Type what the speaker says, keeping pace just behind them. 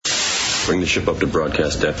Bring the ship up to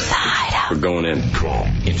broadcast depth. The Hideout. We're going in.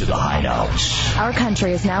 Into the Hideout. Our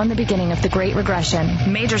country is now in the beginning of the Great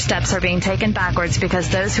Regression. Major steps are being taken backwards because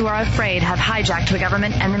those who are afraid have hijacked the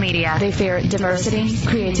government and the media. They fear diversity,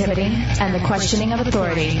 creativity, and the questioning of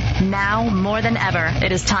authority. Now, more than ever,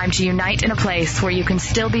 it is time to unite in a place where you can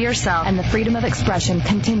still be yourself and the freedom of expression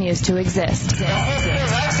continues to exist.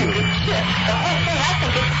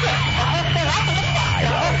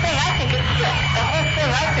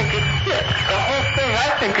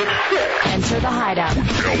 Enter the Hideout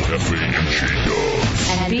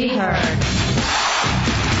and be heard.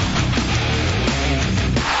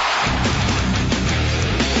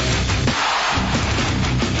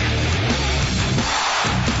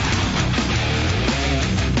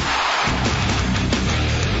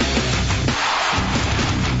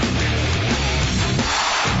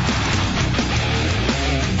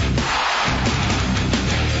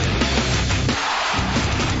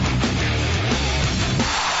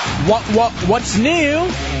 What's new?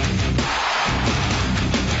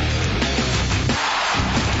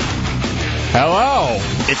 Hello.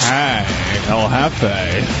 It's El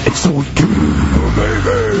Jefe. It's the weekend,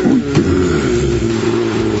 baby.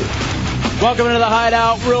 Welcome into the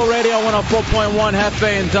Hideout, Real Radio 104.1, Jefe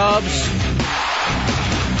and Dubs.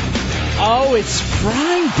 Oh, it's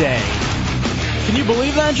Friday. Can you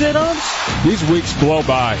believe that, J-Dubs? These weeks blow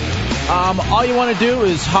by. All you want to do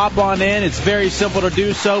is hop on in. It's very simple to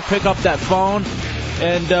do so. Pick up that phone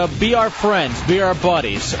and be our friends, be our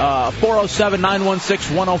buddies.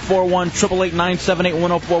 407-916-1041,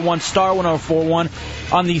 888-978-1041, star 1041.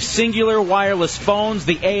 On the singular wireless phones,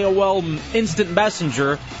 the AOL Instant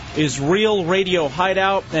Messenger is Real Radio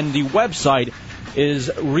Hideout, and the website is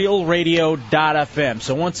realradio.fm.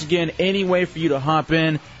 So once again, any way for you to hop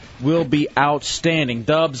in will be outstanding.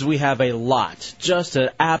 Dubs, we have a lot. Just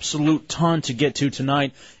an absolute ton to get to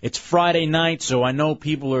tonight. It's Friday night, so I know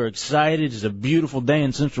people are excited. It's a beautiful day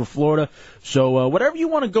in Central Florida. So whatever you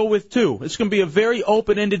want to go with, too. It's going to be a very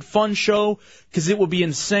open-ended, fun show because it will be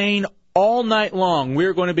insane all night long.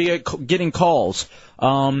 We're going to be getting calls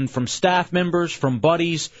from staff members, from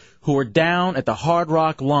buddies who are down at the Hard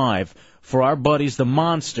Rock Live for our buddies, the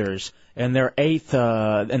Monsters, and their eighth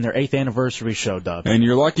anniversary show, Doug. And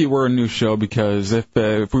you're lucky we're a new show because if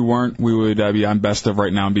we weren't, we would be on Best of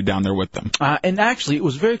right now and be down there with them. And actually, it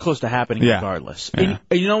was very close to happening regardless. Yeah.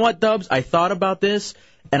 And you know what, Dubs? I thought about this,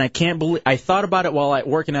 and I can't believe I thought about it while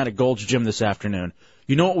working out at Gold's Gym this afternoon.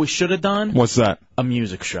 You know what we should have done? What's that? A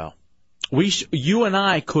music show. You and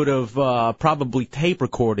I could have probably tape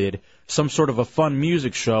recorded some sort of a fun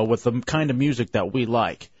music show with the kind of music that we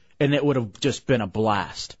like, and it would have just been a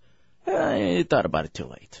blast. I thought about it too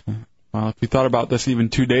late. Well, if you thought about this even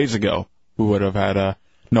 2 days ago, we would have had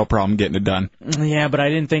no problem getting it done. Yeah, but I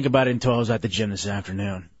didn't think about it until I was at the gym this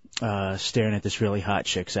afternoon, staring at this really hot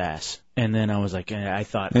chick's ass. And then I was like, I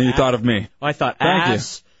thought... And you thought of me. I thought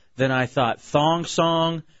ass, then I thought thong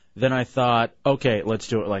song, then I thought, okay, let's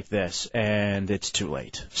do it like this, and it's too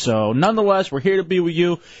late. So, nonetheless, we're here to be with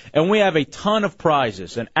you, and we have a ton of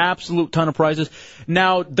prizes, an absolute ton of prizes.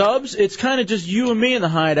 Now, Dubs, it's kind of just you and me in the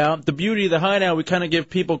Hideout. The beauty of the Hideout, we kind of give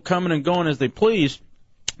people coming and going as they please.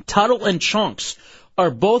 Tuttle and Chunks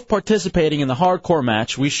are both participating in the hardcore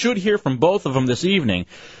match. We should hear from both of them this evening.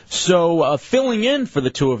 So, filling in for the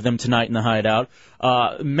two of them tonight in the Hideout,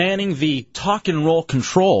 manning the talk and roll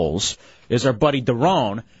controls is our buddy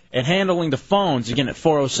Daron. And handling the phones, again, at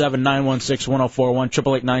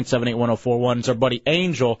 407-916-1041, 888-978-1041, is our buddy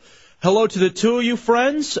Angel. Hello to the two of you,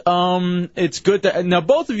 friends. It's good that... Now,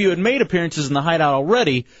 both of you had made appearances in the Hideout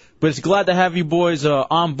already, but it's glad to have you boys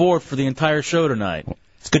on board for the entire show tonight.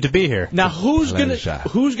 It's good to be here. Now, who's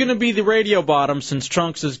gonna be the radio bottom since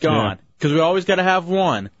Trunks is gone? Because we always got to have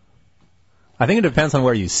one. I think it depends on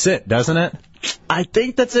where you sit, doesn't it? I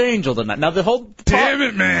think that's Angel tonight. Now, the whole... Damn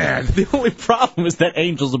it, man! The only problem is that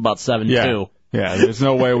Angel's about 7'2". Yeah, there's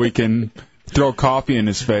no way we can throw coffee in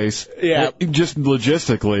his face. Yeah. Just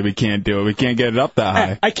logistically, we can't do it. We can't get it up that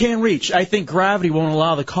high. I can't reach. I think gravity won't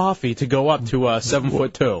allow the coffee to go up to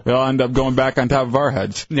 7'2". We'll end up going back on top of our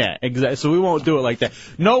heads. Yeah, exactly. So we won't do it like that.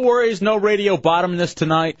 No worries, no radio bottom this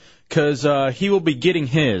tonight, because he will be getting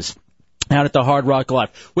his out at the Hard Rock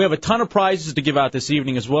Live. We have a ton of prizes to give out this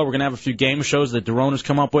evening as well. We're going to have a few game shows that Daron has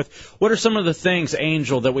come up with. What are some of the things,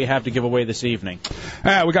 Angel, that we have to give away this evening?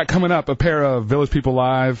 We got coming up a pair of Village People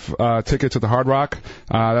Live tickets at the Hard Rock.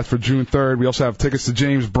 That's for June 3rd. We also have tickets to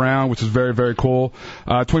James Brown, which is very, very cool.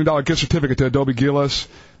 $20 gift certificate to Adobe Gillis.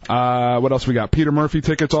 What else we got? Peter Murphy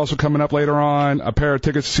tickets also coming up later on. A pair of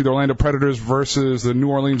tickets to see the Orlando Predators versus the New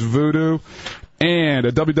Orleans Voodoo. And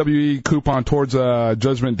a WWE coupon towards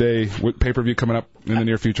Judgment Day with pay-per-view coming up in the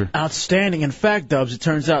near future. Outstanding. In fact, Dubs, it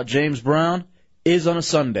turns out James Brown is on a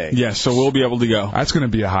Sunday. Yes, so we'll be able to go. That's going to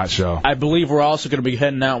be a hot show. I believe we're also going to be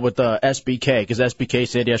heading out with SBK, because SBK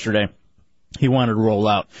said yesterday he wanted to roll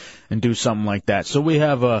out and do something like that. So we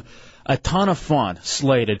have a ton of fun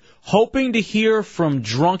slated. Hoping to hear from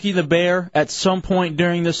Drunky the Bear at some point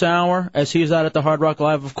during this hour, as he's out at the Hard Rock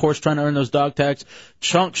Live, of course, trying to earn those dog tags.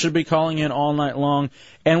 Chunk should be calling in all night long.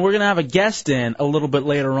 And we're going to have a guest in a little bit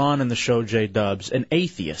later on in the show, J-Dubs. An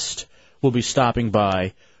atheist will be stopping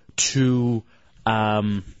by to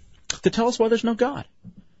tell us why there's no God.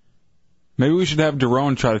 Maybe we should have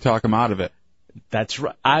Daron try to talk him out of it. That's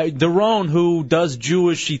right. Daron, who does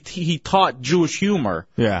he taught Jewish humor.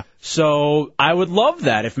 Yeah. So I would love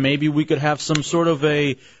that if maybe we could have some sort of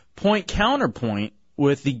a counterpoint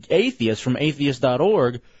with the atheist from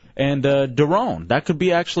atheist.org and Daron. That could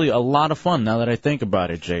be actually a lot of fun now that I think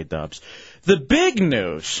about it, J-Dubs. The big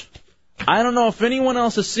news, I don't know if anyone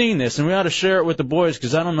else has seen this, and we ought to share it with the boys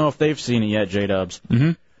because I don't know if they've seen it yet, J-Dubs.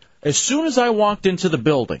 Mm-hmm. As soon as I walked into the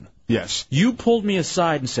building, yes, you pulled me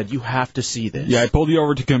aside and said, you have to see this. Yeah, I pulled you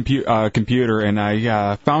over to computer, and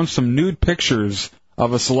I found some nude pictures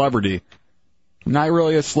of a celebrity. Not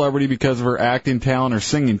really a celebrity because of her acting talent or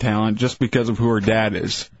singing talent, just because of who her dad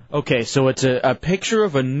is. Okay, so it's a picture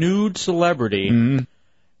of a nude celebrity,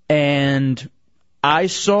 and I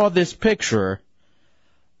saw this picture.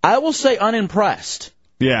 I will say unimpressed.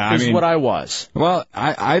 Yeah, I mean, what I was. Well,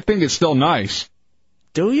 I think it's still nice.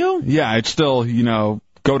 Do you? Yeah, I'd still,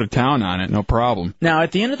 go to town on it, no problem. Now,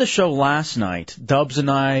 at the end of the show last night, Dubs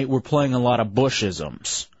and I were playing a lot of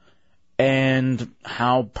Bush-isms. And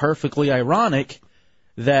how perfectly ironic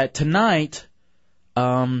that tonight,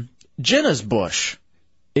 Jenna's Bush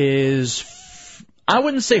is, I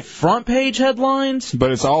wouldn't say front page headlines.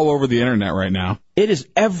 But it's all over the internet right now. It is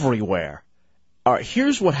everywhere. All right,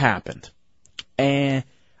 here's what happened. And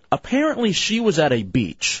apparently she was at a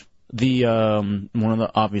beach. One of the,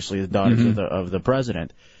 obviously the daughters of the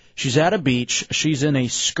president. She's at a beach. She's in a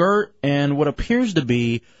skirt and what appears to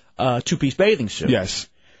be a two-piece bathing suit. Yes.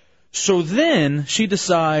 So then she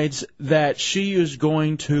decides that she is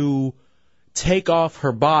going to take off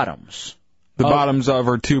her bottoms. The bottoms of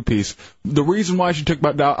her two-piece. The reason why she took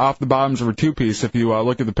off the bottoms of her two-piece, if you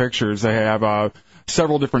look at the pictures, they have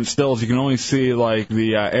several different stills. You can only see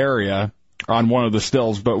the area on one of the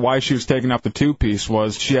stills, but why she was taking off the two-piece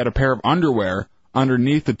was she had a pair of underwear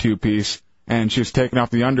underneath the two-piece, and she was taking off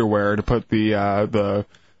the underwear to put the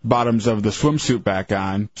bottoms of the swimsuit back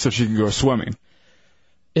on so she could go swimming.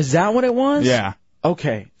 Is that what it was? Yeah.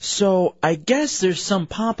 Okay, so I guess there's some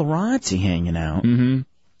paparazzi hanging out,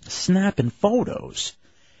 snapping photos,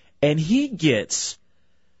 and he gets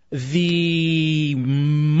the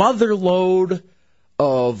motherlode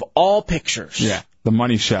of all pictures. Yeah, the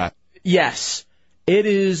money shot. Yes, it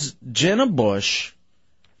is Jenna Bush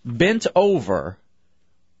bent over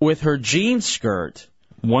with her jean skirt,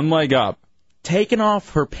 one leg up, taking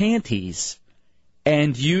off her panties,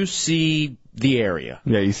 and you see the area.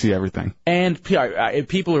 Yeah, you see everything. And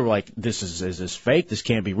people are like, is this fake? This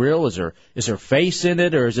can't be real. Is her face in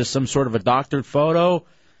it, or is this some sort of a doctored photo?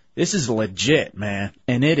 This is legit, man.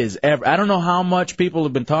 And it is I don't know how much people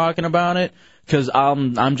have been talking about it, because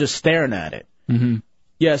I'm just staring at it. Mm-hmm.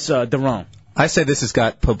 Yes, Daron. I say this has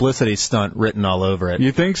got publicity stunt written all over it.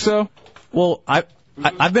 You think so? Well,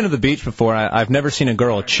 I've been to the beach before. I've never seen a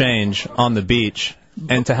girl change on the beach,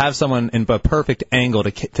 and to have someone in a perfect angle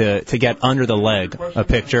to get under the leg a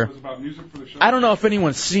picture. I don't know if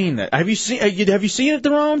anyone's seen that. Have you seen it,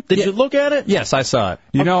 Daron? Did you look at it? Yes, I saw it.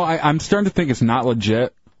 I'm starting to think it's not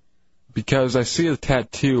legit because I see a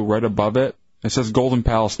tattoo right above it. It says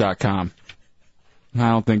goldenpalace.com. I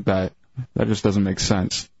don't think that just doesn't make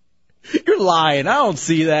sense. You're lying. I don't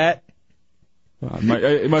see that.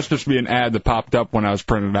 It must just be an ad that popped up when I was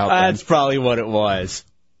printing it out. That's probably what it was.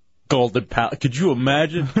 Golden Palace. Could you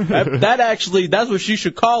imagine? That's what she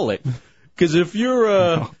should call it. Because if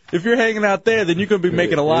you're hanging out there, then you're going to be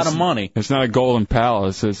making a lot of money. It's not a golden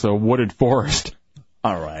palace. It's a wooded forest.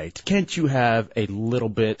 All right. Can't you have a little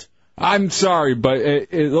bit? I'm sorry, but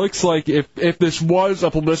it looks like if this was a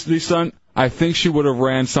publicity stunt, I think she would have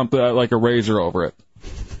ran something like a razor over it.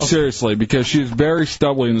 Okay. Seriously, because she's very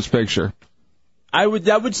stubbly in this picture. I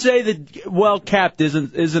would say that well-capped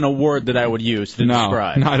isn't a word that I would use to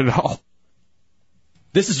describe. No, not at all.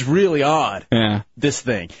 This is really odd. Yeah. This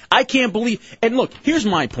thing. I can't believe. And look, here's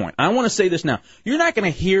my point. I want to say this now. You're not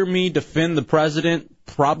going to hear me defend the president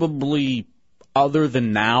probably other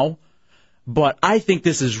than now. But I think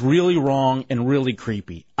this is really wrong and really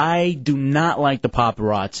creepy. I do not like the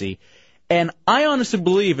paparazzi. And I honestly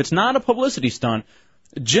believe it's not a publicity stunt.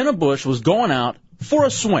 Jenna Bush was going out for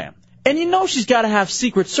a swim. And you know she's got to have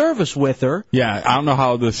Secret Service with her. Yeah, I don't know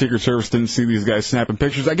how the Secret Service didn't see these guys snapping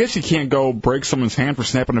pictures. I guess you can't go break someone's hand for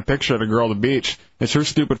snapping a picture at a girl at the beach. It's her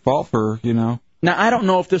stupid fault for, Now, I don't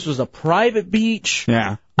know if this was a private beach.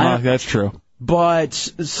 Yeah, that's true. But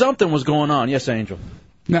something was going on. Yes, Angel.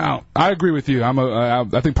 Now, I agree with you. I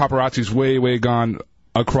think paparazzi's way gone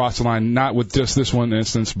across the line, not with just this one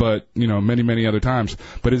instance, but, many other times.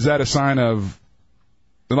 But is that a sign of...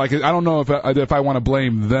 Like, I don't know if I want to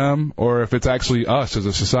blame them or if it's actually us as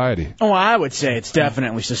a society. Oh, I would say it's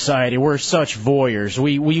definitely society. We're such voyeurs.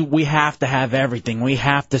 We have to have everything. We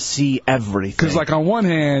have to see everything. Because, like, on one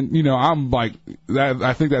hand, I'm like,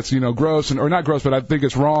 I think that's, gross, or not gross, but I think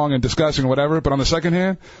it's wrong and disgusting or whatever. But on the second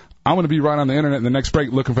hand, I'm going to be right on the internet in the next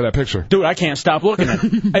break looking for that picture. Dude, I can't stop looking at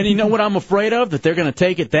it. And you know what I'm afraid of? That they're going to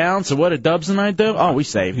take it down. So what did Dubs and I do? Oh, we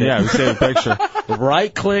saved it. Yeah, we saved a picture.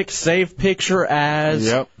 Right-click, save picture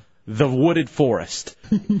as the wooded forest.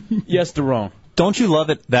 Yes, Daron. Don't you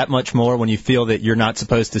love it that much more when you feel that you're not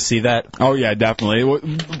supposed to see that? Oh, yeah,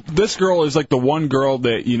 definitely. This girl is like the one girl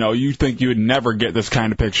that, you think you would never get this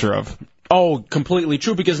kind of picture of. Oh, completely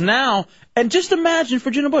true, because now, and just imagine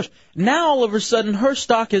for Jenna Bush, now all of a sudden her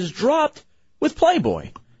stock has dropped with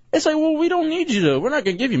Playboy. It's like, well, we don't need you to, we're not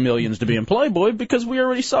going to give you millions to be in Playboy because we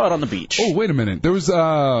already saw it on the beach. Oh, wait a minute. There was,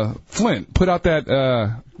 Flint put out that,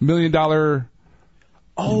 $1 million...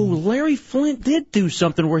 Oh, Larry Flint did do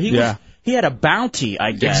something where he had a bounty,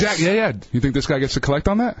 I guess. Exactly, yeah. You think this guy gets to collect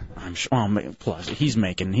on that? I'm sure. Oh, plus, he's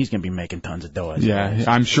going to be making tons of dough. Yeah,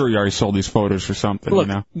 I'm sure he already sold these photos for something,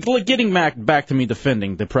 Look, getting back to me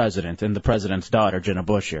defending the president and the president's daughter, Jenna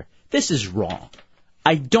Bush here. This is wrong.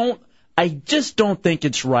 I just don't think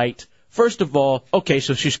it's right. First of all, okay,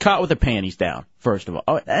 so she's caught with her panties down, first of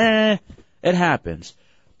all. It happens.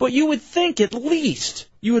 But you would think at least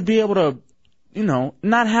you would be able to,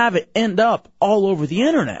 not have it end up all over the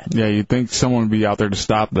internet. Yeah, you'd think someone would be out there to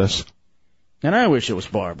stop this. And I wish it was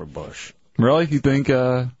Barbara Bush. Really? You think,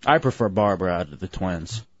 I prefer Barbara out of the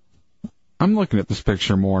twins. I'm looking at this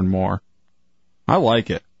picture more and more. I like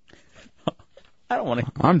it. I don't want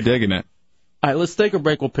to... I'm digging it. All right, let's take a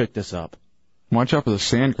break. We'll pick this up. Watch out for the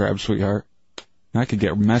sand crab, sweetheart. That could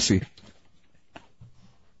get messy.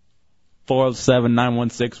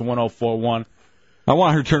 407-916-1041. I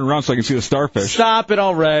want her to turn around so I can see the starfish. Stop it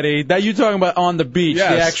already. Now you're talking about on the beach, the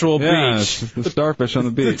actual beach. The starfish on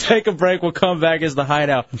the beach. Let's take a break. We'll come back as the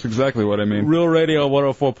Hideout. That's exactly what I mean. Real Radio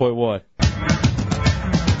 104.1.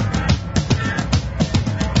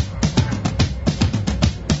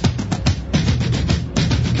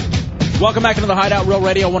 Welcome back into the Hideout, Real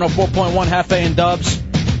Radio 104.1, Hefe and Dubs.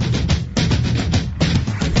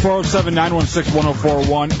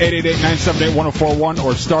 407-916-1041, 888-978-1041,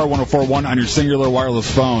 or star 1041 on your singular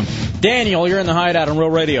wireless phone. Daniel, you're in the Hideout on Real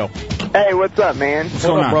Radio. Hey, what's up, man? What's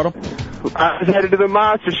going on, brother? I was headed to the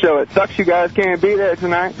Monster Show. It sucks you guys can't be there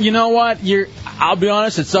tonight. You know what? I'll be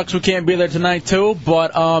honest, it sucks we can't be there tonight, too.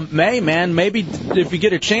 But, maybe if you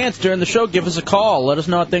get a chance during the show, give us a call. Let us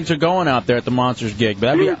know how things are going out there at the Monsters gig.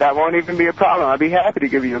 Dude, that won't even be a problem. I'd be happy to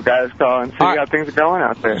give you guys a call and see how things are going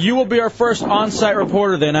out there. You will be our first on-site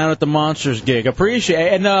reporter then out at the Monsters gig.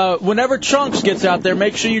 Appreciate it. And whenever Chunks gets out there,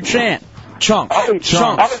 make sure you chant. Chunks. Chunks.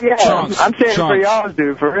 Oh, yeah. Chunks. I'm chanting for y'all,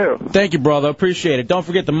 dude, for real. Thank you, brother. Appreciate it. Don't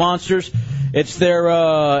forget the Monsters. It's their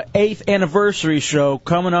 8th anniversary show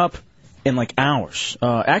coming up in like hours.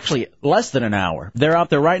 Actually, less than an hour. They're out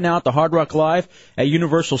there right now at the Hard Rock Live at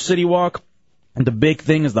Universal City Walk. And the big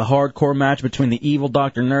thing is the hardcore match between the evil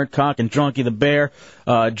Dr. Nerdcock and Drunky the Bear.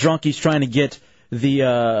 Drunky's trying to get the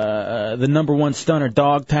 #1 stunner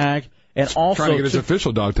dog tag. And also trying to get his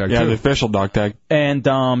official dog tag, the official dog tag. And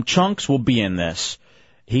Chunks will be in this.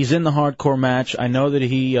 He's in the hardcore match. I know that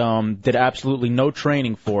he did absolutely no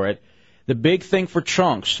training for it. The big thing for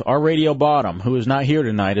Chunks, our radio bottom, who is not here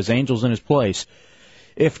tonight, as Angel's in his place.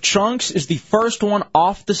 If Chunks is the first one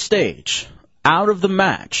off the stage, out of the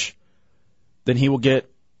match, then he will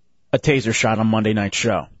get a taser shot on Monday Night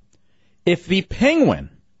Show. If the Penguin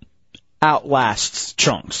outlasts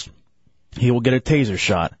Chunks, he will get a taser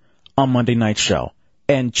shot on Monday Night Show.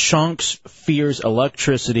 And Chunks fears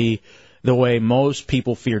electricity the way most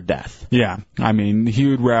people fear death. Yeah, I mean, he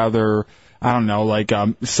would rather, I don't know, like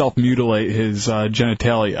self-mutilate his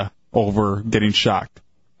genitalia over getting shocked.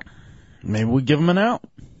 Maybe we give him an out.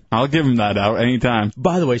 I'll give him that out anytime.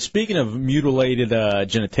 By the way, speaking of mutilated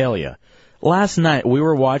genitalia, last night we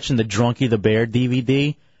were watching the Drunky the Bear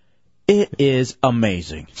DVD. It is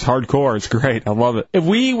amazing. It's hardcore. It's great. I love it. If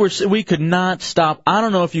we could not stop. I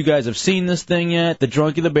don't know if you guys have seen this thing yet. The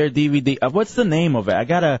Drunky the Bear DVD. What's the name of it? I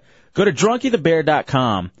gotta go to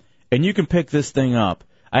drunkythebear.com and you can pick this thing up.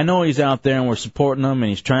 I know he's out there and we're supporting him and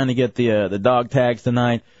he's trying to get the dog tags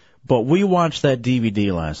tonight. But we watched that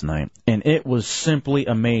DVD last night and it was simply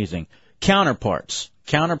amazing. Counterparts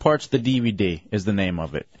the DVD is the name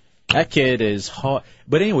of it. That kid is hot.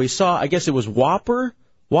 But anyway, I guess it was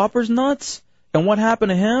Whopper's nuts? And what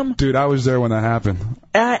happened to him? Dude, I was there when that happened.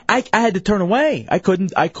 I had to turn away. I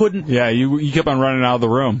couldn't. Yeah, you kept on running out of the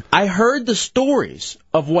room. I heard the stories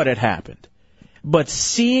of what had happened. But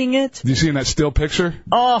seeing it... You seeing that still picture?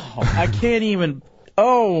 Oh, I can't even...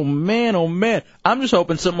 Oh, man, oh, man. I'm just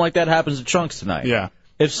hoping something like that happens to Chunks tonight. Yeah.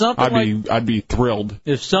 If something I'd be thrilled.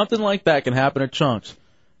 If something like that can happen to Chunks,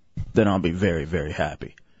 then I'll be very, very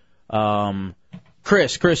happy.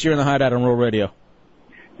 Chris, you're in the Hideout on Rural Radio.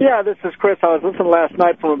 Yeah, this is Chris. I was listening last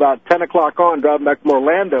night from about 10 o'clock on, driving back from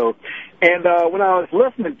Orlando. And when I was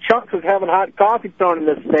listening, Chunks was having hot coffee thrown in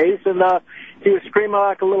his face, and he was screaming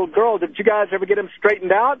like a little girl. Did you guys ever get him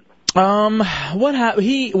straightened out? What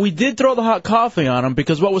happened? We did throw the hot coffee on him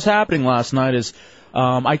because what was happening last night is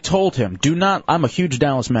I told him, I'm a huge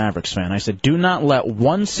Dallas Mavericks fan. I said, do not let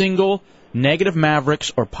one single negative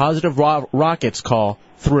Mavericks or positive Rockets call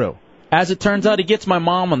through. As it turns out, he gets my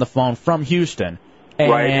mom on the phone from Houston.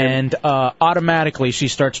 And automatically she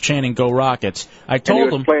starts chanting, "Go Rockets." I told him.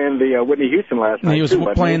 He was playing the Whitney Houston last night. He was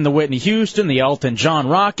playing the Whitney Houston, the Elton John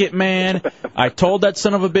Rocket Man. I told that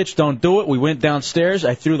son of a bitch, don't do it. We went downstairs.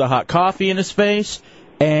 I threw the hot coffee in his face.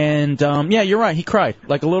 And, yeah, you're right. He cried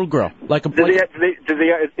like a little girl. Is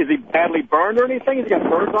he badly burned or anything? Has he got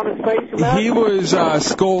burns on his face? And that? He was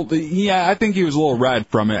scalded. Yeah, I think he was a little red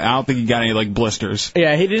from it. I don't think he got any, blisters.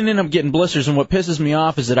 Yeah, he didn't end up getting blisters. And what pisses me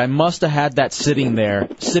off is that I must have had that sitting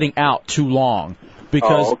out too long.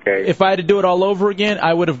 Because if I had to do it all over again,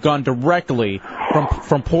 I would have gone directly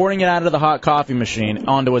from pouring it out of the hot coffee machine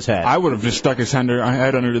onto his head. I would have just stuck his head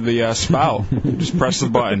under the spout. Just press the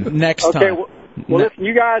button. Next time. Well, listen,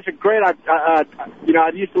 you guys are great. I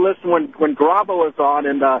used to listen when Garabo was on,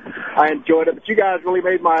 and I enjoyed it. But you guys really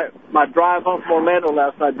made my drive home from Orlando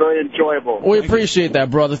last night very enjoyable. We appreciate that,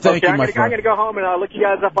 brother. Thank you, my friend. I'm going to go home and I'll look you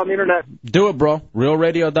guys up on the internet. Do it, bro.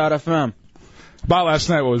 RealRadio.fm. About last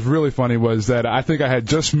night, what was really funny was that I think I had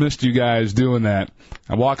just missed you guys doing that.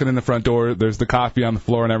 I'm walking in the front door. There's the coffee on the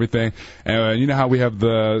floor and everything. And you know how we have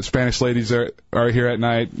the Spanish ladies are here at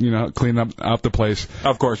night, cleaning up the place.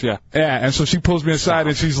 Of course, yeah. Yeah, and so she pulls me aside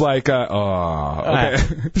and she's like, okay.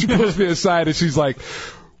 She pulls me aside and she's like,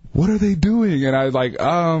 what are they doing? And I was like,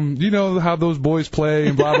 you know how those boys play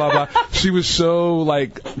and blah, blah, blah. She was so,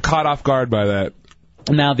 caught off guard by that.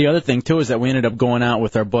 Now, the other thing, too, is that we ended up going out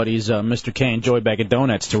with our buddies, Mr. K and Joey Bag of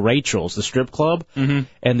Donuts, to Rachel's, the strip club. Mm-hmm.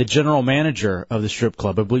 And the general manager of the strip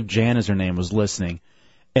club, I believe Jan is her name, was listening.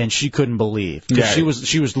 And she couldn't believe. Yeah. She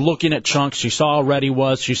was looking at Chunks. She saw how red he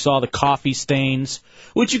was. She saw the coffee stains,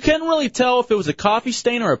 which you can't really tell if it was a coffee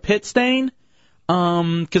stain or a pit stain,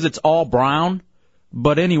 because it's all brown.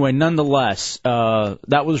 But anyway, nonetheless,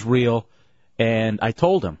 that was real. And I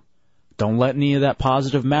told him, don't let any of that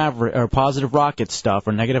positive Maverick or positive Rocket stuff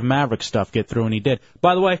or negative Maverick stuff get through, and he did.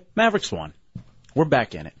 By the way, Mavericks won. We're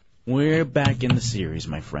back in it. We're back in the series,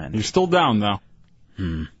 my friend. You're still down, though.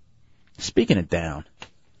 Speaking of down,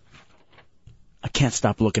 I can't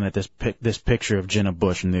stop looking at this picture of Jenna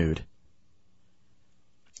Bush nude.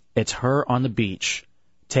 It's her on the beach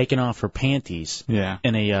taking off her panties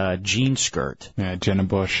in a jean skirt. Yeah, Jenna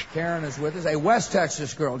Bush. Karen is with us, a West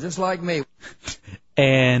Texas girl, just like me.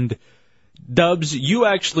 And Dubs, you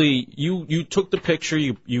actually you took the picture,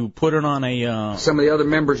 you put it on a some of the other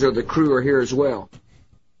members of the crew are here as well.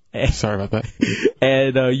 Sorry about that.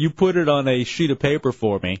 And you put it on a sheet of paper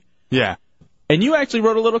for me. Yeah. And you actually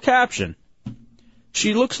wrote a little caption.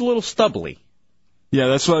 She looks a little stubbly. Yeah,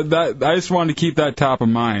 that's what I just wanted to keep that top of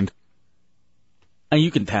mind. And you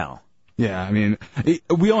can tell. Yeah, I mean,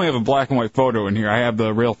 we only have a black and white photo in here. I have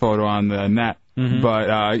the real photo on the net. Mm-hmm.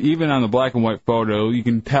 But even on the black and white photo, you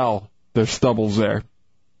can tell there's stubbles there.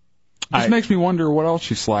 Just makes me wonder what else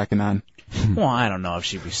she's slacking on. Well, I don't know if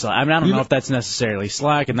she'd be slacking. I mean, I don't know if that's necessarily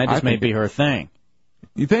slacking. That just may be her thing.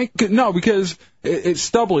 You think? No, because it's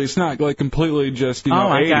stubbly. It's not completely just,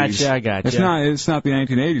 80s. I got you. It's not the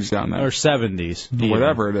 1980s down there. Or 70s.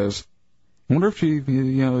 Whatever it is. I wonder if she,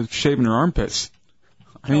 is shaving her armpits.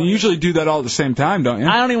 I mean, you usually do that all at the same time, don't you?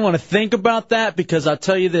 I don't even want to think about that because I'll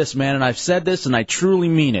tell you this, man, and I've said this and I truly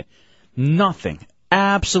mean it. Nothing,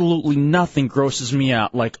 absolutely nothing grosses me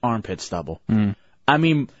out like armpit stubble. I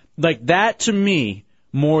mean, that to me,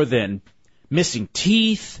 more than missing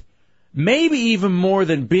teeth, maybe even more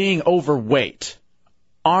than being overweight,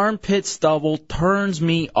 armpit stubble turns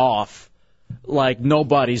me off like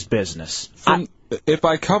nobody's business. If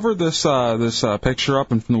I cover this picture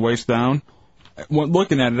up and from the waist down,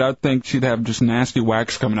 looking at it, I'd think she'd have just nasty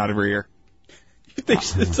wax coming out of her ear. You think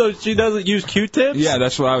so she doesn't use Q-tips? Yeah,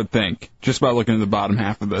 that's what I would think, just by looking at the bottom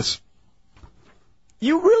half of this.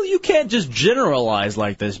 You can't just generalize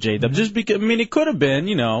like this, J-Dub. Just because, I mean, it could have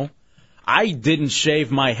been, I didn't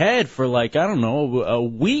shave my head for a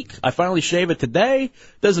week. I finally shave it today.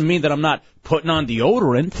 Doesn't mean that I'm not putting on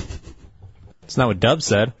deodorant. That's not what Dub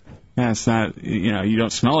said. Yeah, it's not, you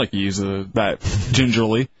don't smell like you use that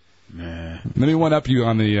gingerly. Nah. Let me one up you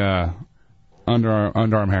on the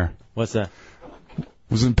underarm hair. What's that?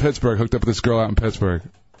 Was in Pittsburgh, hooked up with this girl out in Pittsburgh.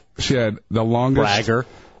 She had the longest... Bragger.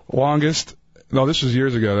 No, this was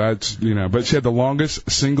years ago. That's, but she had the longest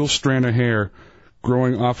single strand of hair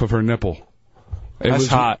growing off of her nipple. That's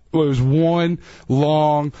hot. It was one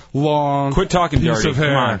long Quit talking piece dirty. of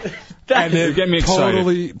hair. Come on. And it get me excited.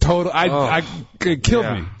 It killed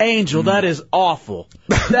me. Angel, that is awful.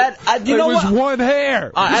 That you know what? It was one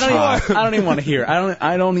hair. I don't even want to hear.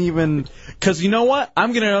 I don't even, because you know what?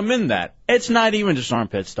 I'm gonna amend that. It's not even just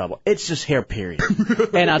armpit stubble. It's just hair, period.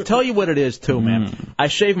 And I'll tell you what it is too, man. I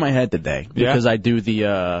shaved my head today because I do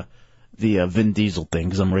the Vin Diesel thing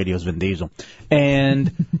because I'm radio's Vin Diesel,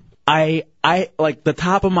 and I like the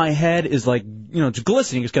top of my head is like it's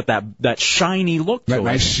glistening. It's got that shiny look to it. That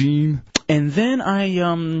nice sheen. And then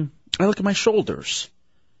I look at my shoulders,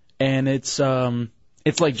 and it's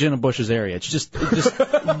like Jenna Bush's area. It's just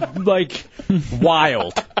like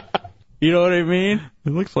wild. You know what I mean?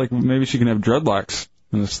 It looks like maybe she can have dreadlocks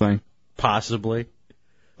in this thing. Possibly.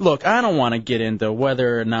 Look, I don't want to get into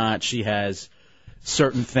whether or not she has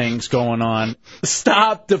certain things going on.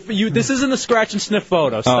 Stop. This isn't a scratch and sniff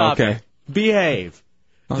photo. Stop. Oh, okay. It. Behave.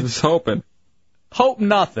 I'm just hoping. Hope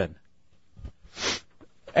nothing.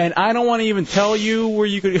 And I don't want to even tell you where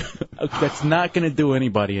you could... That's not going to do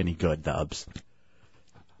anybody any good, Dubs.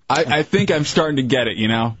 I think I'm starting to get it,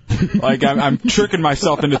 Like, I'm tricking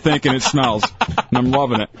myself into thinking it smells, and I'm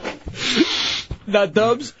loving it. Now,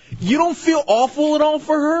 Dubs, you don't feel awful at all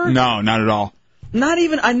for her? No, not at all. Not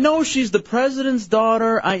even... I know she's the president's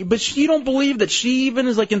daughter, but you don't believe that she even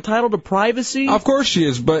is, entitled to privacy? Of course she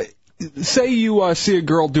is, but say you see a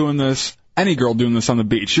girl doing this, any girl doing this on the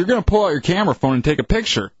beach, you're going to pull out your camera phone and take a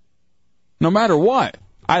picture. No matter what.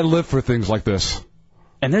 I live for things like this.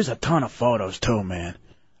 And there's a ton of photos, too, man.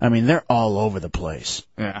 I mean, they're all over the place.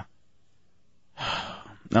 Yeah.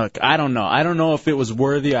 Look, I don't know. I don't know if it was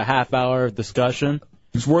worthy a half-hour discussion.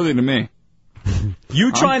 It's worthy to me.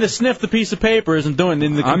 You trying to sniff the piece of paper isn't doing it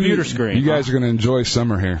in the computer screen. You guys are going to enjoy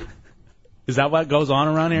summer here. Is that what goes on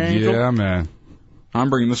around here, Angel? Yeah, man. I'm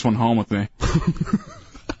bringing this one home with me.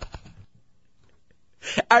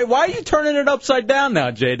 Why are you turning it upside down now,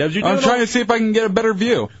 J-Dubs? I'm trying to see if I can get a better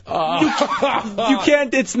view. You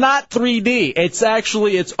can't. It's not 3D. It's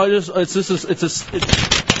actually it's a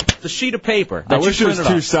sheet of paper. I wish it was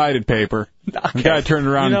two-sided paper. Okay. I gotta turn it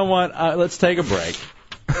around. You know what? Let's take a break.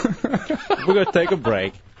 We're gonna take a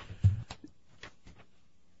break.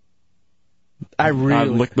 I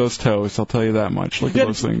lick those toes. I'll tell you that much. Look at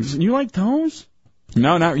those things. You like toes?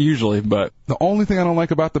 No, not usually, but the only thing I don't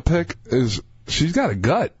like about the pic is she's got a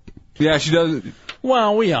gut. Yeah, she does.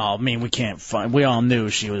 Well, we all knew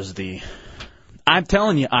she was the... I'm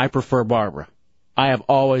telling you, I prefer Barbara. I have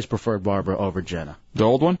always preferred Barbara over Jenna. The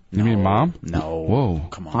old one? You mean Mom? No. Whoa.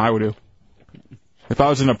 Come on. I would do. If I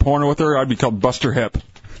was in a porno with her, I'd be called Buster Hip.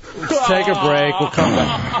 Let's take a break. We'll come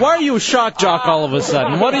back. Why are you a shock jock all of a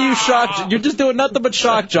sudden? What are you shock... You're just doing nothing but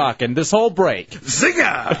shock jocking this whole break.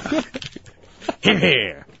 Zinger!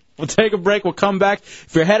 Here. We'll take a break. We'll come back.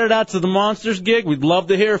 If you're headed out to the Monsters gig, we'd love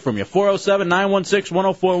to hear from you.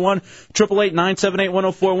 407-916-1041,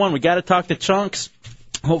 888-978-1041. We got to talk to Chunks,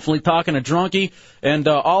 hopefully talking to Drunky, and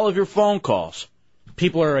all of your phone calls.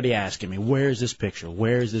 People are already asking me, where's this picture?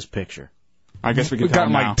 Where's this picture? I guess we can We've tell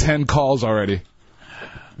them gotten now. like 10 calls already.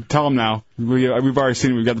 Tell them now. We've already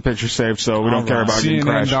seen it. We've got the picture saved, so we don't care about getting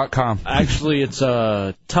crashed. CNN.com. Actually, it's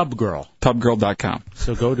Tubgirl. Tubgirl.com.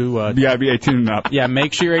 So go to... yeah, be 18 and up. Yeah,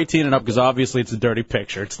 make sure you're 18 and up, because obviously it's a dirty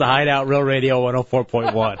picture. It's the Hideout, Real Radio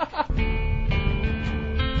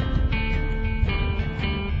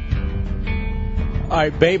 104.1. All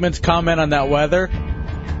right, Bateman's comment on that weather.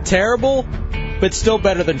 Terrible, but still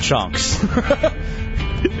better than Chunks.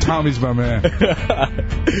 Tommy's my man.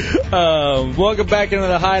 Welcome back into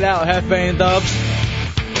the Hideout, Hefe and Dubs.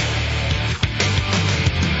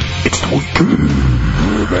 It's the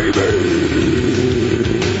weekend, baby.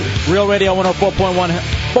 Real Radio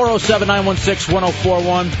 104.1.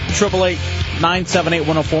 407-916-1041,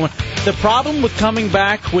 888-978-1041. The problem with coming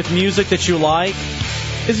back with music that you like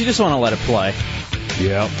is you just want to let it play.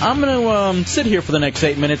 Yeah. I'm going to sit here for the next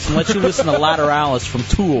 8 minutes and let you listen to Lateralis from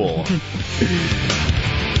Tool.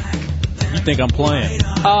 You think I'm playing?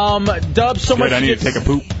 Dub, so much. Good, I need to take a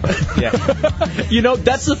poop. Yeah. You know,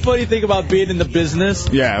 that's the funny thing about being in the business.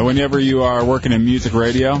 Yeah, whenever you are working in music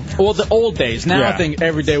radio. Well, the old days. Now Yeah. I think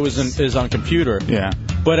every day is on computer. Yeah.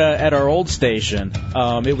 But at our old station,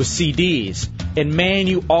 it was CDs. And, man,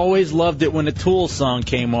 you always loved it when the Tool song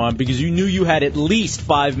came on because you knew you had at least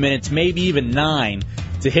 5 minutes, maybe even 9,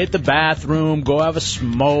 to hit the bathroom, go have a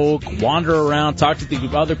smoke, wander around, talk to the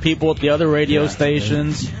other people at the other radio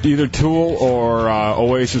stations. Either Tool or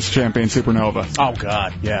Oasis Champagne Supernova. Oh,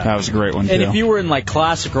 God, yeah. That was a great one, too. And if you were in, like,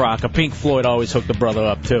 classic rock, a Pink Floyd always hooked the brother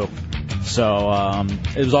up, too. So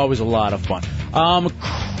it was always a lot of fun.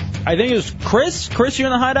 I think it was Chris. Chris, you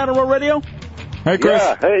in the Hideout on Road Radio? Hey, Chris.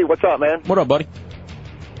 Yeah, hey, what's up, man? What up, buddy?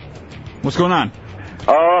 What's going on?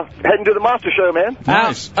 Heading to the Monster Show, man.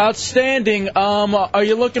 Nice. Outstanding. Are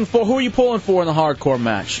you looking for, who are you pulling for in the hardcore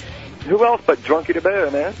match? Who else but Drunky the Bear,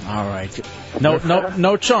 man? All right.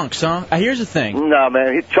 No chunks, huh? Here's the thing. No,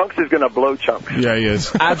 man. Chunks is going to blow Chunks. Yeah, he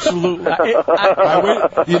is. Absolutely.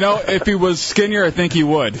 You know, if he was skinnier, I think he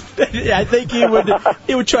would. I think he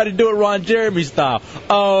would try to do it Ron Jeremy style.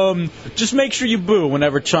 Just make sure you boo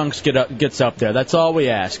whenever Chunks gets up there. That's all we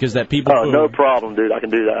ask, is that people boo. No problem, dude. I can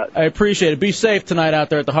do that. I appreciate it. Be safe tonight out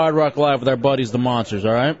there at the Hard Rock Live with our buddies, the Monsters,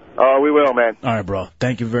 all right? We will, man. All right, bro.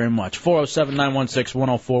 Thank you very much.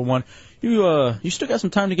 407-916-1041. You still got some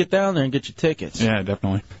time to get down there and get your tickets. Yeah,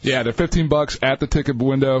 definitely. Yeah, they're $15 at the ticket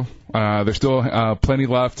window. There's still plenty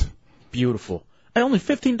left. Beautiful. Hey, only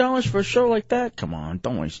 $15 for a show like that? Come on,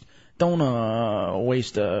 don't waste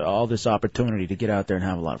all this opportunity to get out there and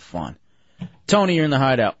have a lot of fun. Tony, you're in the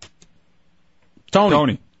Hideout.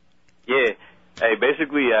 Tony. Yeah. Hey,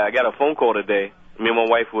 basically, I got a phone call today. Me and my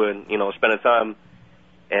wife were, spending time,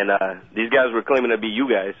 and these guys were claiming to be you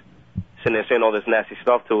guys, sitting there saying all this nasty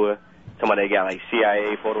stuff to her. Somebody got like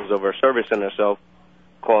CIA photos of her servicing herself,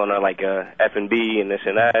 calling her like F&B and this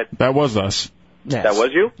and that. That was us. Yes. That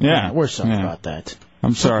was you? Yeah. We're sorry about that.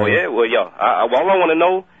 I'm sorry. Well, yo, all I want to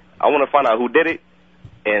know, I want to find out who did it,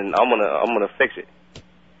 and I'm gonna fix it.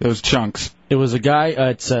 It was Chunks. It was a guy.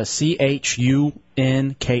 It's CHUNKS.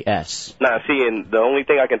 Nah, see, and the only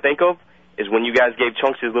thing I can think of is when you guys gave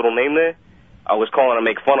Chunks his little name there, I was calling to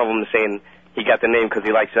make fun of him, saying he got the name because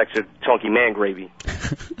he likes extra chunky man gravy.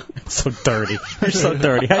 So dirty. You're so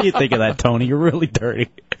dirty. How do you think of that, Tony? You're really dirty.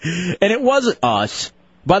 And it wasn't us.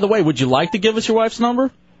 By the way, would you like to give us your wife's number?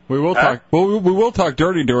 We will talk. Well, we will talk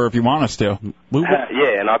dirty to her if you want us to.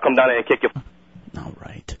 Yeah, and I'll come down there and kick your. All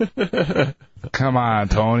right. Come on,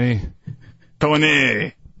 Tony.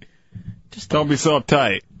 Tony. Just don't be so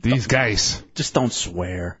uptight. These guys. Just don't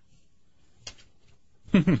swear.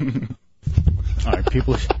 All right,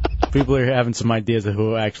 people are having some ideas of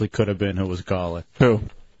who actually could have been who was calling. Who?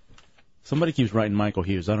 Somebody keeps writing Michael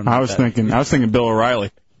Hughes. I don't know. I was thinking Bill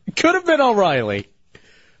O'Reilly. Could have been O'Reilly.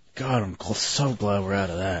 God, I'm so glad we're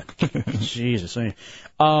out of that. Jesus.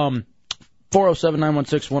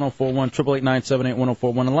 407-916-1041,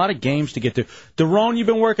 888-978-1041. A lot of games to get to. Daron, you've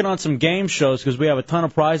been working on some game shows because we have a ton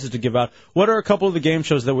of prizes to give out. What are a couple of the game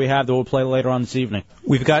shows that we have that we'll play later on this evening?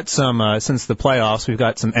 We've got some, since the playoffs, we've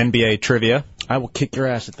got some NBA trivia. I will kick your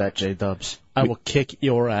ass at that, J-Dubs. I will kick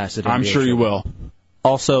your ass at NBA I'm sure you will.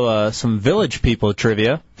 Also, some Village People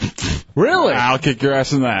trivia. Really? I'll kick your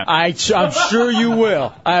ass in that. I'm sure you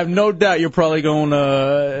will. I have no doubt you're probably going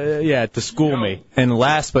to school me. And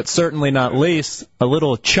last but certainly not least, a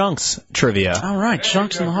little Chunks trivia. All right,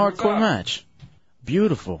 Chunks in the hardcore match.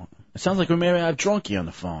 Beautiful. It sounds like we may have Drunky on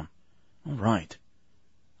the phone. All right.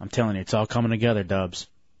 I'm telling you, it's all coming together, Dubs.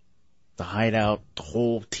 The Hideout, the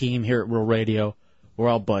whole team here at Real Radio, we're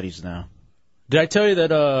all buddies now. Did I tell you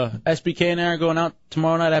that SBK and I are going out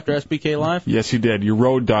tomorrow night after SBK Live? Yes, you did. Your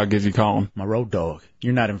road dog, as you call him. My road dog.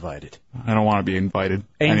 You're not invited. I don't want to be invited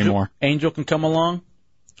anymore. Angel can come along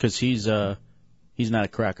because he's not a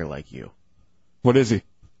cracker like you. What is he?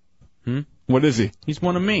 What is he? He's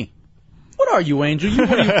one of me. What are you, Angel? What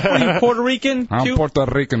are you, Puerto Rican? I'm Puerto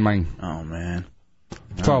Rican, man. Oh, man.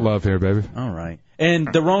 It's all love here, baby. All right. And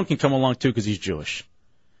Daron can come along, too, because he's Jewish.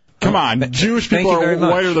 Come on. Jewish people are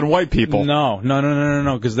whiter than white people. No,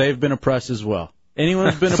 because they've been oppressed as well. Anyone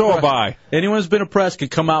who's been so have I. Anyone who's been oppressed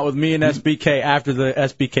could come out with me and SBK after the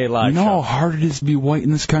SBK Live show. You know how hard it is to be white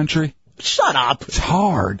in this country? Shut up. It's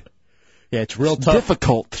hard. Yeah, it's real tough.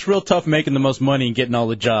 Difficult. It's real tough making the most money and getting all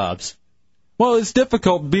the jobs. Well, it's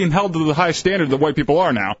difficult being held to the high standard that white people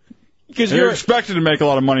are now. Because you're expected to make a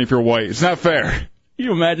lot of money if you're white. It's not fair. Can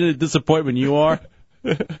you imagine the disappointment you are?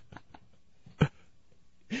 You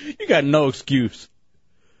got no excuse.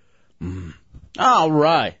 All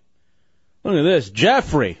right. Look at this.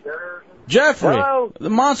 Jeffrey. Hello? The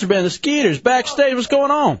Monster Band, the Skeeters, backstage. What's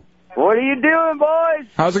going on? What are you doing, boys?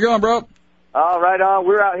 How's it going, bro? Right on.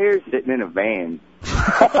 We're out here sitting in a van.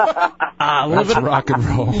 Living rock and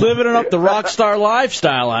roll. Living it up the rock star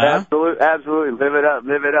lifestyle, huh? Absolutely. Live it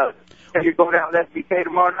up. You going out with SBK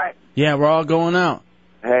tomorrow night? Yeah, we're all going out.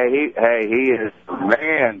 Hey, he is the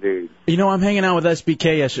man, dude. You know, I'm hanging out with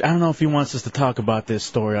SBK yesterday. I don't know if he wants us to talk about this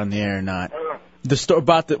story on the air or not. The story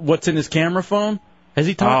about what's in his camera phone? Has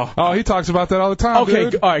he talked? Oh, he talks about that all the time,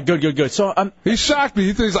 Okay, dude. all right, good. So he shocked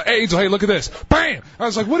me. He's like, hey, Angel, hey, look at this. Bam! I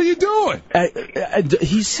was like, what are you doing?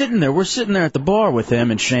 He's sitting there. We're sitting there at the bar with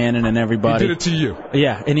him and Shannon and everybody. He did it to you.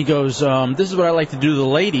 Yeah, and he goes, this is what I like to do to the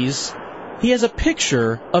ladies. He has a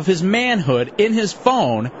picture of his manhood in his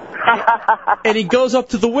phone, and he goes up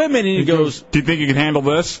to the women and he goes, do you think you can handle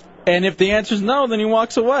this? And if the answer is no, then he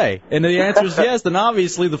walks away. And if the answer is yes, then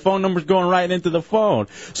obviously the phone number's going right into the phone.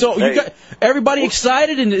 So you got everybody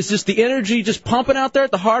excited, and is just the energy just pumping out there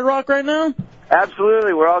at the Hard Rock right now?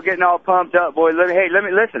 Absolutely. We're all getting all pumped up, boys. Let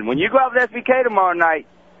me listen. When you go out with SBK tomorrow night,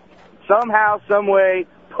 somehow, some way,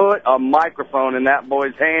 put a microphone in that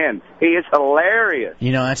boy's hand. He is hilarious.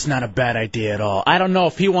 You know, that's not a bad idea at all. I don't know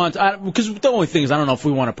if he wants, because the only thing is I don't know if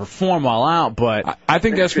we want to perform all out, but I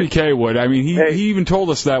think SBK would. I mean, he even told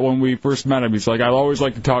us that when we first met him. He's like, I always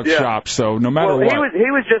like to talk shop, so no matter what.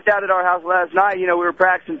 He was just out at our house last night. You know, we were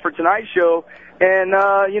practicing for tonight's show, and,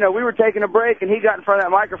 we were taking a break, and he got in front of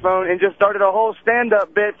that microphone and just started a whole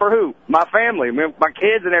stand-up bit for who? My family, my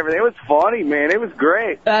kids and everything. It was funny, man. It was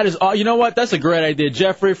great. That is, you know what? That's a great idea.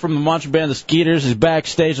 Jeffrey from the Monster Band, the Skeeters, is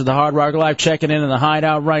backstage at the Hard Rock Live, checking in the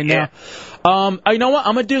Hideout right now. You know what?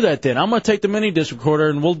 I'm gonna do that then. I'm gonna take the mini disc recorder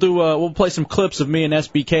and we'll play some clips of me and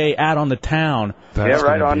SBK out on the town. That's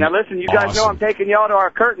right on. Now listen, you guys know I'm taking y'all to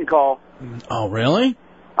our curtain call. Oh, really?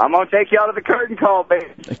 I'm going to take y'all to the curtain call, baby.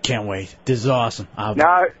 I can't wait. This is awesome.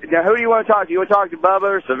 Now, who do you want to talk to? You want to talk to Bubba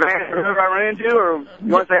or Savannah or whoever I run into? Or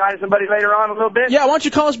you want to say hi to somebody later on a little bit? Yeah, why don't you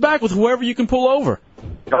call us back with whoever you can pull over?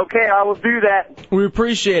 Okay, I will do that. We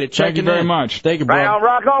appreciate it. Thank you very much. Thank you, bro. Right on,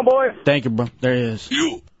 rock on, boys. Thank you, bro. There he is.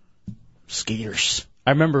 Skeeters.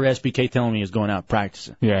 I remember SBK telling me he was going out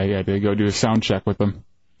practicing. Yeah, they go do a sound check with them.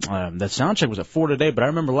 That sound check was at 4 today, but I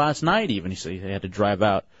remember last night even he said he had to drive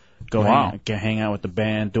out. Go hang out with the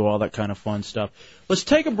band, do all that kind of fun stuff. Let's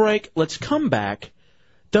take a break. Let's come back.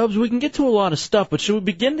 Dubs, we can get to a lot of stuff, but should we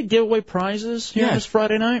begin to give away prizes here this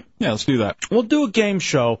Friday night? Yeah, let's do that. We'll do a game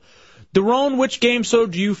show. Daron, which game show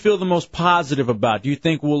do you feel the most positive about? Do you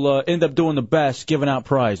think we'll end up doing the best, giving out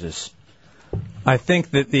prizes? I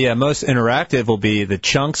think that the most interactive will be the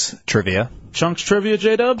Chunks Trivia. Chunks Trivia,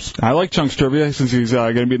 J-Dubs? I like Chunks Trivia since he's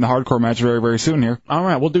going to be in the hardcore match very, very soon here. All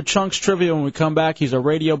right, we'll do Chunks Trivia when we come back. He's a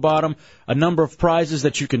radio bottom. A number of prizes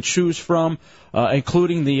that you can choose from,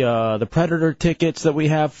 including the Predator tickets that we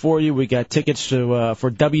have for you. We got tickets to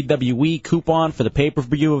for WWE coupon for the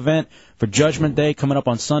pay-per-view event for Judgment Day coming up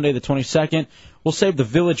on Sunday the 22nd. We'll save the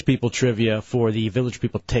Village People trivia for the Village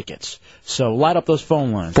People tickets. So light up those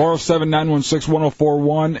phone lines.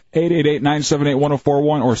 407-916-1041,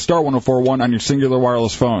 888-978-1041, or star 1041 on your singular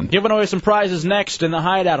wireless phone. Giving away some prizes next in the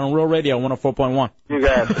Hideout on Real Radio 104.1. You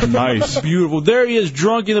guys. Nice. Beautiful. There he is,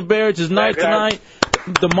 Drunky the Bear. It's his night tonight.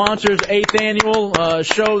 The Monsters' 8th annual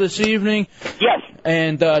show this evening. Yes.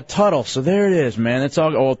 And Tuttle. So there it is, man. That's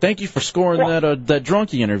all. Oh, thank you for scoring that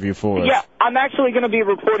Drunky interview for us. Yeah, I'm actually going to be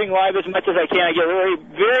reporting live as much as I can. I get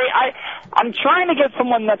I'm trying to get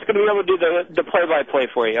someone that's going to be able to do the play-by-play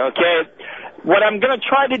for you. Okay. What I'm going to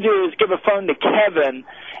try to do is give a phone to Kevin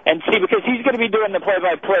and see, because he's going to be doing the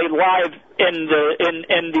play-by-play live in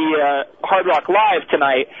the Hard Rock Live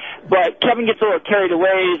tonight. But Kevin gets a little carried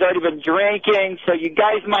away. He's already been drinking, so you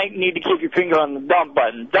guys might need to keep your finger on the dump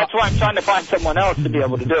button. That's why I'm trying to find someone else to be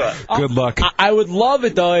able to do it. Good luck. I would love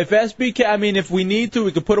it, though. If SBK, if we need to,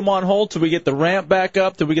 we could put him on hold till we get the ramp back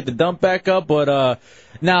up, till we get the dump back up. But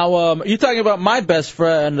now, you're talking about my best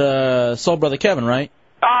friend, Soul Brother Kevin, right?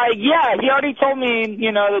 Yeah, he already told me,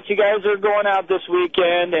 that you guys are going out this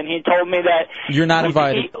weekend, and he told me that... You're not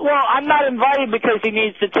invited. Well, I'm not invited because he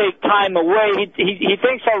needs to take time away. He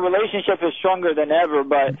thinks our relationship is stronger than ever,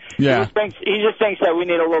 but he just thinks that we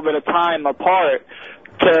need a little bit of time apart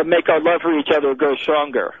to make our love for each other grow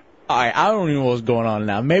stronger. All right, I don't even know what's going on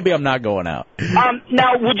now. Maybe I'm not going out.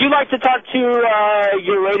 Now, would you like to talk to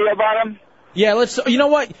your radio bottom? Yeah, you know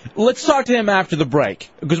what? Let's talk to him after the break.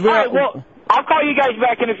 Because I'll call you guys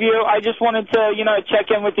back in a few. I just wanted to,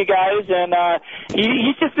 check in with you guys. And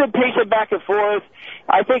he's just been pacing back and forth.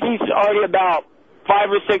 I think he's already about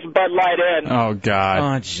 5 or 6 Bud Light in. Oh, God.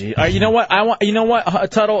 Oh, gee. You know what?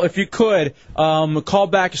 Tuttle, if you could, call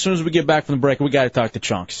back as soon as we get back from the break. We got to talk to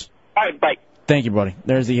Chunks. All right, bye. Thank you, buddy.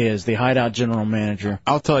 There he is, the Hideout general manager.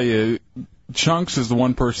 I'll tell you, Chunks is the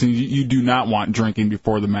one person you do not want drinking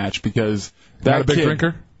before the match because that Not a big kid,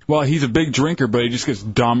 drinker? Well, he's a big drinker, but he just gets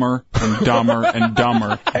dumber and dumber and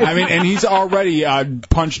dumber. I mean, and he's already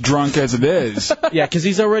punch drunk as it is. Yeah, because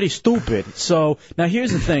he's already stupid. So now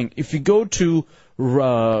here's the thing: if you go to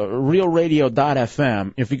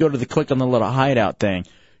realradio.fm, if you go to the click on the little Hideout thing,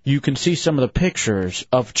 you can see some of the pictures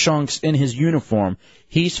of Chunks in his uniform.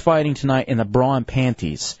 He's fighting tonight in the bra and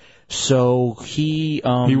panties. So he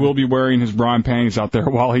will be wearing his bra and panties out there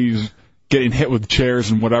while he's getting hit with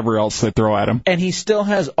chairs and whatever else they throw at him. And he still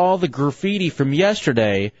has all the graffiti from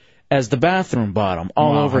yesterday as the bathroom bottom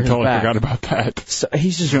all over his totally back. Forgot about that. So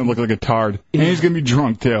he's just going to look like a tard. And he's going to be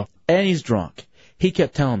drunk, too. And he's drunk. He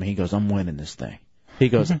kept telling me, he goes, I'm winning this thing. He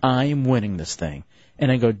goes, I am winning this thing. And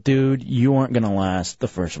I go, dude, you aren't going to last the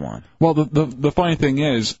first one. Well, the funny thing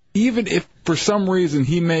is, even if for some reason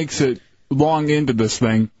he makes it long into this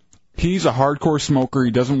thing, he's a hardcore smoker.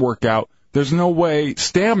 He doesn't work out. There's no way,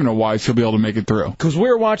 stamina-wise, he'll be able to make it through. Because we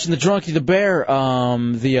were watching the Drunkie the Bear,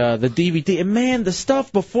 the DVD, and man, the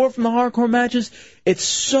stuff before from the hardcore matches, it's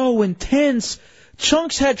so intense.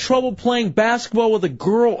 Chunks had trouble playing basketball with a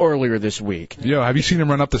girl earlier this week. Yo, have you seen him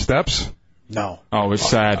run up the steps? No. Oh, it's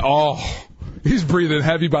sad. Oh, he's breathing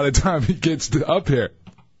heavy by the time he gets up here.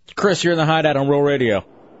 Chris, you're in the Hideout on Real Radio.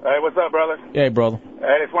 Hey, what's up, brother? Hey, brother.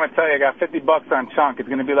 I just want to tell you, I got $50 on Chunk. It's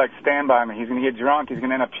going to be like Stand By Me. He's going to get drunk. He's going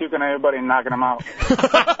to end up puking on everybody and knocking them out.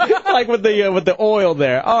 Like with the oil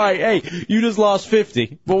there. All right, hey, you just lost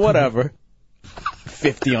 50, but whatever.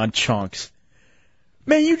 50 on Chunks.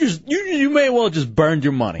 Man, you may well just burned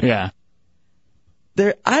your money. Yeah.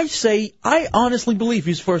 I honestly believe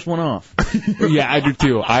he's the first one off. Yeah, I do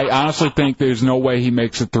too. I honestly think there's no way he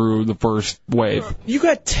makes it through the first wave. You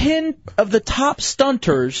got 10 of the top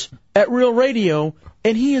stunters at Real Radio,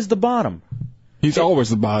 and he is the bottom. He's always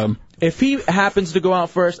the bottom. If he happens to go out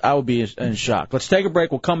first, I will be in shock. Let's take a break.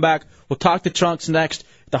 We'll come back. We'll talk to Chunks next.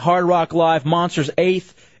 The Hard Rock Live Monsters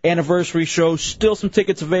 8th anniversary show. Still some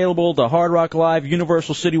tickets available. The Hard Rock Live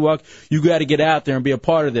Universal City Walk. You got to get out there and be a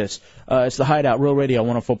part of this. It's the Hideout, Real Radio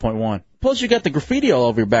 104.1. Plus, you got the graffiti all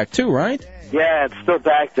over your back, too, right? Yeah, it's still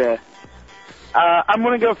back there. I'm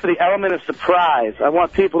going to go for the element of surprise. I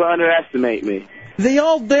want people to underestimate me. They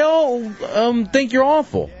all think you're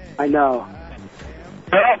awful. I know.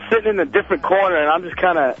 They're all sitting in a different corner, and I'm just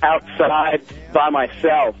kind of outside by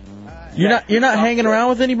myself. You're not hanging around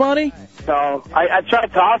with anybody? No, I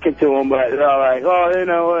tried talking to them, but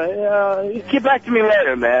they're like, get back to me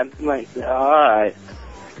later, man. I'm like, all right.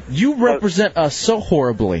 You represent us so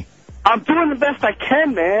horribly. I'm doing the best I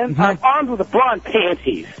can, man. I'm armed with a bra and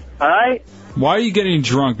panties, all right? Why are you getting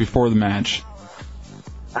drunk before the match?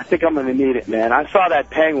 I think I'm going to need it, man. I saw that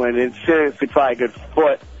penguin, and it's seriously probably a good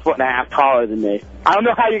foot and a half taller than me. I don't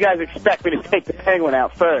know how you guys expect me to take the penguin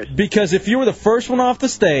out first. Because if you were the first one off the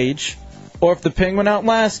stage, or if the penguin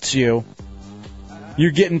outlasts you,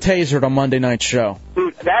 you're getting tasered on Monday night's show.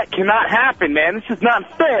 Dude, that cannot happen, man. This is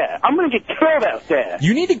not fair. I'm going to get killed out there.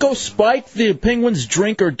 You need to go spike the penguin's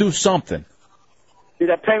drink or do something. Dude,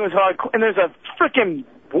 that penguin's hardcore. And there's a freaking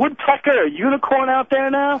woodpecker or unicorn out there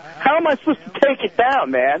now. How am I supposed to take it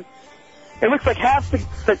down, man? It looks like half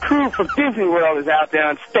the crew from Disney World is out there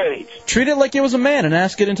on stage. Treat it like it was a man and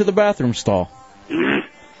ask it into the bathroom stall.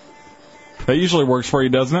 That usually works for you,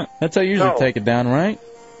 doesn't it? That's how you usually take it down, right?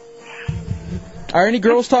 Are any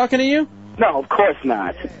girls talking to you? No, of course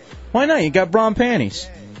not. Why not? You got bra and panties.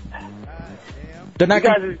 You guys are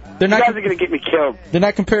going to get me killed. They're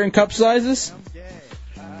not comparing cup sizes?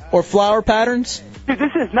 Or flower patterns? Dude,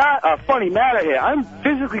 this is not a funny matter here. I'm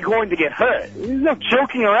physically going to get hurt. There's no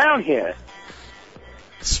joking around here.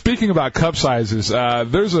 Speaking about cup sizes,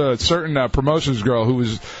 there's a certain promotions girl who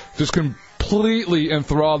was just completely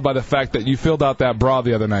enthralled by the fact that you filled out that bra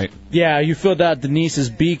the other night. Yeah, you filled out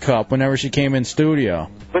Denise's B cup whenever she came in studio.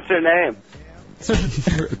 What's her name?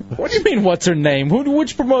 What do you mean, what's her name?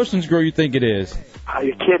 Which promotions girl you think it is? Oh,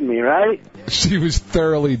 you're kidding me, right? She was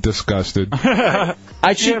thoroughly disgusted.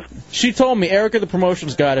 She told me, Erica, the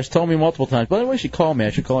promotions goddess, told me multiple times. By the way, she called me.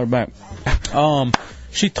 I should call her back.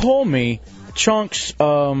 She told me, Chunks,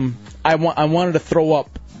 I wanted to throw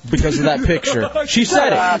up because of that picture. She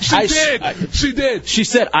said it. She did. She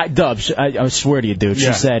said, Dubs, I swear to you, dude.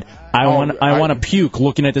 Yeah. She said, I want to puke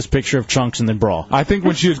looking at this picture of Chunks in the bra. I think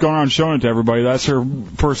when she was going around showing it to everybody, that's her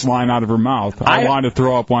first line out of her mouth. I wanted to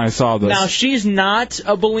throw up when I saw this. Now, she's not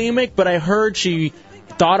a bulimic, but I heard she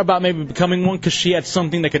thought about maybe becoming one because she had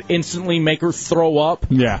something that could instantly make her throw up.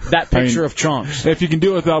 Yeah. That picture of Chunks. If you can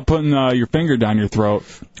do it without putting your finger down your throat.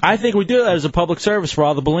 I think we do that as a public service for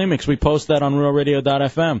all the bulimics. We post that on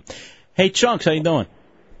RealRadio.fm. Hey, Chunks, how you doing?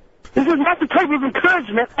 This is not the type of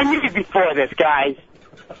encouragement I needed before this, guys.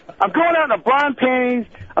 I'm going out in the blonde panties.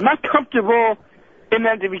 I'm not comfortable in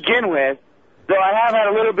them to begin with, though I have had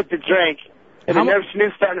a little bit to drink, and the nerves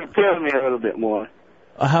is starting to appeal to me a little bit more.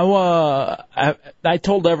 I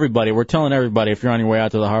told everybody, we're telling everybody, if you're on your way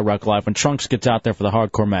out to the Hard Rock Live, when Chunks gets out there for the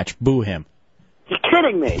hardcore match, boo him. You're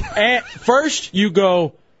kidding me. And first, you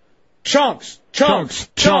go, Chunks, Chunks,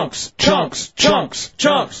 Chunks, Chunks, Chunks,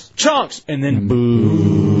 Chunks, Chunks, and then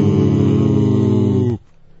boo.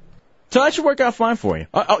 So that should work out fine for you.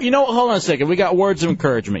 You know what? Hold on a second. We got words of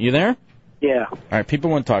encouragement. You there? Yeah. All right,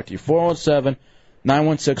 people want to talk to you. 407-916-1041,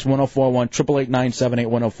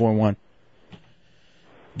 888-978-1041.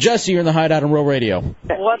 Jesse, you're in the Hideout on Real Radio.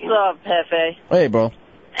 What's up, Hefe? Hey, bro.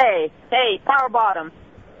 Hey, Power Bottom.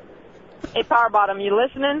 Hey, Power Bottom, you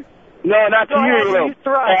listening? No, not to you, little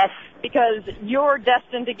thrust, because you're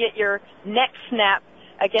destined to get your neck snapped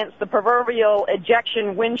against the proverbial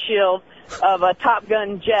ejection windshield of a Top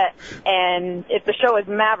Gun jet, and if the show is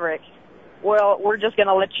Maverick, well, we're just going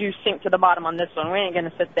to let you sink to the bottom on this one. We ain't going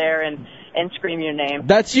to sit there and scream your name.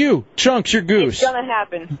 That's you. Chunks, you're Goose. It's going to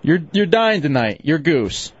happen. You're dying tonight. You're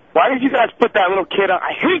Goose. Why did you guys put that little kid on?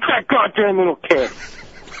 I hate that goddamn little kid.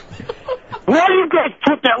 Why do you guys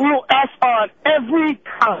put that little S on every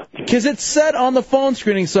time? Because it's set on the phone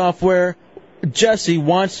screening software. Jesse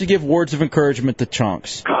wants to give words of encouragement to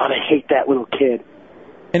Chunks. God, I hate that little kid.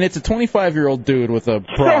 And it's a 25-year-old dude with a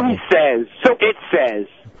problem. So it says.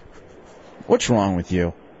 What's wrong with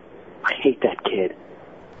you? I hate that kid.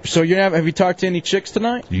 So have you talked to any chicks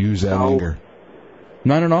tonight? Use that anger.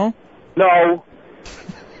 None at all? No.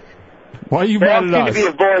 Why are you they mad seem at to us? be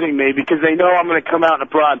avoiding me because they know I'm going to come out in the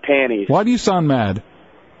broad panties. Why do you sound mad?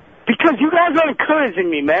 Because you guys are encouraging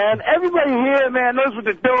me, man. Everybody here, man, knows what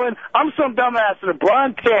they're doing. I'm some dumbass in the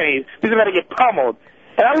blonde panties who's about to get pummeled.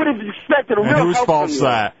 And I would have expected a real And whose help fault's from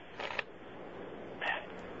you. that?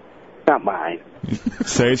 Not mine.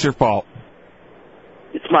 Say it's your fault.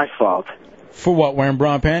 It's my fault. For what, wearing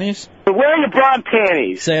brown panties? For wearing a blonde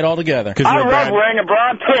panties. Say it all together. I love wearing a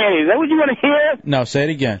blonde panties. Is that what you want to hear? No, say it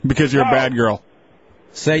again. Because you're a bad girl.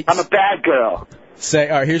 I'm a bad girl. Say,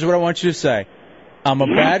 all right, here's what I want you to say. I'm a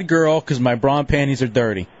bad girl because my brown panties are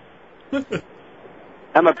dirty. I'm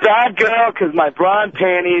a bad girl because my blonde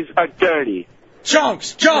panties are dirty.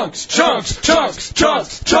 Chunks, chunks, chunks, chunks,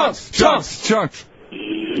 chunks, chunks, chunks, chunks.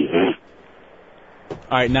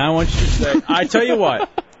 All right, now I want you to say, I tell you what,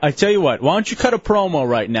 why don't you cut a promo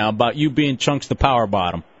right now about you being Chunks the Power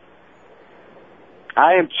Bottom?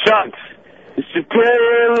 I am Chunks, the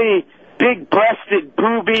superiorly big-breasted,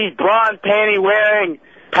 booby, blonde panty-wearing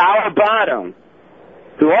power bottom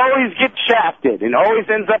who always gets shafted and always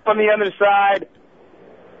ends up on the other side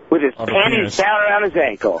with his panties down around his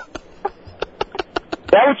ankle.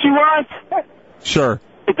 That what you want? Sure.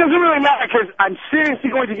 It doesn't really matter because I'm seriously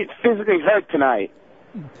going to get physically hurt tonight.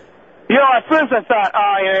 You know, at first I thought,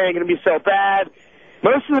 oh, it ain't going to be so bad.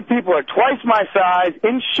 Most of the people are twice my size,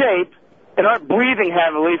 in shape, and aren't breathing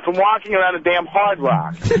heavily from walking around a damn Hard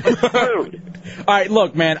Rock. Dude. All right,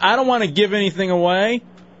 look, man, I don't want to give anything away.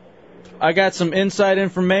 I got some inside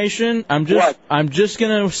information. I'm just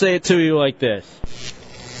going to say it to you like this.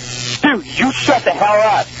 Dude, you shut the hell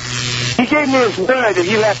up. He gave me his word that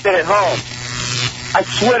he left it at home. I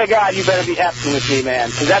swear to God, you better be effing with me, man,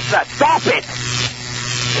 because that's not... Stop it!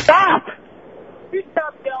 Stop! You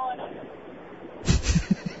stop yelling.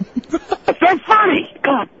 It's so funny!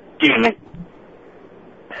 God damn it.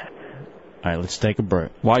 All right, let's take a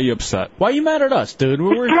break. Why are you upset? Why are you mad at us, dude?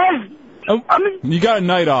 You got a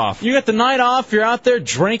night off. You got the night off. You're out there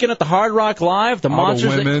drinking at the Hard Rock Live. The All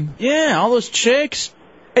monsters. the women. Yeah, all those chicks.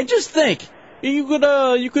 And just think, you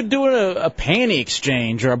could do a panty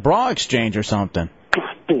exchange or a bra exchange or something.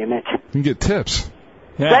 God damn it. You can get tips.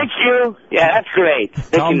 Yeah. Thank you. Yeah, that's great.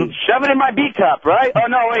 They can shove it in my B cup, right? Oh,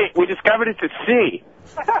 no, wait. We discovered it's a C.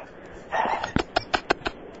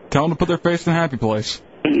 Tell them to put their face in a happy place.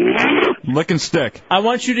 Lick and stick. I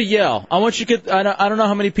want you to yell. I don't know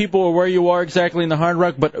how many people or where you are exactly in the Hard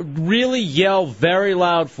Rock, but really yell very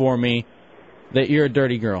loud for me that you're a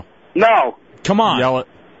dirty girl. No. Come on. Yell it.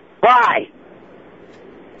 Why?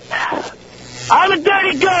 I'm a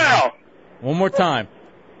dirty girl. One more time.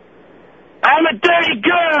 I'm a dirty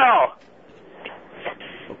girl.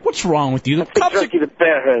 What's wrong with you? The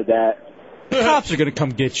Bear heard that. cops are going to come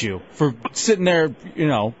get you for sitting there,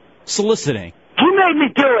 soliciting. You made me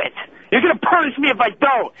do it. You're going to punish me if I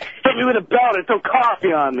don't. Hit me with a belt and throw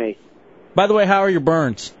coffee on me. By the way, how are your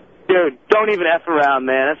burns? Dude, don't even F around,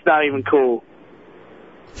 man. That's not even cool.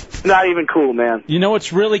 It's not even cool, man. You know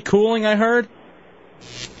what's really cooling, I heard?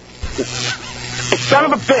 Son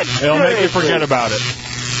of a bitch. It'll make you forget about it.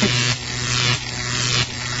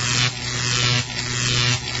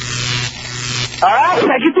 All right,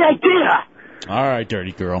 I get the idea. All right,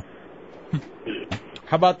 dirty girl.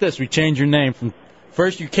 How about this? We change your name from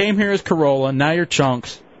first you came here as Corolla, now you're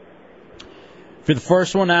Chunks. If you're the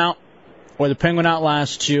first one out, or the penguin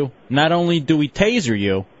outlasts you, not only do we taser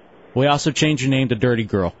you, we also change your name to Dirty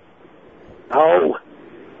Girl. Oh.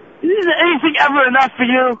 Is anything ever enough for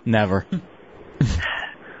you? Never.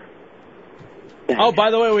 Oh, by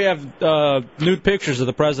the way, we have nude pictures of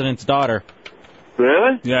the president's daughter.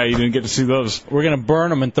 Really? Yeah, you didn't get to see those. We're going to burn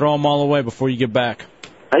them and throw them all away before you get back.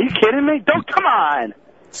 Are you kidding me? Don't, come on.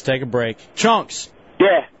 Let's take a break. Chunks.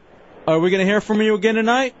 Yeah. Are we going to hear from you again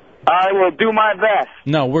tonight? I will do my best.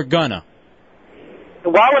 No, we're gonna.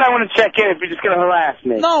 Why would I want to check in if you're just going to harass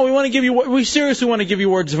me? No, we seriously want to give you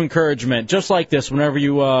words of encouragement, just like this, whenever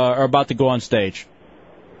you are about to go on stage.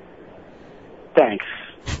 Thanks.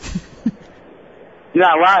 You're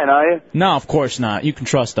not lying, are you? No, of course not. You can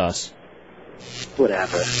trust us.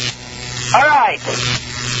 Whatever. All right.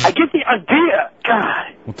 I get the idea.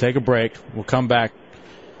 God. We'll take a break. We'll come back.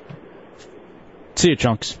 See you,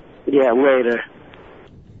 Chunks. Yeah, later.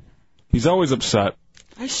 He's always upset.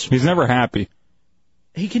 He's never happy.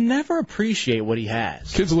 He can never appreciate what he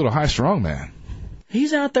has. Kid's a little high-strung, man.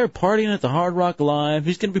 He's out there partying at the Hard Rock Live.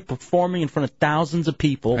 He's going to be performing in front of thousands of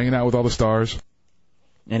people. Hanging out with all the stars.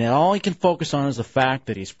 And all he can focus on is the fact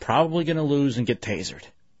that he's probably going to lose and get tasered.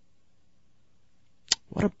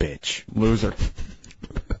 What a bitch. Loser.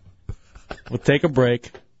 We'll take a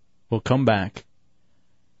break. We'll come back.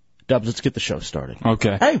 Dubs, let's get the show started.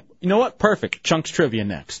 Okay. Hey, you know what? Perfect. Chunks Trivia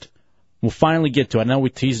next. We'll finally get to it. I know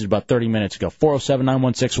we teased it about 30 minutes ago.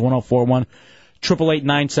 407-916-1041,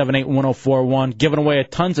 888-978-1041. Giving away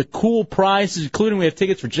tons of cool prizes, including we have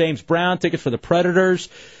tickets for James Brown, tickets for the Predators.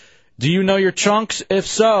 Do you know your Chunks? If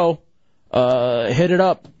so, hit it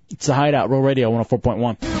up. It's the Hideout, Real Radio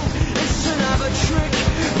 104.1.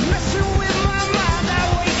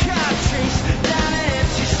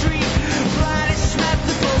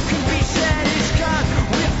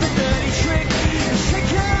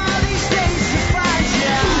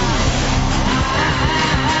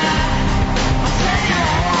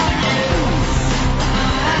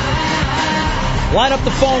 Line up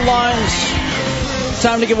the phone lines.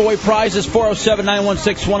 Time to give away prizes.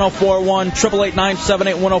 407-916-1041,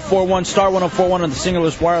 888-978-1041, star 1041 on the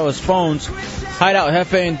Singular's wireless phones. Hideout,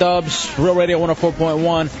 Hefe and Dubs, Real Radio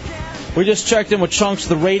 104.1. We just checked in with Chunks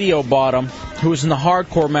the Radio Bottom, who was in the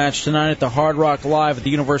hardcore match tonight at the Hard Rock Live at the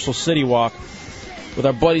Universal City Walk with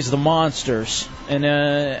our buddies the Monsters. And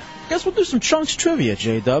I guess we'll do some Chunks trivia,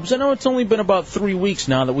 J-Dubs. I know it's only been about 3 weeks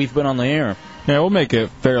now that we've been on the air. Yeah, we'll make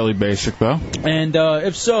it fairly basic, though. And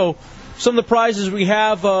if so, some of the prizes we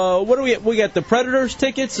have, what do we get? We got the Predators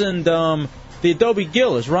tickets and the Adobe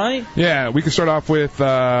Gillis, right? Yeah, we can start off with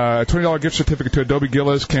a $20 gift certificate to Adobe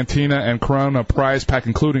Gillis, Cantina, and Corona prize pack,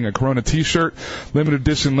 including a Corona T-shirt, limited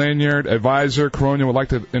edition lanyard, advisor. Corona would like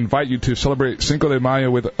to invite you to celebrate Cinco de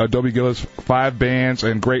Mayo with Adobe Gillis, 5 bands,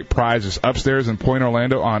 and great prizes upstairs in Point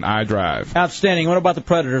Orlando on iDrive. Outstanding. What about the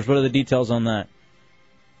Predators? What are the details on that?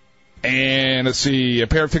 And let's see, a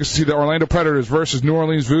pair of tickets to see the Orlando Predators versus New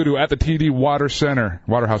Orleans Voodoo at the TD Waterhouse Center,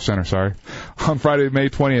 on Friday, May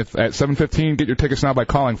 20th at 7:15. Get your tickets now by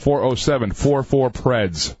calling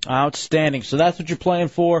 407-44-PREDS. Outstanding. So that's what you're playing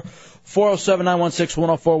for.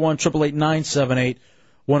 407-916-1041,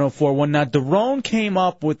 888-978-1041. Now, Daron came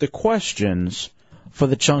up with the questions for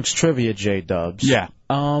the Chunks Trivia, J-Dubs. Yeah.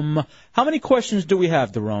 How many questions do we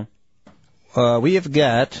have, Daron? We have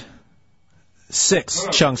got 6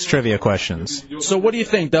 Chunks trivia questions. So what do you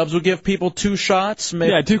think, Dubs? We'll give people 2 shots?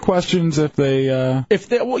 Maybe? Yeah, 2 questions if they...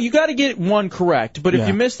 well, you got to get 1 correct, but if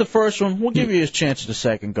you miss the first one, we'll give you a chance at the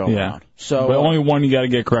second go-round. So, but only one you got to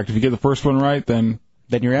get correct. If you get the first one right, then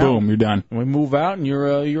you're out. Boom, you're done. We move out, and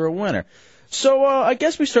you're a winner. So I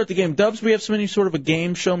guess we start the game. Dubs, we have any sort of a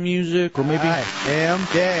game show music, or maybe... I am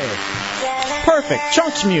gay. Perfect.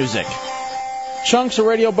 Chunks music. Chunks, a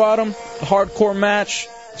Radio Bottom, a hardcore match.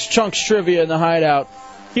 It's Chunks Trivia in the Hideout.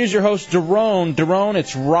 Here's your host, Daron. Daron,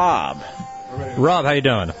 it's Rob. Rob, how you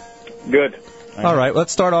doing? Good. All right,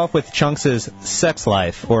 let's start off with Chunks' sex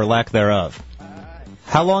life, or lack thereof.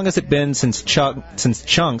 How long has it been since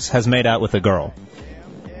Chunks has made out with a girl?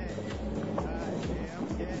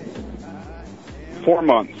 4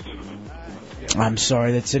 months. I'm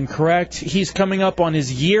sorry, that's incorrect. He's coming up on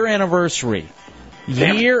his year anniversary.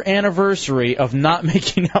 Year anniversary of not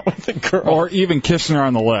making out with a girl. Or even kissing her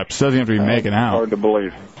on the lips. Doesn't have to be making out. Hard to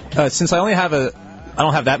believe. Since I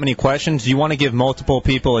don't have that many questions, do you want to give multiple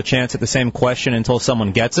people a chance at the same question until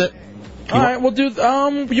someone gets it? All right, we'll do.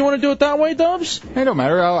 You want to do it that way, Dubs? It don't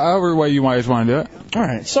matter. However way you might want to do it. All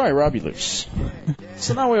right. Sorry, Robbie Loose.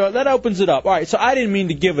 So now that opens it up. All right. So I didn't mean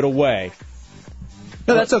to give it away.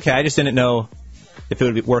 No, that's okay. I just didn't know if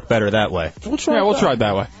it would work better that way. We'll try it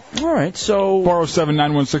that way. All right. So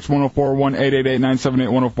 407-916-1041,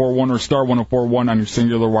 888-978-1041, or star 1041 on your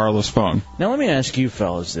singular wireless phone. Now let me ask you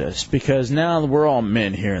fellas this, because now we're all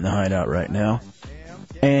men here in the Hideout right now,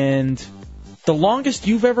 and the longest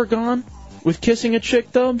you've ever gone with kissing a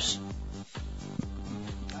chick, Dubs?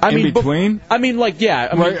 In between? Like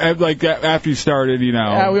after you started,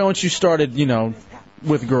 once you started,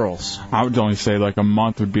 with girls. I would only say like a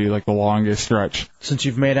month would be like the longest stretch. Since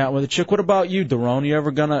you've made out with a chick. What about you, Daron? You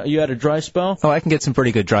had a dry spell? Oh, I can get some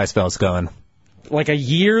pretty good dry spells going. Like a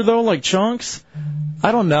year, though, like chunks?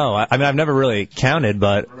 I don't know. I mean, I've never really counted,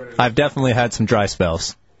 but I've definitely had some dry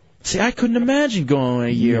spells. See, I couldn't imagine going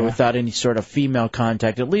a year without any sort of female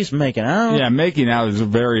contact, at least making out. Yeah, making out is a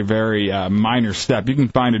very, very minor step. You can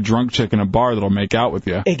find a drunk chick in a bar that'll make out with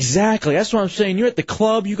you. Exactly. That's what I'm saying. You're at the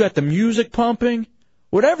club, you got the music pumping,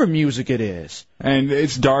 whatever music it is. And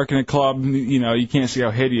it's dark in a club, you can't see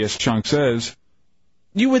how hideous Chunks is.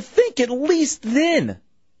 You would think at least then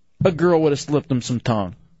a girl would have slipped him some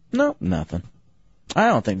tongue. No, nothing. I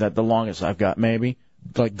don't think that the longest I've got, maybe,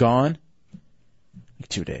 like gone.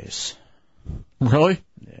 2 days. Really?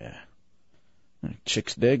 Yeah.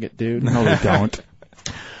 Chicks dig it, dude. No, they don't.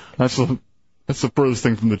 That's the furthest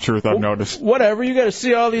thing from the truth I've noticed. Whatever. You got to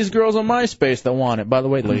see all these girls on MySpace that want it. By the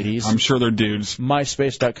way, ladies. I'm sure they're dudes.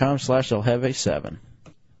 MySpace.com/Elheve7.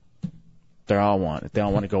 They all want it. They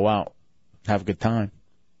all want to go out. Have a good time.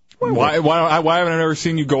 Why haven't I ever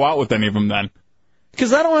seen you go out with any of them then?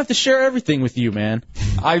 Because I don't have to share everything with you, man.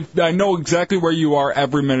 I know exactly where you are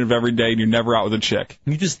every minute of every day, and you're never out with a chick.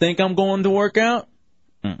 You just think I'm going to work out?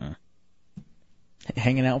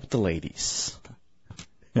 Hanging out with the ladies.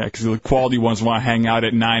 Yeah, because the quality ones want to hang out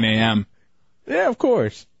at 9 a.m. Yeah, of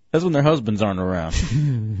course. That's when their husbands aren't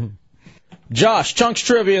around. Josh, Chunks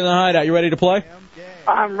Trivia in the Hideout. You ready to play?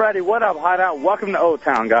 I'm ready. What up, Hideout? Welcome to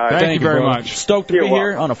O-Town, guys. Thank you very much. Stoked to be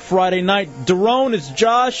here on a Friday night. Daron, it's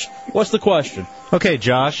Josh. What's the question? Okay,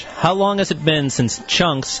 Josh, how long has it been since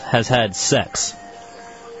Chunks has had sex?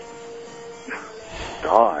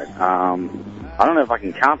 God, I don't know if I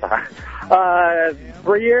can count that.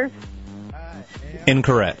 3 years?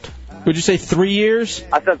 Incorrect. Would you say 3 years?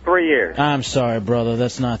 I said 3 years. I'm sorry, brother.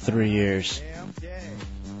 That's not 3 years.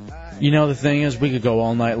 The thing is, we could go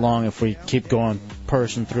all night long if we keep going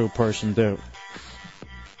person through person through.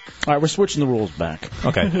 All right, we're switching the rules back.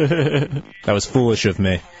 Okay. That was foolish of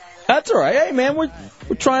me. That's all right. Hey, man, we're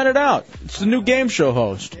trying it out. It's the new game show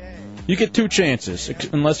host. You get 2 chances,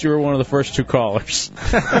 unless you were one of the first 2 callers.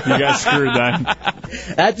 You got screwed then.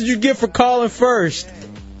 That's what you get for calling first.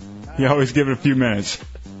 You always give it a few minutes.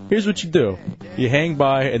 Here's what you do. You hang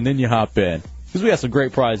by, and then you hop in. Because we have some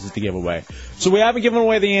great prizes to give away. So we haven't given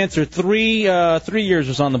away the answer. 3 years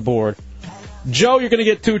was on the board. Joe, you're going to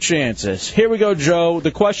get 2 chances. Here we go, Joe.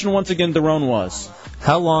 The question once again, Daron, was?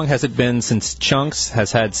 How long has it been since Chunks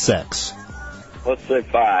has had sex? Let's say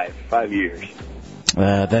 5 years.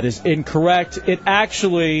 That is incorrect. It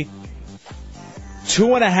actually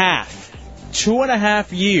 2.5.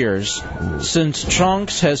 2.5 years since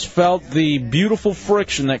Chunks has felt the beautiful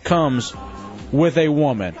friction that comes with a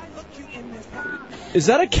woman. Is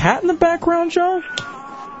that a cat in the background, Joe?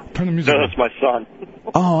 Turn the music No, on. that's my son.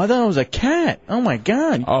 Oh, I thought it was a cat. Oh, my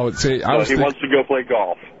God. Oh, see, He wants to go play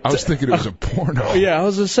golf. I was thinking it was a porno. Yeah, I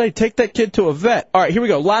was going to say, take that kid to a vet. All right, here we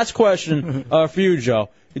go. Last question for you, Joe.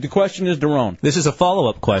 The question is Daron. This is a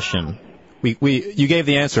follow-up question. You gave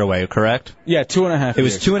the answer away, correct? Yeah, 2.5 years. It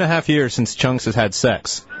was 2.5 years since Chunks has had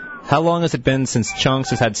sex. How long has it been since Chunks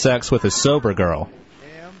has had sex with a sober girl?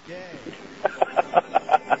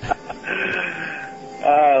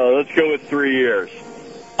 Let's go with 3 years.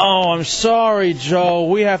 Oh, I'm sorry, Joe.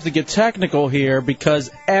 We have to get technical here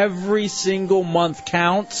because every single month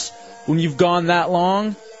counts when you've gone that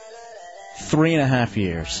long. 3.5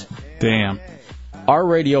 years. Damn. Our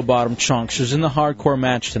radio bottom Chunks, who's in the hardcore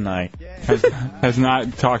match tonight, has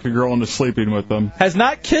not talked a girl into sleeping with them. Has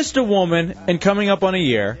not kissed a woman in coming up on a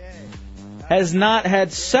year. Has not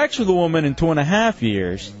had sex with a woman in 2.5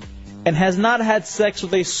 years. And has not had sex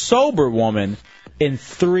with a sober woman in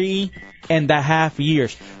 3.5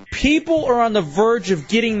 years. People are on the verge of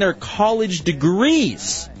getting their college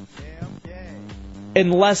degrees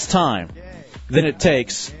in less time than it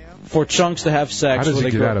takes for Chunks to have sex. How does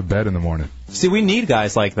he get out of bed in the morning? See, we need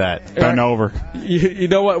guys like that. Bend over. You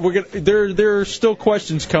know what? There are still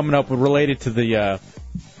questions coming up related to the,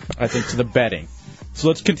 I think, to the betting. So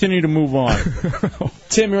let's continue to move on.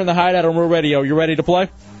 Tim, you're in the Hideout on Real Radio. You ready to play?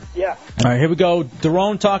 Yeah. All right, here we go.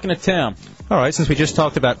 Daron talking to Tim. All right, since we just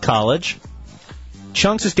talked about college,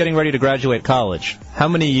 Chunks is getting ready to graduate college. How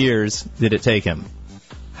many years did it take him?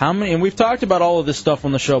 How many? And we've talked about all of this stuff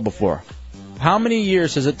on the show before. How many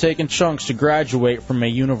years has it taken Chunks to graduate from a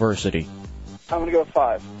university? I'm going to go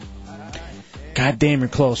 5. God damn, you're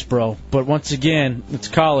close, bro. But once again, it's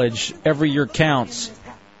college. Every year counts.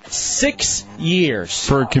 6 years.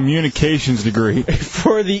 For a communications degree.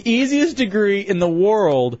 For the easiest degree in the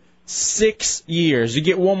world, 6 years. You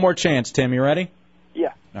get one more chance, Tim. You ready?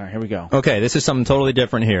 Yeah. All right, here we go. Okay, this is something totally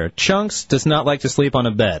different here. Chunks does not like to sleep on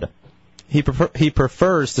a bed. He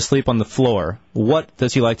prefers to sleep on the floor. What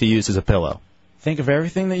does he like to use as a pillow? Think of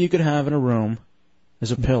everything that you could have in a room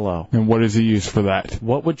as a pillow. And what does he use for that?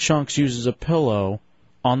 What would Chunks use as a pillow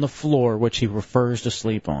on the floor, which he prefers to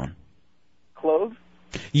sleep on? Clothes?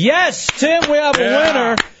 Yes, Tim, we have a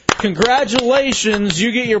winner. Congratulations.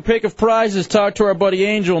 You get your pick of prizes. Talk to our buddy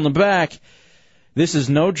Angel in the back. This is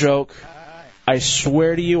no joke. I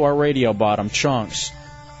swear to you, our radio bottom, Chunks,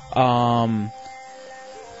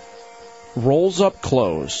 rolls up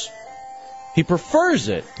clothes. He prefers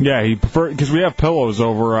it. Yeah, he prefers, because we have pillows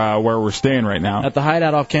over where we're staying right now. At the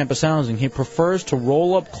Hideout off-campus housing, he prefers to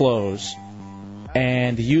roll up clothes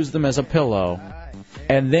and use them as a pillow.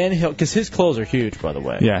 And then he'll, because his clothes are huge, by the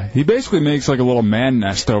way. Yeah, he basically makes like a little man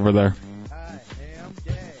nest over there.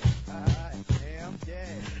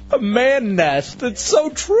 A man nest. It's so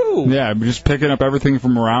true. Yeah, just picking up everything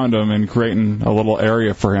from around him and creating a little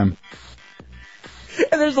area for him.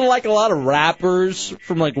 And there's like a lot of wrappers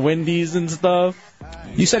from like Wendy's and stuff.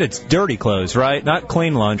 You said it's dirty clothes, right? Not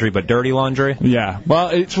clean laundry, but dirty laundry? Yeah, well,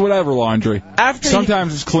 it's whatever laundry.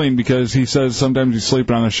 Sometimes it's clean because he says sometimes he's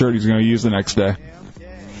sleeping on a shirt he's going to use the next day.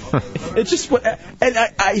 It's just, and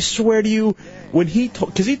I swear to you, when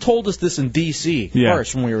because he told us this in D.C.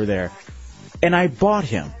 first when we were there, and I bought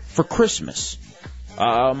him for Christmas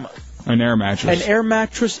an air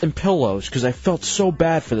mattress. And pillows because I felt so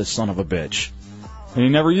bad for this son of a bitch. And he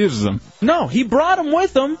never uses them. No, he brought them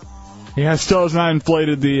with him. He still has not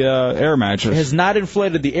inflated the air mattress. Has not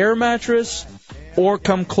inflated the air mattress or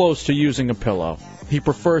come close to using a pillow. He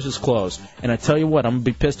prefers his clothes. And I tell you what, I'm going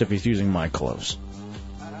to be pissed if he's using my clothes.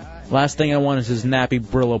 Last thing I want is his nappy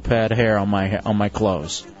Brillo pad hair on my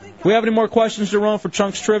clothes. We have any more questions, Jerome, for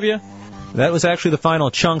Chunks Trivia? That was actually the final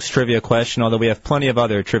Chunks Trivia question, although we have plenty of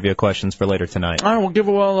other trivia questions for later tonight. All right,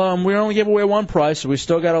 we only gave away one prize, so we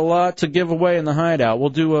still got a lot to give away in the Hideout.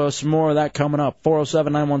 We'll do some more of that coming up.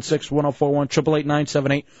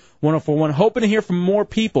 407-916-1041, 888-978-1041. Hoping to hear from more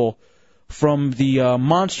people from the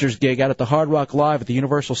Monsters gig out at the Hard Rock Live at the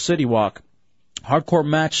Universal City Walk. Hardcore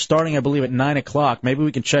match starting, I believe, at 9 o'clock. Maybe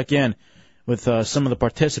we can check in with some of the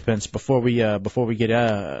participants before they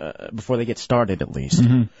get started, at least.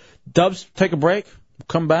 Mm-hmm. Dubs, take a break. We'll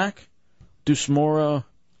come back. Do some more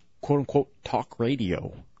quote-unquote talk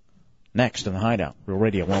radio. Next in the Hideout. Real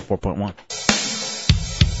Radio 104.1.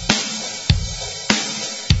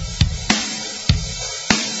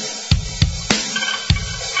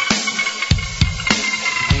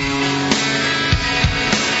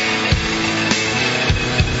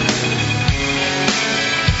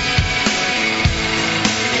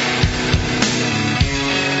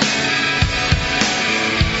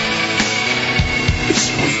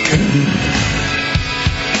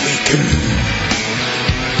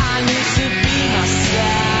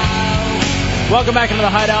 Welcome back into the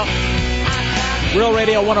Hideout. Real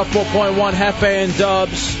Radio 104.1, Hefe and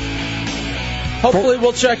Dubs. Hopefully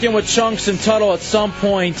we'll check in with Chunks and Tuttle at some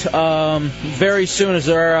point very soon as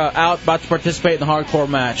they're about to participate in the hardcore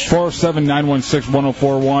match.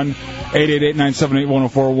 407-916-1041,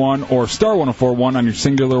 888-978-1041, or star 1041 on your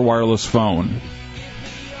singular wireless phone.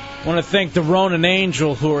 I want to thank Daron and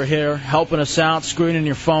Angel who are here helping us out, screening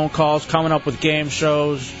your phone calls, coming up with game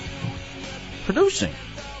shows, producing.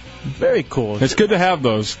 Very cool. It's good to have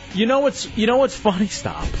those. You know what's funny?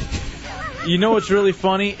 Stop. You know what's really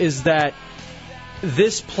funny is that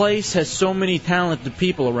this place has so many talented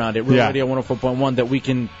people around it, Real Radio 104.1, that we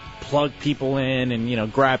can plug people in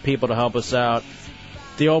and, grab people to help us out.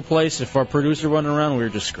 The old place, if our producer running around, we were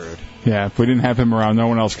just screwed. Yeah, if we didn't have him around, no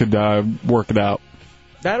one else could work it out.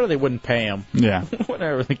 That or they wouldn't pay him. Yeah.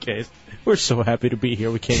 Whatever the case. We're so happy to be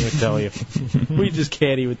here. We can't even tell you. We just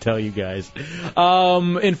can't even tell you guys.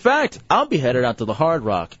 In fact, I'll be headed out to the Hard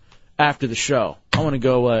Rock after the show. I want to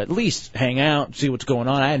go at least hang out, see what's going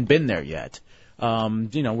on. I hadn't been there yet.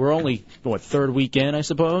 We're only, third weekend, I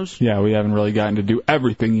suppose? Yeah, we haven't really gotten to do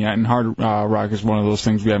everything yet, and Hard Rock is one of those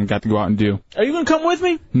things we haven't got to go out and do. Are you going to come with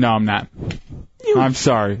me? No, I'm not. I'm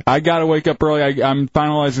sorry. I got to wake up early. I'm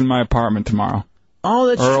finalizing my apartment tomorrow. Oh,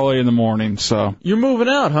 that's early in the morning, so. You're moving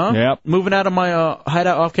out, huh? Yep. Moving out of my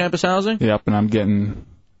Hideout off-campus housing? Yep, and I'm getting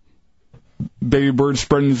baby bird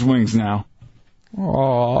spreading his wings now.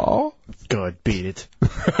 Oh. Good, beat it.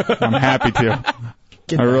 I'm happy to.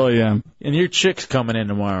 I really am. And your chick's coming in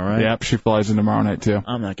tomorrow, right? Yep, she flies in tomorrow night, too.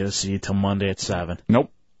 I'm not going to see you till Monday at 7.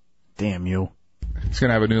 Nope. Damn you. He's going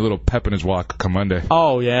to have a new little pep in his walk come Monday.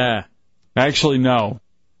 Oh, yeah. Actually, no.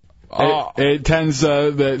 It tends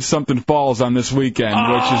that something falls on this weekend,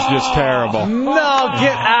 which is just terrible. No,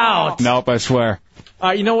 get out. Nope, I swear. All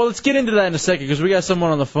right, let's get into that in a second because we got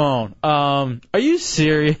someone on the phone. Are you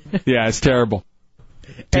serious? Yeah, it's terrible.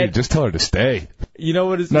 Dude, just tell her to stay. You know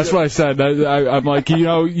what? That's what I said. I'm like,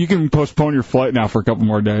 you can postpone your flight now for a couple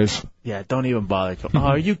more days. Yeah, don't even bother. Oh,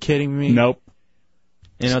 are you kidding me? Nope.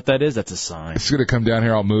 You know what that is? That's a sign. She's going to come down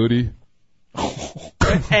here all moody.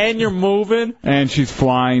 And you're moving? And she's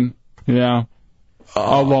flying. Yeah.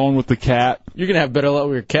 Alone with the cat. You're going to have better luck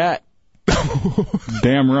with your cat.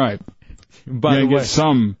 Damn right. By the way, get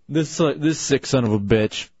some. This sick son of a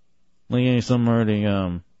bitch. Like, some already,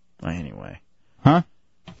 anyway. Huh?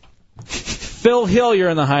 Phil Hill, you're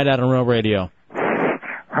in the Hideout on Real Radio.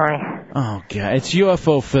 Hi. Oh, God. It's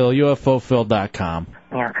UFO Phil, UFOphil.com.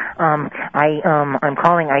 Yeah. I'm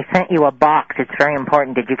calling. I sent you a box. It's very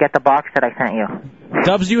important. Did you get the box that I sent you?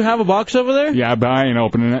 Dubs, do you have a box over there? Yeah, but I ain't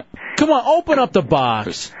opening it. Come on, open up the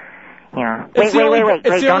box. Yeah. Wait.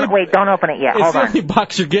 Don't open it yet. Hold on. It's the only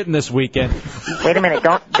box you're getting this weekend. Wait a minute.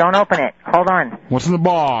 Don't open it. Hold on. What's in the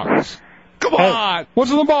box? Come on. What's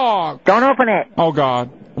in the box? Don't open it. Oh, God.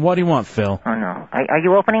 What do you want, Phil? Oh, no. Are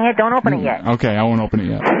you opening it? Don't open it yet. Okay, I won't open it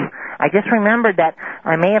yet. I just remembered that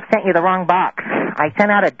I may have sent you the wrong box. I sent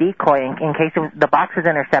out a decoy in case the box was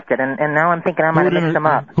intercepted, and now I'm thinking I might have mixed them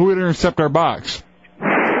up. Who would intercept our box?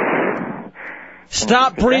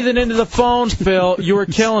 Stop breathing into the phone, Phil. You were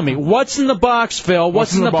killing me. What's in the box, Phil?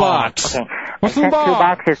 What's in the box? Okay. What's I in the sent box? 2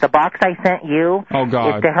 boxes. The box I sent you is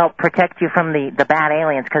to help protect you from the bad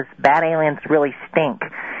aliens, because bad aliens really stink.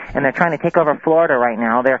 And they're trying to take over Florida right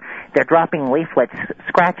now. They're dropping leaflets,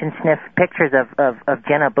 scratch and sniff pictures of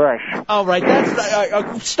Jenna Bush. All right,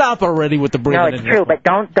 that's stop already with the breathing. No, it's true, but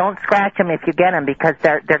don't scratch them if you get them, because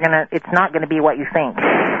it's not gonna be what you think.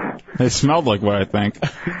 They smelled like what I think.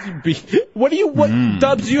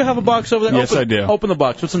 Dubs, do you have a box over there? Yes, I do. Open the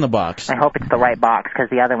box. What's in the box? I hope it's the right box, because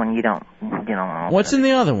the other one you don't know. What's in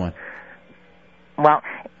the other one? Well,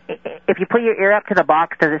 if you put your ear up to the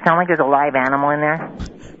box, does it sound like there's a live animal in there?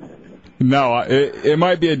 No, it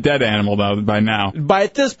might be a dead animal though by now. By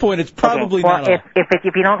at this point, it's probably not. Well,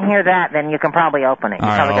 if you don't hear that, then you can probably open it. You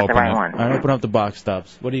probably got the right one. All right, open up the box,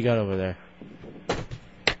 Dubs. What do you got over there?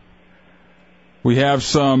 We have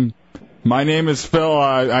some. My name is Phil.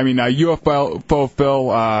 UFO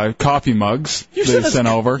Phil coffee mugs they sent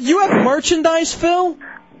over. You have merchandise, Phil?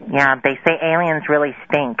 Yeah, they say aliens really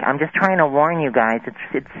stink. I'm just trying to warn you guys.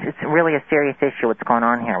 It's really a serious issue what's going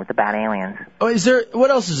on here with the bad aliens. Oh, what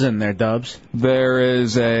else is in there, Dubs? There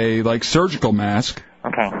is a surgical mask.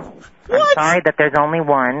 Okay. I'm sorry that there's only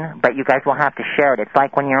one, but you guys will have to share it. It's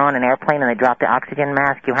like when you're on an airplane and they drop the oxygen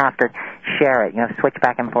mask, you have to share it. You have to switch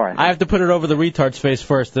back and forth. I have to put it over the retard's face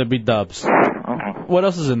first. That'd be Dubs. Okay. What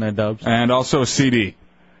else is in there, Dubs? And also a CD.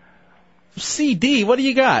 CD? What do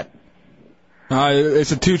you got?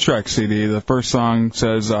 It's a 2-track CD. The first song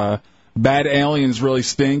says, Bad Aliens Really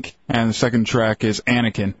Stink, and the second track is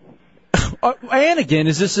Anakin. Anakin?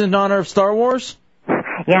 Is this in honor of Star Wars?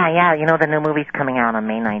 Yeah, the new movie's coming out on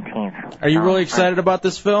May 19th. Are you really excited about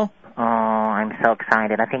this, Phil? Oh, I'm so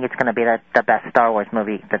excited. I think it's going to be the best Star Wars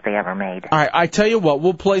movie that they ever made. All right, I tell you what,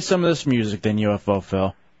 we'll play some of this music then, UFO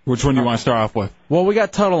Phil. Which one do you want to start off with? Well, we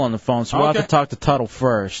got Tuttle on the phone, so we'll have to talk to Tuttle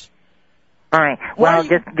first. All right. Well,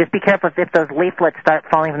 just be careful if those leaflets start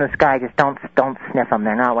falling from the sky. Just don't sniff them.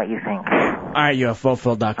 They're not what you think. All right,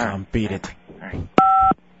 UFOphil.com. Beat it.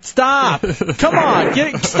 Stop! Come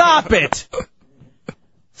on, stop it!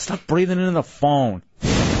 Stop breathing into the phone.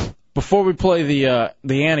 Before we play the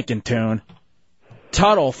Anakin tune,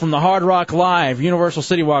 Tuttle from the Hard Rock Live, Universal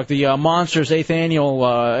City Walk, the Monsters 8th annual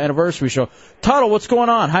anniversary show. Tuttle, what's going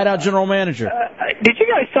on? Hideout General Manager. Did you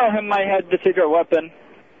guys tell him I had the secret weapon?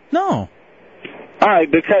 No. All right,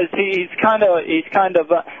 because he's kind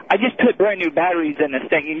of. I just put brand new batteries in this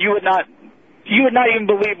thing, and you would not even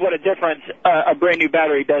believe what a difference a brand new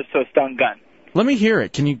battery does to a stun gun. Let me hear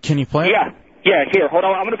it. Can you play it? Yeah. Here, hold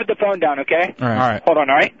on. I'm gonna put the phone down, okay? All right. Hold on.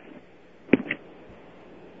 All right.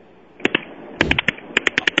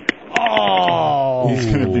 Oh. He's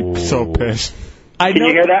going to be so pissed. Can you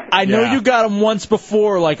hear that? I know you got him once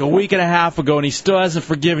before, like a week and a half ago, and he still hasn't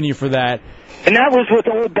forgiven you for that. And that was with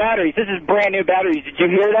old batteries. This is brand new batteries. Did you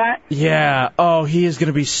hear that? Yeah. Oh, he is going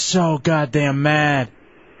to be so goddamn mad.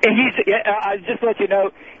 And I just to let you know,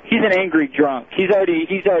 he's an angry drunk. He's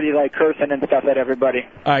already like cursing and stuff at everybody.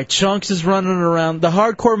 All right, Chunks is running around. The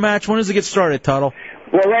hardcore match, when does it get started, Tuttle?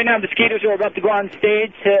 Well, right now the Skeeters are about to go on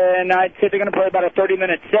stage, and I'd say they're going to play about a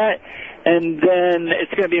 30-minute set, and then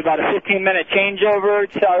it's going to be about a 15-minute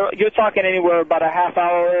changeover. So you're talking anywhere about a half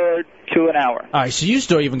hour to an hour. All right, so you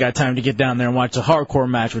still even got time to get down there and watch the hardcore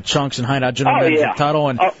match with Chunks and Hideout General Manager Tuttle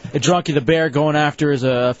and Drunky the Bear going after his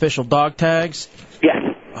official dog tags? Yes.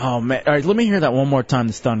 Oh, man. All right, let me hear that one more time,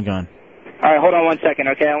 the stun gun. All right, hold on 1 second,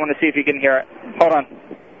 okay? I want to see if you can hear it. Hold on.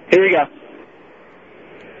 Here we go.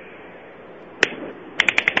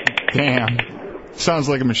 Damn. Sounds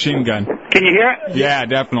like a machine gun. Can you hear it? Yeah,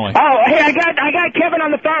 definitely. Oh, hey, I got Kevin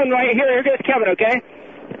on the phone right here. Here goes Kevin, okay?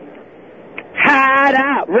 Hide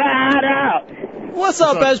out, ride out. What's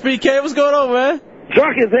up, SBK? What's going on, man?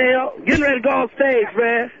 Drunk as hell. Getting ready to go on stage,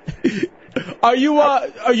 man. Are you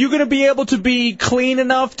going to be able to be clean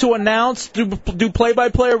enough to announce, do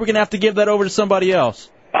play-by-play, or are we going to have to give that over to somebody else?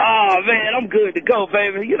 Oh, man, I'm good to go,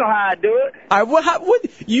 baby. You know how I do it.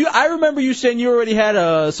 I remember you saying you already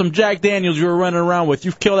had some Jack Daniels you were running around with.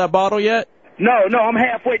 You've killed that bottle yet? No, I'm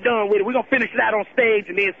halfway done with it. We're going to finish it out on stage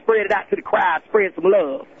and then spread it out to the crowd, spread some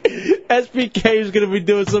love. SBK is going to be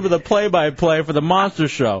doing some of the play-by-play for the Monster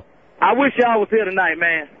Show. I wish y'all was here tonight,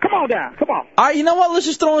 man. Come on down. Come on. All right, you know what? Let's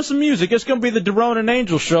just throw in some music. It's going to be the Daron and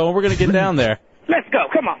Angel show, and we're going to get down there. Let's go.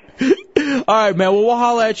 Come on. All right, man. Well, we'll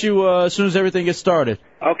holler at you as soon as everything gets started.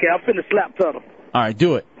 Okay, I'm finna slap Tuttle. All right,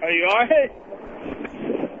 do it. Are you all right?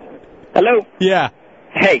 Hello? Yeah.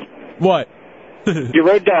 Hey. What? Your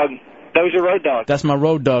road dog. That was your road dog. That's my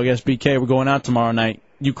road dog, SBK. We're going out tomorrow night.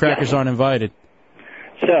 You crackers aren't invited.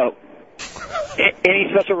 So, any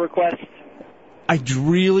special requests? I'd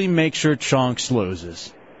really make sure Chunks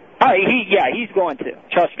loses. Oh, he's going to.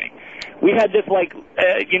 Trust me. We had this,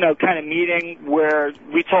 kind of meeting where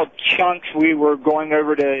we told Chunks we were going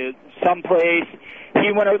over to someplace.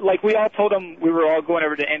 He went over, we all told him we were all going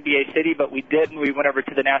over to NBA City, but we didn't. We went over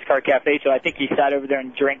to the NASCAR Cafe, so I think he sat over there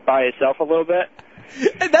and drank by himself a little bit.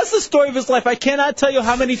 And that's the story of his life. I cannot tell you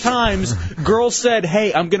how many times girls said,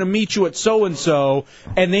 hey, I'm going to meet you at so-and-so,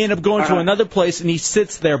 and they end up going to another place, and he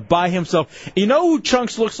sits there by himself. You know who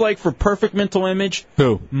Chunks looks like for perfect mental image?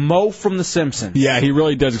 Who? Mo from The Simpsons. Yeah, he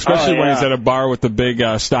really does, especially when he's at a bar with the big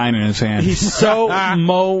stein in his hand. He's so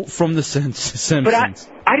Mo from The Simpsons. But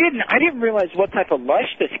I didn't realize what type of lush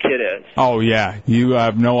this kid is. Oh, yeah. You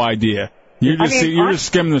have no idea. You're just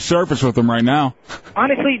skimming the surface with him right now.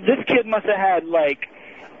 Honestly, this kid must have had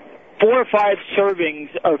 4 or 5 servings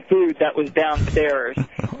of food that was downstairs,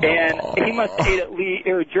 and he must have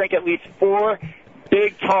drank at least 4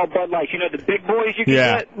 big tall Bud Lights. You know the big boys you can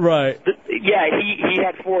get. Right. He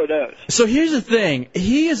had 4 of those. So here's the thing: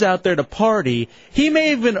 he is out there to party. He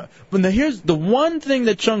may have been. Here's the one thing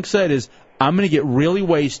that Chunk said is, "I'm going to get really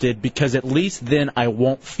wasted because at least then I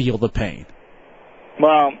won't feel the pain."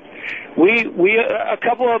 Well. We a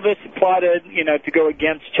couple of us plotted, to go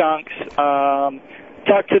against Chunks.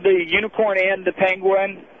 Talked to the Unicorn and the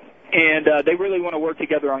Penguin, and they really want to work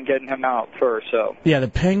together on getting him out first. So yeah, the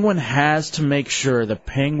Penguin has to make sure the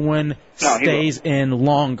Penguin stays in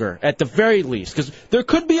longer, at the very least, because there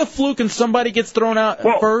could be a fluke and somebody gets thrown out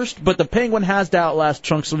first, but the Penguin has to outlast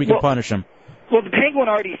Chunks so we can punish him. Well, the Penguin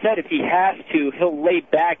already said if he has to, he'll lay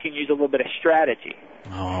back and use a little bit of strategy.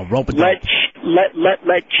 Oh, rope it down.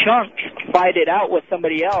 Let Chunks fight it out with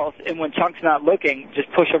somebody else, and when Chunks not looking,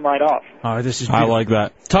 just push him right off. All right, this is I like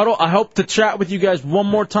that. Tuttle, I hope to chat with you guys one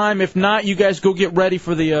more time. If not, you guys go get ready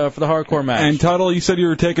for the hardcore match. And Tuttle, you said you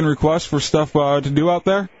were taking requests for stuff to do out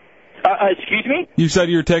there? Excuse me? You said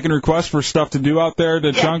you were taking requests for stuff to do out there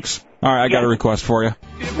to Chunks? All right, I got a request for you.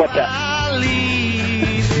 What's that?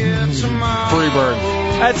 Freebird.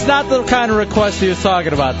 That's not the kind of request he was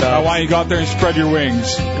talking about, though. I want you to go out there and spread your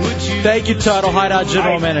wings. Thank you, Tuttle, Hideout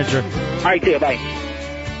General Manager. All right, see you, bye.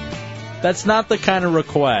 That's not the kind of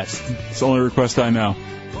request. It's the only request I know.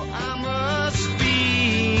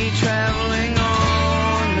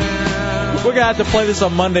 We're going to have to play this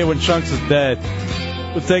on Monday when Chunks is dead.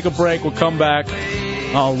 We'll take a break. We'll come back.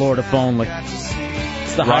 Oh, Lord, if only.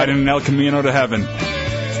 It's the Riding in El Camino to heaven.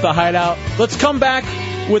 It's the Hideout. Let's come back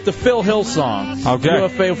with the Phil Hill song. Okay.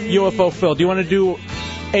 UFO Phil. Do you want to do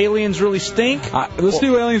Aliens Really Stink? Let's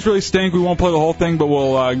do Aliens Really Stink. We won't play the whole thing, but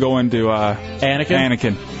we'll go into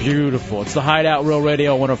Anakin. Beautiful. It's the Hideout, Real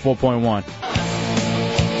Radio 104.1.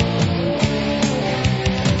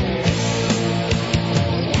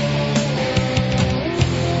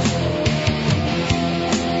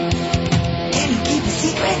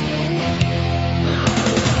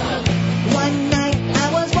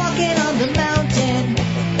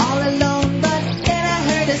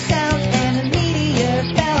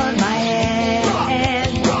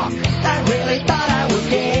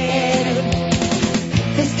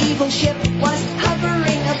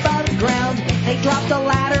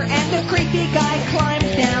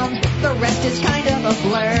 It's kind of a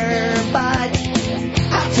blur, but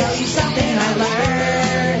I'll tell you something I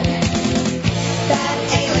learned. That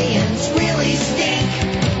aliens really stink,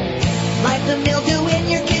 like the mildew in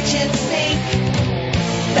your kitchen sink.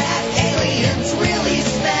 That aliens really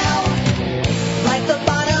smell, like the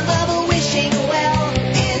bottom of a wishing well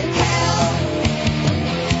in hell.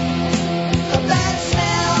 A bad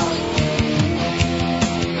smell.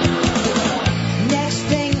 Next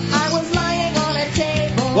thing, I was lying on a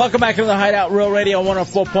table. Welcome back to the Hideout, Real Radio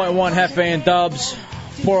 104.1, Hefe and Dubs,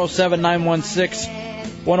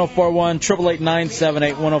 407-916-1041,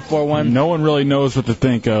 888-978-1041. No one really knows what to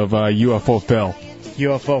think of UFO Phil.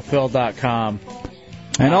 UFOphil.com.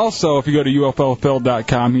 And also, if you go to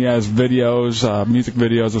UFOphil.com, he has videos, music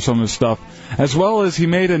videos of some of his stuff, as well as he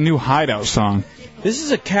made a new Hideout song. This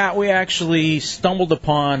is a cat we actually stumbled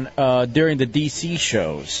upon during the DC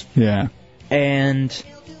shows. Yeah. And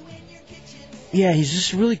yeah, he's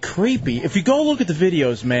just really creepy. If you go look at the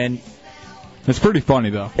videos, man, it's pretty funny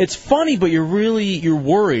though. It's funny, but you're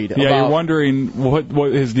worried. Yeah, about, you're wondering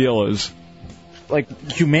what his deal is.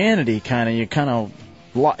 Like humanity, he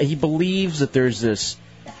believes that there's this,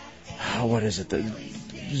 what is it, the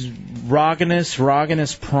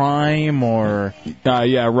Rodimus Prime, or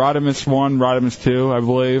Rodimus 1, Rodimus 2, I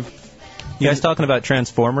believe. You guys talking about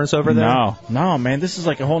Transformers over there? No, man, this is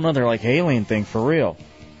like a whole nother alien thing for real.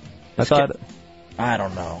 I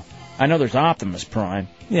don't know. I know there's Optimus Prime.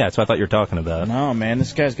 Yeah, that's what I thought you were talking about. No, man,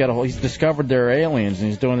 this guy's he's discovered they're aliens, and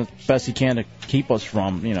he's doing the best he can to keep us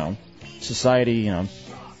from, society,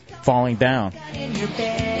 falling down. Did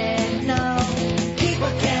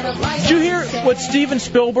you hear what Steven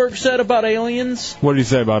Spielberg said about aliens? What did he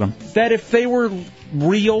say about them? That if they were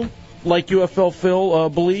real, like UFO Phil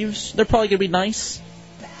believes, they're probably going to be nice.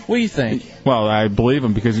 What do you think? Well, I believe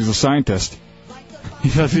him because he's a scientist.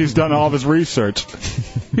 He's done all of his research.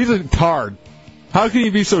 He's a tard. How can he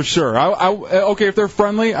be so sure? Okay, if they're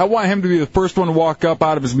friendly, I want him to be the first one to walk up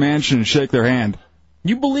out of his mansion and shake their hand.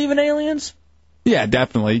 You believe in aliens? Yeah,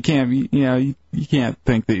 definitely. You can't, you can't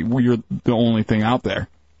think that you're the only thing out there.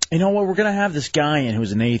 You know what? We're gonna have this guy in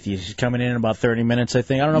who's an atheist. He's coming in about 30 minutes, I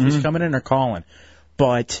think. I don't know if he's coming in or calling,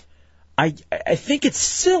 but I think it's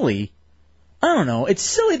silly. I don't know. It's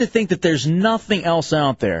silly to think that there's nothing else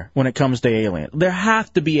out there when it comes to aliens. There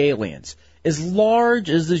have to be aliens. As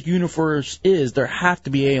large as this universe is, there have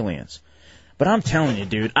to be aliens. But I'm telling you,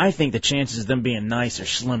 dude, I think the chances of them being nice are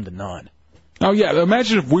slim to none. Oh, yeah.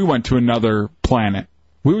 Imagine if we went to another planet.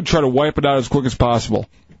 We would try to wipe it out as quick as possible.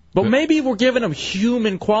 But maybe we're giving them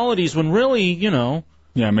human qualities when really, Yeah,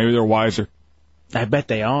 maybe they're wiser. I bet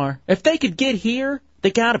they are. If they could get here,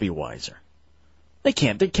 they gotta be wiser. They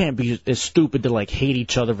can't be as stupid to hate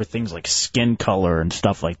each other for things like skin color and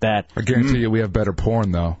stuff like that. I guarantee you we have better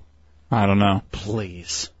porn, though. I don't know.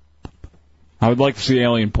 Please. I would like to see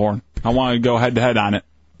alien porn. I want to go head-to-head on it.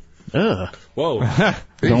 Ugh. Whoa.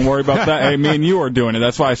 Don't worry about that. Hey, me and you are doing it.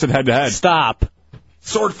 That's why I said head-to-head. Stop.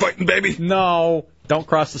 Sword fighting, baby. No. Don't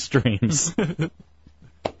cross the streams.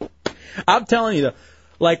 I'm telling you, though,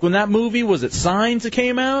 when that movie, was it Signs that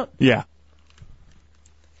came out? Yeah.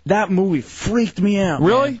 That movie freaked me out.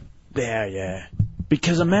 Really? Man. Yeah.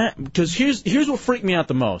 Because here's what freaked me out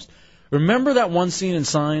the most. Remember that one scene in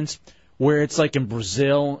Signs where it's in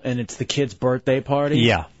Brazil and it's the kid's birthday party?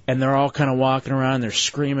 Yeah. And they're all kind of walking around, they're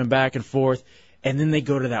screaming back and forth, and then they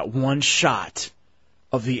go to that one shot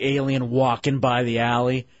of the alien walking by the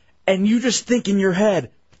alley, and you just think in your head,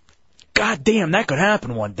 God damn, that could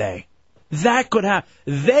happen one day. That could happen.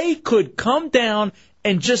 They could come down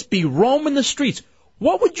and just be roaming the streets.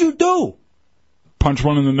 What would you do? Punch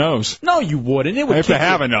one in the nose. No, you wouldn't. It would if they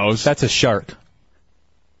have a nose. That's a shark.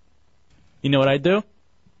 You know what I'd do?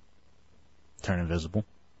 Turn invisible.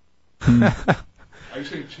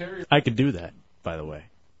 I could do that, by the way.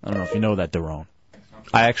 I don't know if you know that, Daron.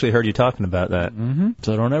 I actually heard you talking about that. Mm-hmm.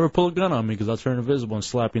 So don't ever pull a gun on me because I'll turn invisible and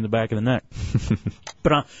slap you in the back of the neck.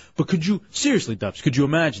 But could you, seriously, Dubs, could you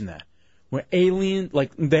imagine that? Where they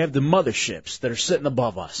have the motherships that are sitting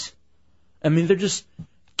above us. I mean, they're just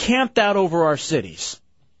camped out over our cities.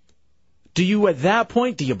 Do you, at that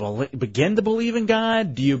point, do you begin to believe in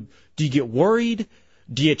God? Do you get worried?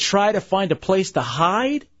 Do you try to find a place to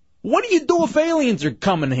hide? What do you do if aliens are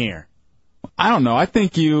coming here? I don't know. I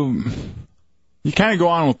think you kind of go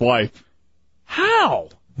on with life. How?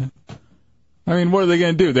 I mean, what are they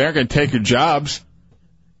going to do? They aren't going to take your jobs.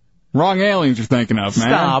 Wrong aliens you're thinking of, man.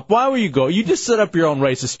 Stop. Why would you go? You just set up your own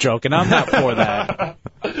racist joke, and I'm not for that.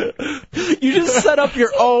 You just set up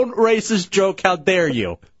your own racist joke. How dare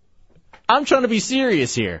you? I'm trying to be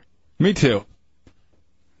serious here. Me too.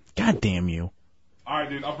 God damn you. All right,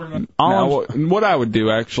 dude, I'll bring them. Now, what I would do,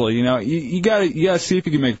 actually, you gotta see if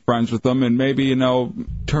you can make friends with them and maybe,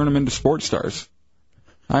 turn them into sports stars.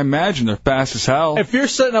 I imagine they're fast as hell. If you're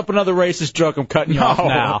setting up another racist joke, I'm cutting you off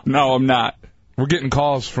now. No, I'm not. We're getting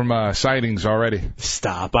calls from sightings already.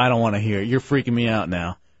 Stop. I don't want to hear it. You're freaking me out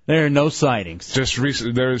now. There are no sightings. Just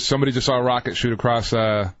recently, somebody just saw a rocket shoot across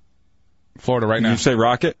Florida right now. Did you say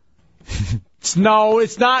rocket? No,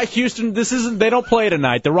 it's not Houston. They don't play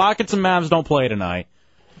tonight. The Rockets and Mavs don't play tonight.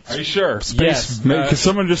 Are you sure? Yes. Because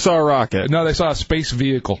someone just saw a rocket. No, they saw a space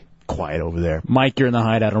vehicle. Quiet over there. Mike, you're in the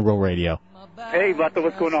Hideout on Real Radio. Hey, Vato,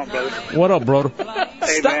 what's going on, brother? What up, brother?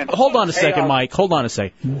 Hey, Stop. man. Hold on a second, Mike. Hold on a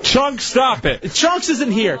second. Chunks, stop it. Chunks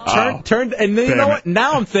isn't here. Turn, and you know what?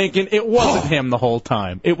 Now I'm thinking it wasn't him the whole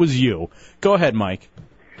time. It was you. Go ahead, Mike.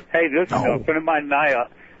 Hey, listen, a friend of mine and I,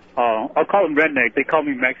 I'll call him redneck. They call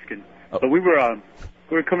me Mexican. But we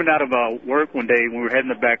were coming out of work one day when we were heading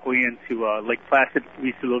the back way into Lake Placid. We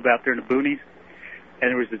used to live out there in the boonies.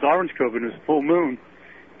 And there was this orange grove, and it was a full moon.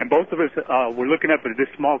 And both of us were looking up at this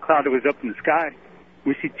small cloud that was up in the sky.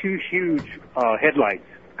 We see two huge headlights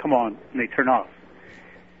come on, and they turn off.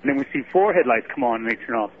 And then we see four headlights come on, and they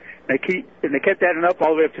turn off. And they kept adding up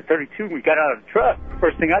all the way up to 32. And we got out of the truck.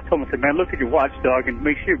 First thing I told them, I said, man, look at your watchdog and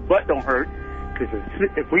make sure your butt don't hurt. Because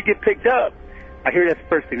if we get picked up, I hear that's the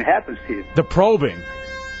first thing that happens to you. The probing.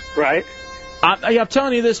 Right. I'm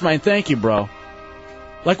telling you this, man. Thank you, bro.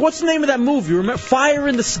 Like, what's the name of that movie? Remember, Fire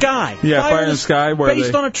in the Sky. Yeah, Fire in the Sky.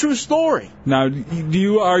 Based on a true story. Now,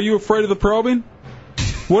 are you afraid of the probing?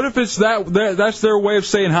 What if it's that's their way of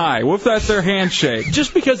saying hi? What if that's their handshake?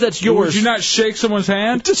 Just because that's yours. Would you not shake someone's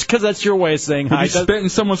hand? Just because that's your way of saying hi. Would you spit in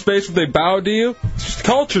someone's face if they bowed to you? It's just a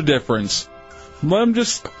culture difference. Let them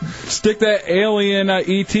just stick that alien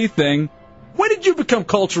ET thing. When did you become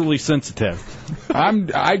culturally sensitive?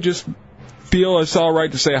 I just feel it's all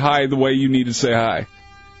right to say hi the way you need to say hi.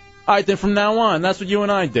 All right, then from now on, that's what you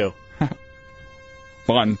and I do.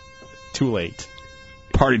 Fun. Too late.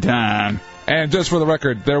 Party time. And just for the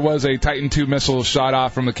record, there was a Titan II missile shot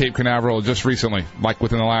off from the Cape Canaveral just recently, like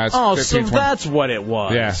within the last 15, so 20. That's what it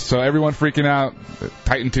was. Yeah, so everyone freaking out.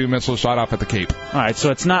 Titan II missile shot off at the Cape. All right,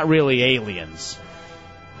 so it's not really aliens.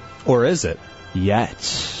 Or is it? Yet.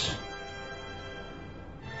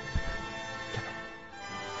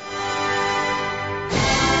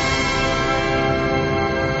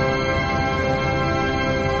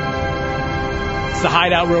 It's the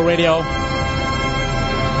Hideout Real Radio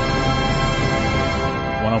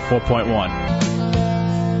 104.1.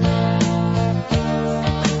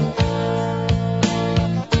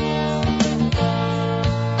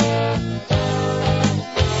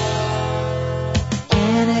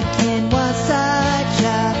 Anakin was such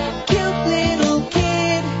a cute little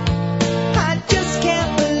kid. I just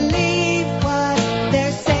can't believe what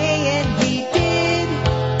they're saying he did.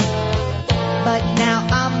 But now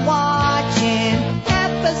I'm watching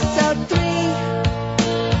episode 3,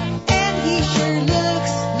 and he sure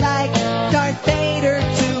looks like Darth Vader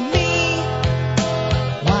to me.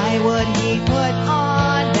 Why would he put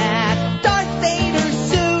on that Darth Vader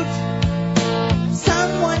suit?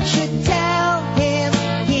 Someone should tell him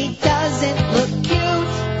he doesn't look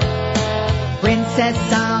cute. Princess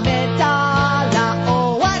Amidala,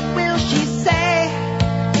 oh, what will she say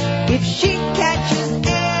if she catches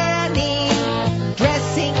Annie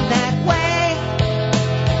dressing that way?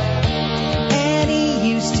 Annie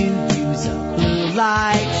used to use a blue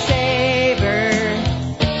lightsaber.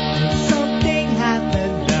 Something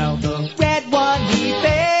happened now, the red one he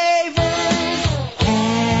favors.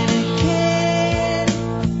 Anakin,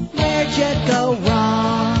 where'd you go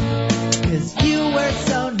wrong? 'Cause you were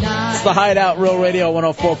so nice. It's the Hideout Real Radio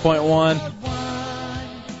 104.1.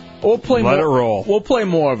 We'll play Let more. it roll. We'll play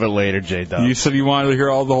more of it later, J-Dub. You said you wanted to hear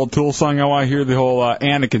the whole Tool song. I want to hear the whole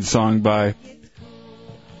Anakin song by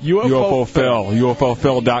UFO Phil.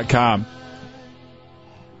 UFOPhil.com.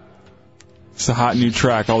 It's a hot new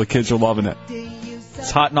track. All the kids are loving it.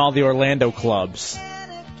 It's hot in all the Orlando clubs.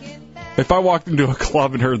 If I walked into a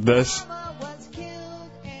club and heard this.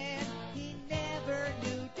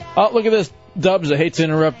 Oh, look at this. Dubs, I hate to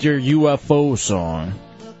interrupt your UFO song.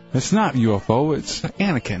 It's not UFO, it's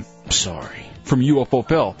Anakin. Sorry. From UFO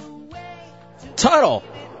Phil. Tuttle.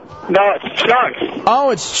 No, it's Chunks.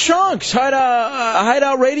 Oh, it's Chunks.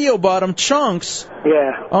 Hideout Radio Bottom. Chunks.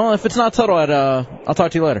 Yeah. Oh, if it's not Tuttle, I'll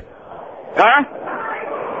talk to you later. Huh?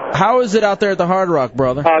 How is it out there at the Hard Rock,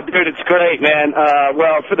 brother? Oh, dude, it's great, man.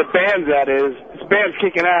 Well, for the bands, that is. This band's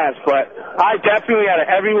kicking ass, but I definitely, out of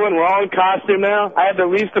everyone, we're all in costume now. I have the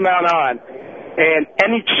least amount on. And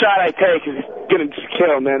any shot I take is going to just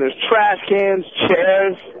kill, man. There's trash cans,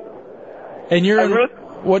 chairs. And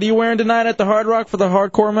what are you wearing tonight at the Hard Rock for the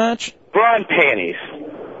hardcore match? Bra and panties.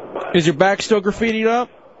 Is your back still graffitied up?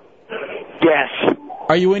 Yes.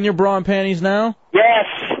 Are you in your bra and panties now? Yes.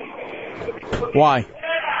 Why?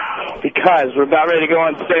 Because we're about ready to go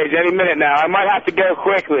on stage any minute now. I might have to go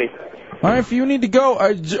quickly. All right, if you need to go,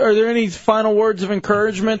 are there any final words of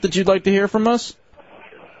encouragement that you'd like to hear from us?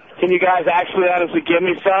 Can you guys actually honestly give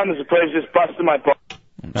me some as opposed to just busting my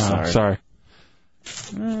butt? Sorry.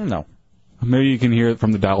 No. Maybe you can hear it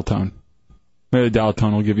from the dial tone. Maybe the dial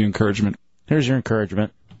tone will give you encouragement. Here's your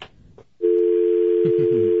encouragement.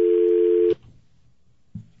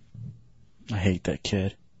 I hate that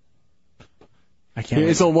kid. I can't.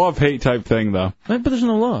 It's a love-hate type thing, though. But there's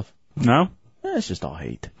no love. No? It's just all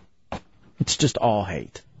hate. It's just all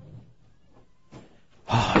hate.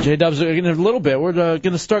 J-Dubs, in a little bit, we're going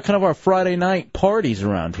to start kind of our Friday night parties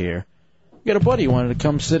around here. We got a buddy who wanted to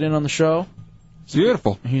come sit in on the show. It's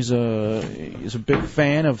beautiful. He's a big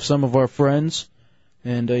fan of some of our friends,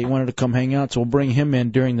 and he wanted to come hang out, so we'll bring him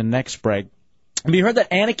in during the next break. Have you heard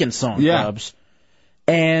that Anakin song, Dubs?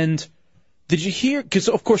 And did you hear? Because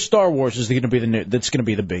of course Star Wars is going to be that's going to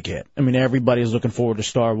be the big hit. I mean, everybody's looking forward to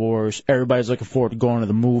Star Wars. Everybody's looking forward to going to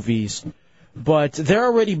the movies. But they're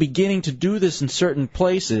already beginning to do this in certain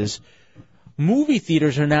places. Movie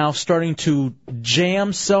theaters are now starting to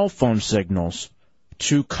jam cell phone signals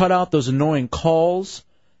to cut out those annoying calls,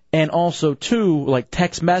 and also, too, like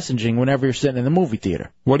text messaging whenever you're sitting in the movie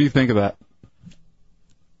theater. What do you think of that?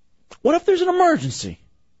 What if there's an emergency?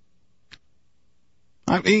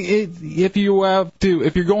 I mean, if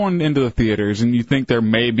you're going into the theaters and you think there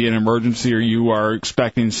may be an emergency or you are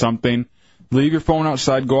expecting something, leave your phone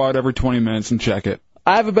outside, go out every 20 minutes and check it.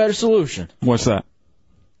 I have a better solution. What's that?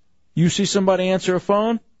 You see somebody answer a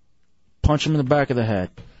phone, punch them in the back of the head.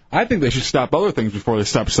 I think they should stop other things before they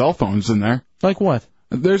stop cell phones in there. Like what?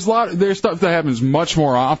 There's stuff that happens much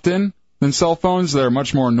more often than cell phones that are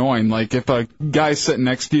much more annoying. Like if a guy's sitting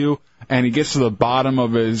next to you and he gets to the bottom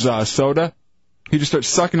of his soda, he just starts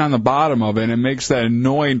sucking on the bottom of it and it makes that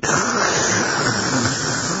annoying.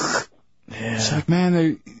 It's like,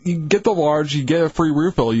 man, you get the large, you get a free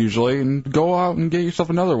refill usually, and go out and get yourself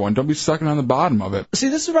another one. Don't be sucking on the bottom of it. See,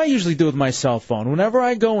 this is what I usually do with my cell phone. Whenever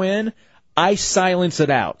I go in, I silence it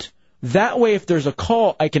out. That way, if there's a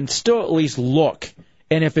call, I can still at least look.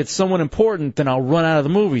 And if it's someone important, then I'll run out of the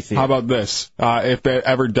movie theater. How about this? If it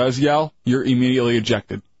ever does yell, you're immediately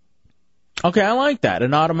ejected. Okay, I like that.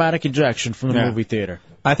 An automatic ejection from the movie theater.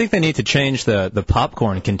 I think they need to change the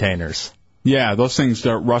popcorn containers. Yeah, those things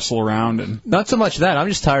start rustle around. And not so much that. I'm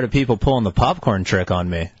just tired of people pulling the popcorn trick on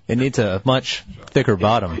me. It needs a much thicker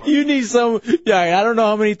bottom. You need some. Yeah, I don't know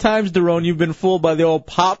how many times, Daron, you've been fooled by the old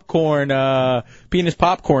popcorn, penis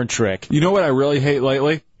popcorn trick. You know what I really hate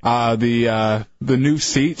lately? The new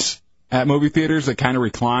seats at movie theaters that kind of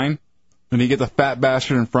recline. When you get the fat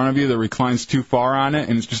bastard in front of you that reclines too far on it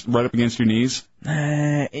and it's just right up against your knees.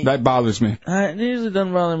 That bothers me. It usually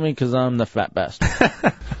doesn't bother me because I'm the fat bastard.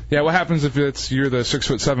 Yeah, what happens if you're the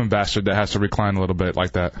 6'7" bastard that has to recline a little bit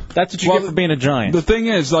like that? That's what you get for being a giant. The thing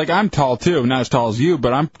is, like, I'm tall too, not as tall as you,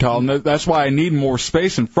 but I'm tall, and that's why I need more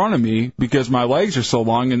space in front of me because my legs are so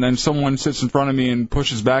long, and then someone sits in front of me and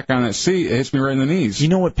pushes back on that seat, it hits me right in the knees. You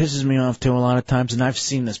know what pisses me off too a lot of times, and I've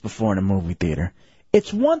seen this before in a movie theater?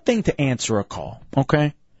 It's one thing to answer a call,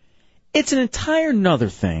 okay? It's an entire nother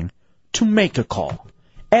thing to make a call.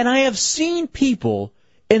 And I have seen people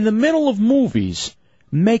in the middle of movies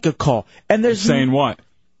make a call. And there's saying what?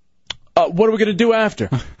 What are we going to do after?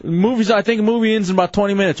 I think a movie ends in about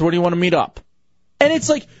 20 minutes. Where do you want to meet up? And it's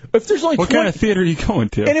like, if there's only What kind of theater are you going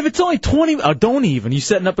to? And if it's only 20... Oh, don't even. You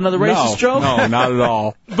setting up another racist joke? No, not at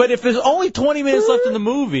all. But if there's only 20 minutes left in the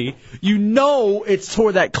movie, you know it's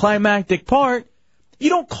toward that climactic part. You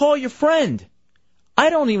don't call your friend. I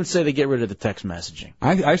don't even say they get rid of the text messaging.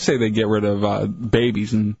 I say they get rid of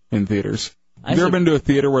babies in theaters. Have you ever been to a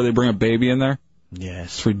theater where they bring a baby in there? Yes.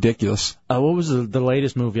 It's ridiculous. What was the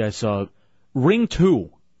latest movie I saw? Ring 2.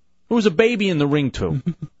 There was a baby in the Ring 2.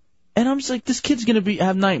 And I'm just like, this kid's going to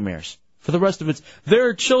have nightmares for the rest of its... There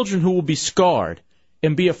are children who will be scarred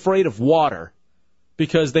and be afraid of water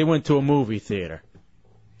because they went to a movie theater.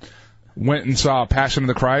 Went and saw Passion of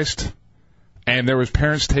the Christ, and there was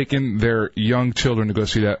parents taking their young children to go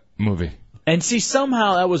see that movie. And see,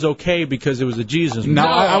 somehow that was okay because it was a Jesus movie. No,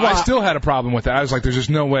 I still had a problem with that. I was like, there's just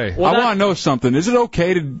no way. Well, I want to know something. Is it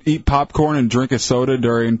okay to eat popcorn and drink a soda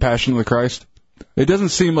during Passion of the Christ? It doesn't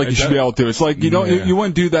seem like you should be able to. It's like you don't. You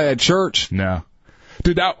wouldn't do that at church. No.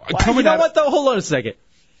 Dude, you know what, though? Hold on a second.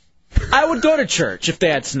 I would go to church if they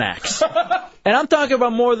had snacks. And I'm talking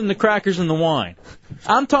about more than the crackers and the wine.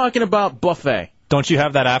 I'm talking about buffet. Don't you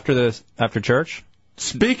have that after church?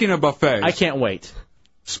 Speaking of buffets. I can't wait.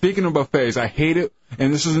 Speaking of buffets, I hate it,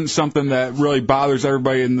 and this isn't something that really bothers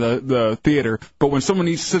everybody in the theater, but when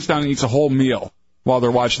someone sits down and eats a whole meal while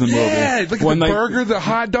they're watching the movie. Yeah, look at the burger, the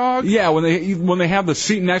hot dog. Yeah, when they have the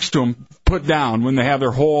seat next to them put down, when they have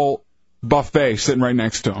their whole buffet sitting right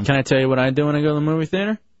next to them. Can I tell you what I do when I go to the movie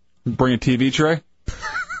theater? Bring a TV tray?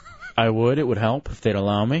 I would. It would help if they'd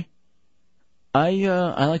allow me. I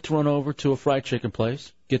like to run over to a fried chicken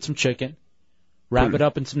place, get some chicken, wrap it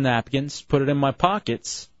up in some napkins, put it in my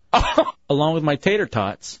pockets, along with my tater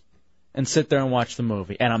tots, and sit there and watch the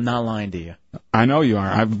movie. And I'm not lying to you. I know you are.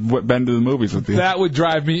 I've been to the movies with you. That would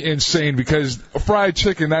drive me insane because fried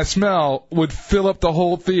chicken, that smell would fill up the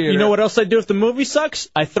whole theater. You know what else I do if the movie sucks?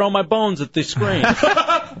 I throw my bones at the screen.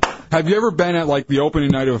 Have you ever been at like the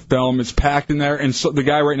opening night of a film? It's packed in there, and so the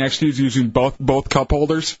guy right next to you is using both cup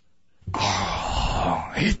holders. Oh,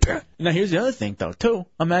 I hate that. Now here's the other thing, though, too.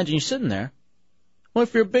 Imagine you're sitting there. Well,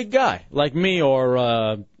 if you're a big guy like me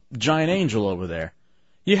or Giant Angel over there,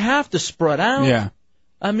 you have to spread out. Yeah.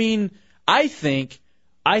 I mean, I think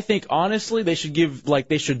honestly they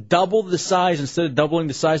should double the size instead of doubling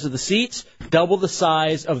the size of the seats, double the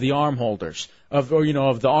size of the arm holders of the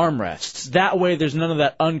armrests. That way there's none of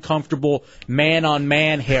that uncomfortable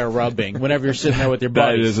man-on-man hair rubbing whenever you're sitting there with your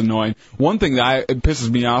buddies. That is annoying. One thing that it pisses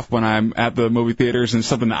me off when I'm at the movie theaters, and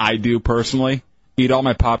something that I do personally, eat all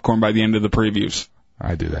my popcorn by the end of the previews.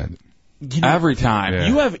 I do that. Every time.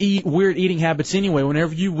 You have weird eating habits anyway.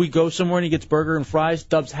 Whenever we go somewhere and he gets burger and fries,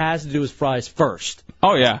 Dubs has to do his fries first.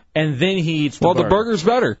 Oh, yeah. And then he eats the burger. Well, the burger's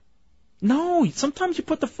better. No, sometimes you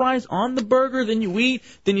put the fries on the burger, then you eat,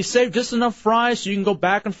 then you save just enough fries so you can go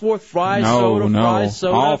back and forth, fries, soda, fries,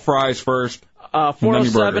 soda. All fries first.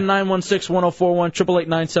 407-916-1041,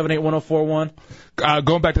 888-978-1041.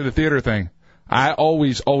 Going back to the theater thing, I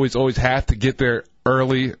always have to get there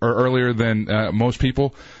early or earlier than most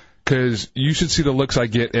people. Because you should see the looks I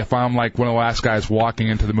get if I'm like one of the last guys walking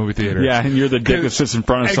into the movie theater. Yeah, and you're the dick that sits in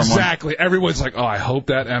front of someone. Exactly. Everyone's like, oh, I hope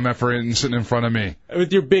that MFer isn't sitting in front of me.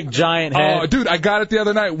 With your big giant head. Oh, dude, I got it the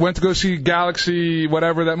other night. Went to go see Galaxy,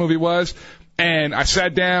 whatever that movie was. And I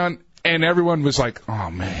sat down, and everyone was like,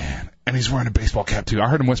 oh, man. And he's wearing a baseball cap, too. I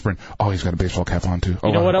heard him whispering, oh, he's got a baseball cap on, too.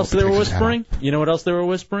 You know what else they were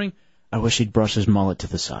whispering? I wish he'd brush his mullet to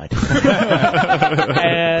the side. And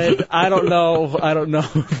I don't know if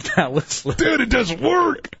that was... Dude, it doesn't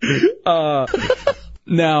work!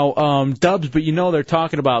 Now, Dubs, but they're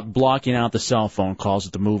talking about blocking out the cell phone calls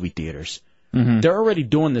at the movie theaters. Mm-hmm. They're already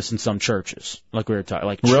doing this in some churches, like we were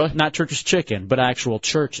talking. Really? Not Church's Chicken, but actual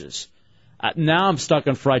churches. Now I'm stuck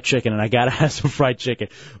on fried chicken, and I got to have some fried chicken.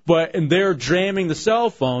 And they're jamming the cell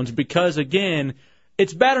phones because, again,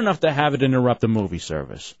 it's bad enough to have it interrupt the movie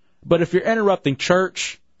service. But if you're interrupting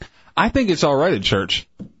church... I think it's all right at church.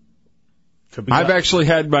 I've actually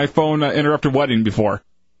had my phone interrupt a wedding before.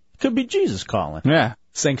 Could be Jesus calling. Yeah.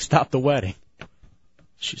 Saying stop the wedding.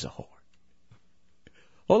 She's a whore.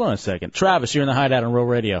 Hold on a second. Travis, you're in the Hideout on Real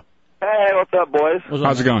Radio. Hey, what's up, boys?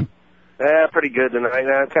 How's it going? Pretty good tonight.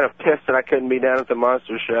 I'm kind of pissed that I couldn't be down at the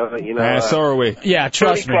Monster Show. So are we. Yeah,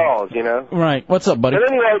 trust me. calls, Right. What's up, buddy? But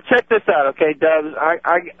anyway, check this out, okay, Dubs?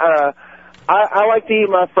 I like to eat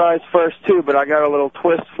my fries first, too, but I got a little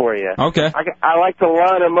twist for you. Okay. I like to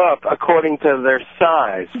line them up according to their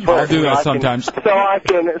size. I'll do that sometimes. So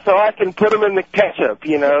I can put them in the ketchup,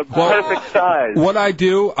 perfect size. What I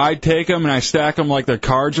do, I take them and I stack them like they're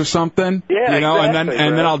cards or something. Yeah, exactly,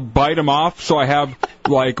 and then I'll bite them off so I have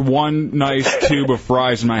like one nice tube of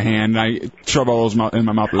fries in my hand, and I shove all those in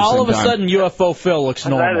my mouth at the same time. All of a sudden, UFO Phil looks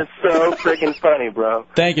normal. That is so freaking funny, bro.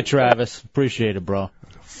 Thank you, Travis. Appreciate it, bro.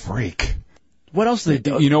 Freak. What else do they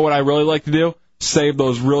do? You know what I really like to do? Save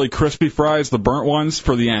those really crispy fries, the burnt ones,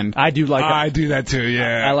 for the end. I do like that. I do that too,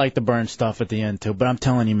 yeah. I like the burnt stuff at the end too. But I'm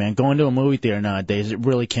telling you, man, going to a movie theater nowadays, it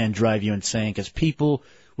really can drive you insane because people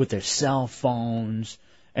with their cell phones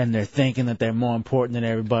and they're thinking that they're more important than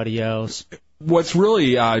everybody else. What's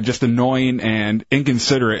really just annoying and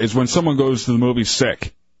inconsiderate is when someone goes to the movie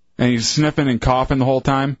sick and he's sniffing and coughing the whole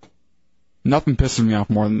time. Nothing pisses me off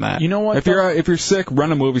more than that. You know what? If you're sick,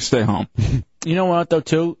 run a movie, stay home. You know what, though,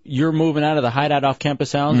 too? You're moving out of the Hideout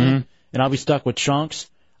off-campus housing, and I'll be stuck with Chunks.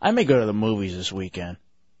 I may go to the movies this weekend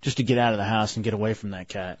just to get out of the house and get away from that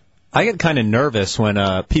cat. I get kind of nervous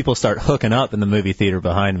when people start hooking up in the movie theater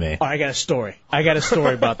behind me. Oh, I got a story.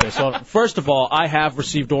 about this. Well, first of all, I have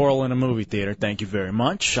received oral in a movie theater. Thank you very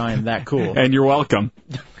much. I am that cool. And you're welcome.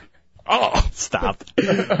 Oh, stop.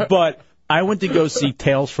 But I went to go see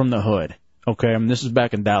Tales from the Hood. Okay, I mean, this is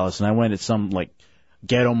back in Dallas, and I went at some, like,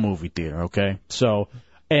 ghetto movie theater, okay? So,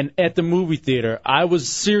 and at the movie theater, I was,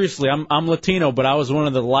 seriously, I'm Latino, but I was one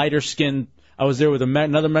of the lighter-skinned, I was there with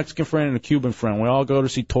another Mexican friend and a Cuban friend. We all go to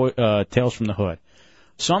see Tales from the Hood.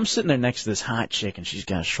 So I'm sitting there next to this hot chick, and she's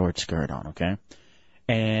got a short skirt on, okay?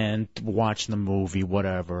 And watching the movie,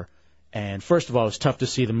 whatever. And first of all, it was tough to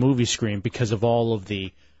see the movie screen because of all of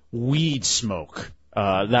the weed smoke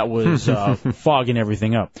that was fogging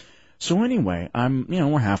everything up. So anyway,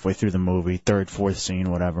 we're halfway through the movie, third, fourth scene,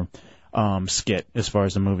 whatever, skit as far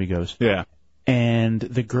as the movie goes. Yeah. And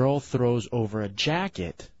the girl throws over a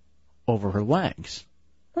jacket over her legs.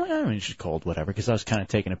 Well, I mean, she's cold, whatever, because I was kind of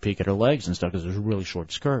taking a peek at her legs and stuff because it was a really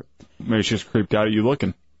short skirt. Maybe she's creeped out at you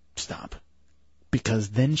looking. Stop. Because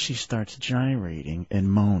then she starts gyrating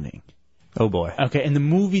and moaning. Oh, boy. Okay, and the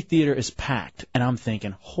movie theater is packed, and I'm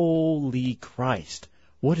thinking, holy Christ.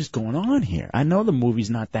 What is going on here? I know the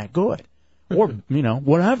movie's not that good. Or,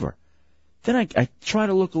 whatever. Then I try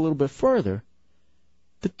to look a little bit further.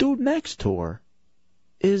 The dude next to her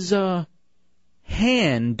is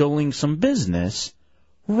handling some business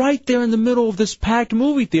right there in the middle of this packed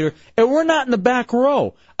movie theater, and we're not in the back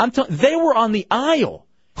row. They were on the aisle,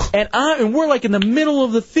 and we're like in the middle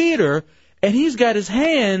of the theater, and he's got his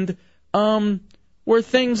hand where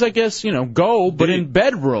things, I guess, go, but in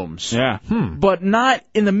bedrooms. Yeah. But not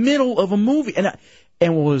in the middle of a movie. And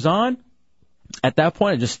what was on, at that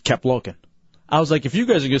point, I just kept looking. I was like, if you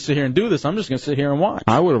guys are going to sit here and do this, I'm just going to sit here and watch.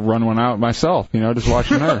 I would have run one out myself, just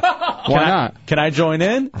watching her. Why not? Can I join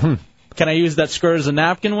in? Can I use that skirt as a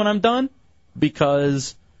napkin when I'm done?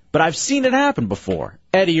 But I've seen it happen before.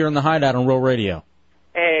 Eddie, you're in the Hideout on Real Radio.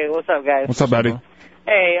 Hey, what's up, guys? What's up, Eddie?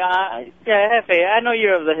 Hey, Hefe, I know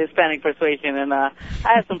you're of the Hispanic persuasion, and I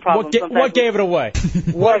have some problems. What gave it away?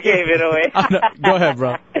 What gave it away? Go ahead,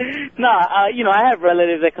 bro. No, I have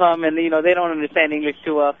relatives that come, and, they don't understand English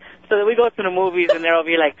too well. So we go to the movies, and they're over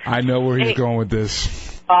here like... I know where he's going with this.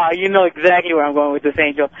 You know exactly where I'm going with this,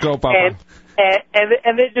 Angel. Go, Papa.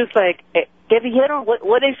 And they're just like... Hey, ¿qué dijeron?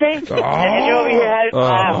 What they say? Oh. And you're over here,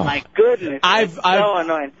 oh my goodness. It's so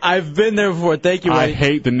annoying. I've been there before. Thank you, I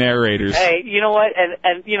hate the narrators. Hey, you know what?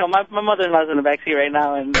 And my mother-in-law's in the backseat right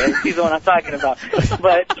now, and she's the one I'm talking about.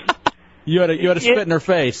 But you had to spit in her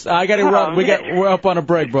face. I got to run. We're up on a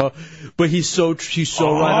break, bro. But she's so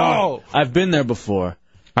right on. I've been there before.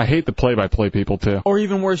 I hate the play-by-play people too. Or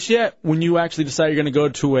even worse yet, when you actually decide you're going to go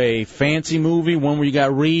to a fancy movie, one where you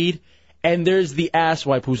got Reed. And there's the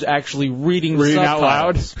asswipe who's actually reading out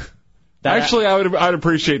loud. Actually, I'd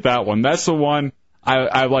appreciate that one. That's the one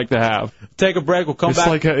I'd like to have. Take a break. We'll come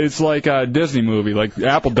back. It's like a Disney movie, like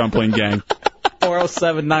Apple Dumpling Gang.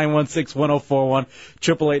 407-916-1041,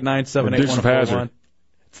 888-978-1041.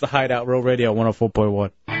 It's the Hideout, Real Radio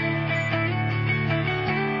 104.1.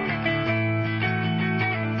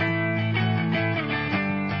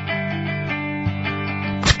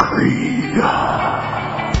 Creed.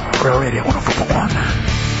 Real Radio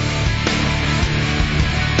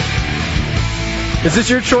 104.1. Is this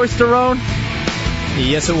your choice, Daron?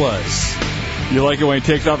 Yes, it was. You like it when he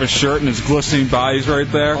takes off his shirt and his glistening body's right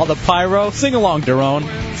there? All the pyro? Sing along, Daron.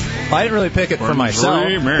 I didn't really pick it for myself.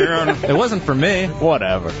 It wasn't for me.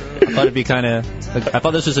 Whatever. I thought it'd be I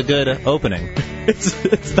thought this was a good opening. It's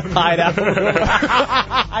the Hideout.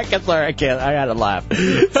 I can't. I gotta laugh.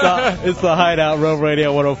 It's the Hideout, Real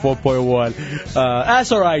Radio 104.1.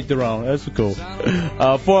 That's all right, Daron. That's cool.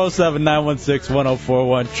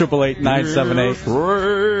 407-916-1041,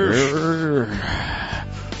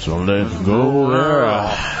 888-978. So let's go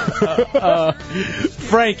there.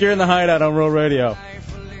 Frank, you're in the Hideout on Real Radio.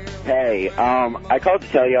 Hey, I called to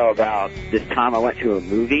tell y'all about this time I went to a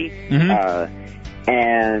movie,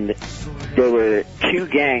 and there were two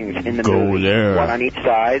gangs in the movie, one on each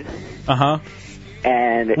side. Uh-huh.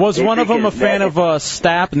 And was one of them a fan of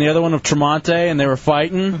Stapp and the other one of Tremonti, and they were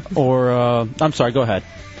fighting? Or, I'm sorry, go ahead.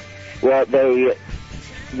 Well, they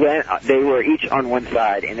were each on one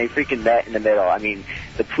side, and they freaking met in the middle. I mean,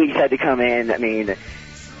 the police had to come in. I mean,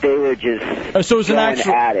 they were just So it was an going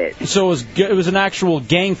actual. at it. So it was an actual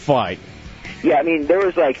gang fight. Yeah, I mean, there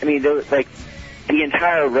was like the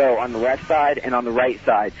entire row on the left side and on the right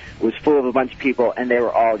side was full of a bunch of people, and they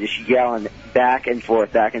were all just yelling back and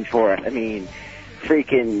forth, back and forth. I mean,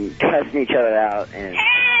 freaking cussing each other out. And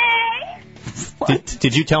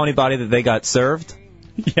Did you tell anybody that they got served?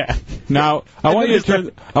 Yeah. Now, I want you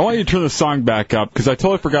to turn the song back up, because I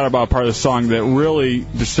totally forgot about a part of the song that really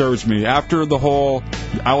disturbs me. After the whole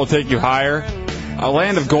 "I Will Take You Higher," "A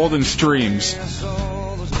Land of Golden Streams."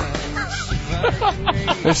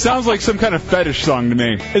 It sounds like some kind of fetish song to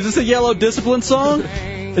me. Is this a Yellow Discipline song?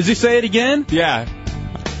 Does he say it again? Yeah.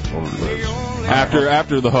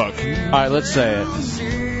 After the hook. All right, let's say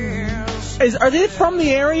it. Are they from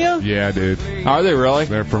the area? Yeah, dude. Are they really?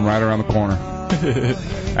 They're from right around the corner.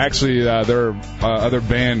 Actually, their other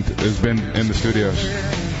band has been in the studios.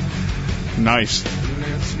 Nice.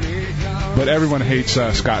 But everyone hates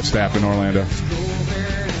Scott Stapp in Orlando.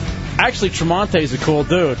 Actually, Tremonte's a cool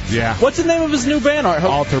dude. Yeah. What's the name of his new band?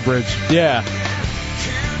 Alter Bridge. Yeah.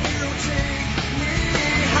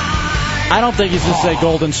 I don't think he's going to say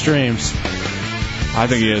Golden Streams. I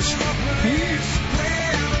think he is.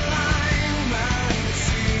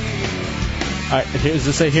 Does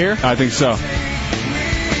it say here? I think so.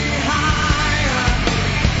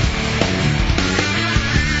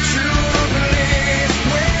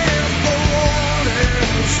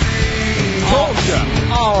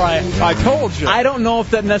 All right. I told you. I don't know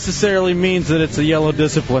if that necessarily means that it's a Yellow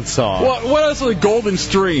Discipline song. What else is a Golden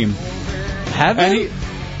Stream? Heaven?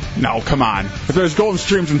 No, come on. If there's golden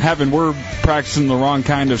streams in heaven, we're practicing the wrong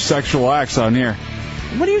kind of sexual acts on here.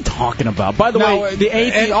 What are you talking about? By the way, the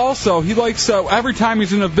atheist... And also, he likes, every time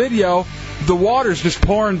he's in a video, the water's just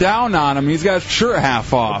pouring down on him. He's got his shirt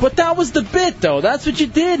half off. But that was the bit, though. That's what you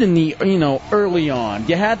did in the, early on.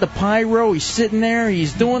 You had the pyro, he's sitting there,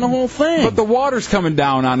 he's doing the whole thing. But the water's coming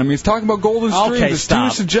down on him. He's talking about golden streams. Okay, it's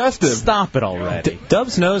stop. too suggestive. Stop it already.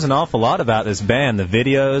 Dubs knows an awful lot about this band, the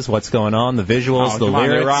videos, what's going on, the visuals, the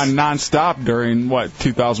lyrics. They were on nonstop during,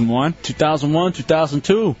 2001? 2001,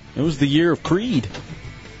 2002. It was the year of Creed.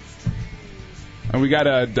 And we got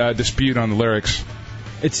a dispute on the lyrics.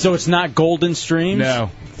 So it's not Golden Streams?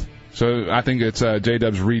 No. So I think it's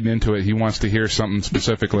J-Dubs reading into it. He wants to hear something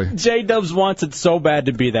specifically. J-Dubs wants it so bad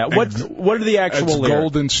to be that. What are the actual it's lyrics?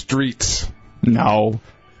 Golden Streets. No.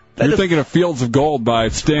 You're thinking of Fields of Gold by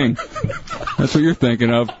Sting. That's what you're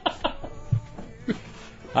thinking of.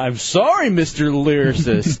 I'm sorry, Mr.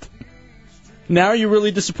 Lyricist. Now are you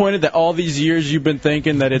really disappointed that all these years you've been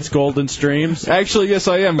thinking that it's Golden Streams? Actually, yes,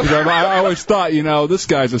 I am, because I always thought, this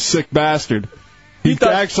guy's a sick bastard. He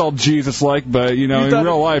acts all Jesus-like, but, in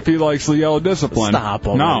real life, he likes the Yellow Discipline. Stop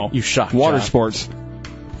already. No. You shock Water job. sports.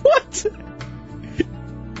 What?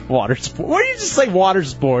 Water sports? Why do you just say water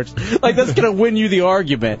sports? Like, that's going to win you the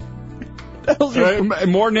argument.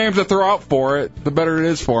 More names I throw out for it, the better it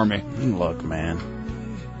is for me. Look, man.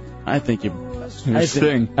 I think you...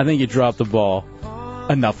 Sting. I think you dropped the ball.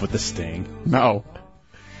 Enough with the Sting. No.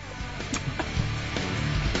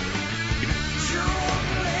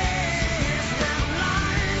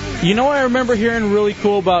 You know what I remember hearing really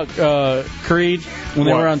cool about Creed when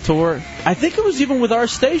they were on tour? I think it was even with our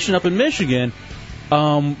station up in Michigan.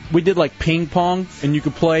 We did like ping pong, and you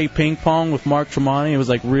could play ping pong with Mark Tremonti. It was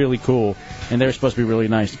like really cool, and they were supposed to be really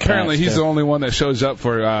nice. Apparently, he's the only one that shows up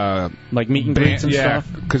for like meet and greets and stuff.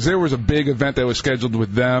 Because there was a big event that was scheduled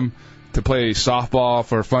with them to play softball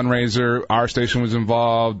for a fundraiser. Our station was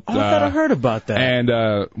involved. Oh, I thought I heard about that.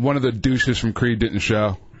 And one of the douches from Creed didn't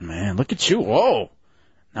show. Man, look at you! Whoa.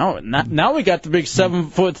 Now we got the big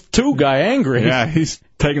 7'2" guy angry. Yeah, he's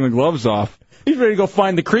taking the gloves off. He's ready to go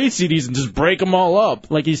find the Creed CDs and just break them all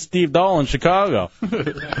up like he's Steve Dahl in Chicago.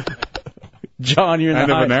 John, you're in the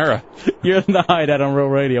End of an era. You're in the Hideout on Real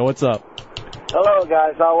Radio. What's up? Hello,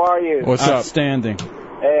 guys. How are you? What's up? Outstanding.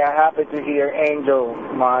 Hey, I happen to hear Angel,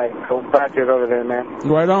 my co-factor over there, man.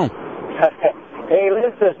 Right on. Hey,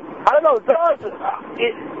 listen. I don't know, Dawes,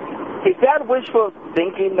 is that wishful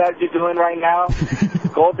thinking that you're doing right now?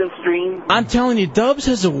 Golden Stream? I'm telling you, Dubs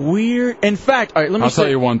has a weird... In fact, all right, I'll tell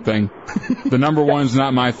you one thing. The number one is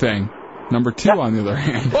not my thing. Number two, on the other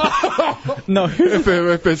hand. No.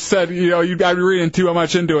 If it said, I'd be reading too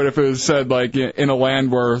much into it if it was said, like, in a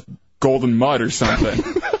land where golden mud or something.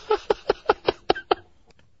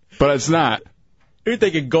 But it's not. You're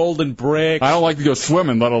thinking golden bricks. I don't like to go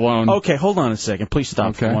swimming, let alone... Okay, hold on a second. Please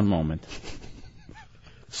stop for one moment.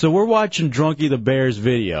 So we're watching Drunky the Bear's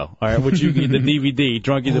video, all right, which you get the DVD,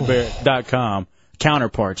 DrunkyTheBear.com.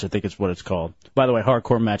 Counterparts, I think is what it's called. By the way,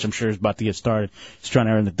 hardcore match, I'm sure, is about to get started. He's trying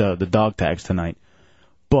to earn the dog tags tonight.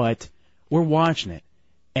 But we're watching it,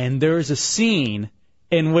 and there is a scene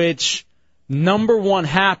in which number one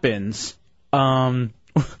happens.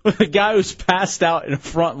 The guy who's passed out in the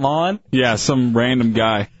front lawn. Yeah, some random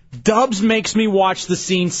guy. Dubs makes me watch the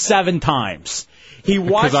scene 7 times. He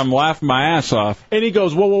watched, because I'm laughing my ass off. And he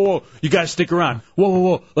goes, whoa, whoa, whoa, you got to stick around. Whoa,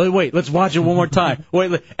 whoa, whoa, wait, let's watch it one more time.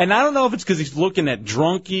 Wait, and I don't know if it's because he's looking at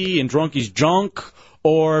Drunky and Drunky's junk,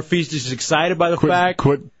 or if he's just excited by the fact.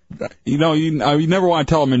 Quit. You know, you never want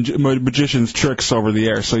to tell a magician's tricks over the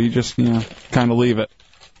air, so you just, kind of leave it.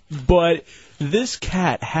 But this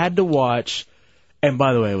cat had to watch, and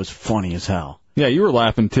by the way, it was funny as hell. Yeah, you were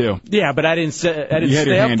laughing too. Yeah, but I didn't You had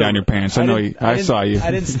your hand down your pants. I saw you.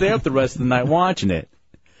 I didn't stay up the rest of the night watching it.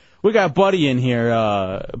 We got a buddy in here,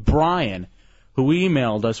 Brian, who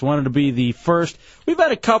emailed us, wanted to be the first. We've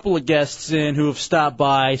had a couple of guests in who have stopped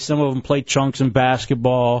by. Some of them played chunks in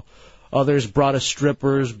basketball. Others brought us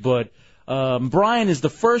strippers. But Brian is the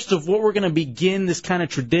first of what we're going to begin this kind of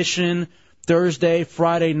tradition. Thursday,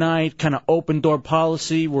 Friday night, kind of open door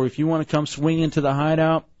policy where if you want to come swing into the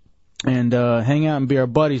Hideout and hang out and be our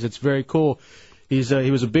buddies, it's very cool. He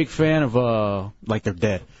was a big fan of, like they're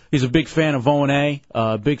dead. He's a big fan of O&A,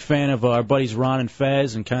 big fan of our buddies Ron and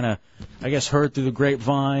Fez, and kind of, I guess, heard through the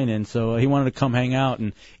grapevine, and so he wanted to come hang out.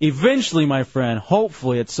 And eventually, my friend,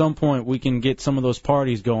 hopefully at some point we can get some of those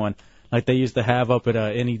parties going like they used to have up at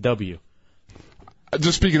NEW.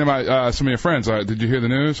 Just speaking about some of your friends, did you hear the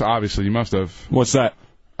news? Obviously, you must have. What's that?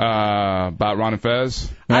 About Ron and Fez?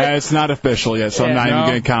 It's not official yet, so I'm not even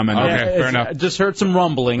going to comment on it. Okay, fair enough. I just heard some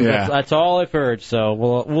rumbling. Yeah. That's all I've heard, so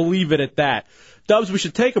we'll leave it at that. Dubs, we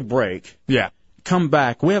should take a break. Yeah. Come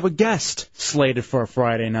back. We have a guest slated for a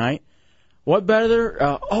Friday night. What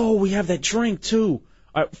better? We have that drink, too.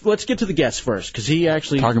 All right, let's get to the guest first, because he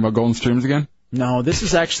actually... Talking about Golden Streams again? No, this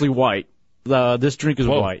is actually white. This drink is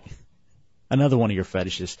white. Another one of your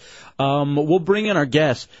fetishes. We'll bring in our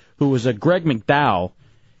guest, who is Greg McDowell.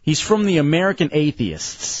 He's from the American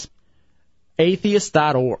Atheists,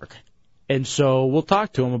 atheist.org. And so we'll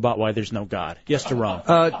talk to him about why there's no God. Yes, Jerome.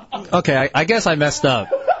 Okay, I guess I messed up.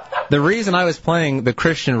 The reason I was playing the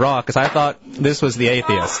Christian rock is I thought this was the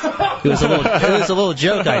atheist. It was a little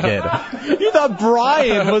joke I did. You thought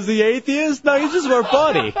Brian was the atheist? No, he's just our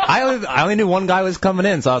buddy. I only knew one guy was coming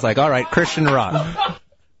in, so I was like, all right, Christian rock. All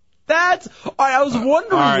right, I was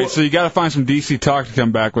wondering. All right, so you got to find some DC talk to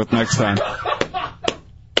come back with next time.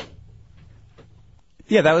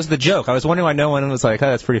 Yeah, that was the joke. I was wondering why no one was like,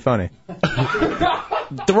 that's pretty funny.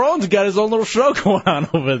 Theron's got his own little show going on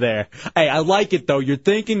over there. Hey, I like it, though. You're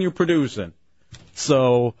thinking, you're producing.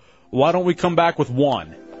 So why don't we come back with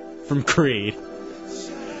one from Creed?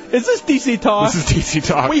 Is this DC Talk? This is DC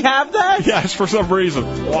Talk. We have that? Yes, for some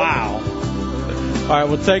reason. Wow. All right,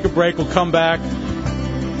 we'll take a break. We'll come back.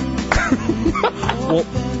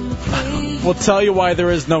 We'll tell you why there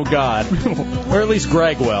is no God. Or at least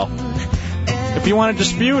Greg will. If you want to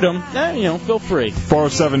dispute him, feel free.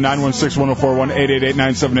 407-916-1041,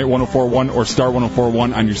 888-978-1041, or star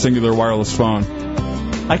 1041 on your singular wireless phone.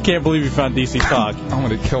 I can't believe you found DC Talk. I'm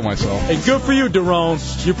going to kill myself. And good for you,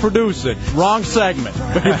 Derone. You're producing. Wrong segment.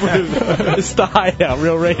 But you're producing. It's the Hideout,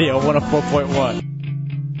 Real Radio 104.1.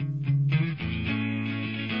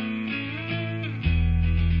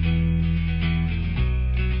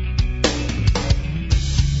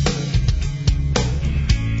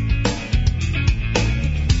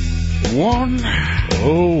 One.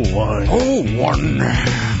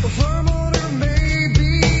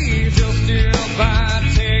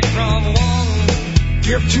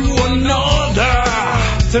 Give to another.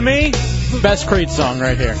 To me, best Creed song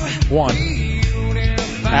right here. One.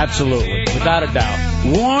 Absolutely. Without a doubt.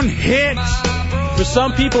 One hit. For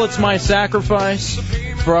some people, it's my sacrifice.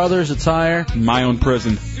 For others, it's higher. My own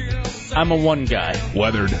prison. I'm a one guy.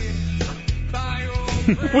 Weathered.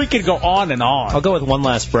 We could go on and on. I'll go with One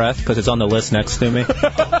Last Breath because it's on the list next to me.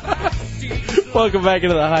 Welcome back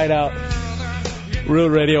into the Hideout. Real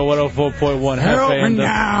Radio 104.1. Help me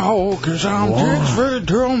now, because I'm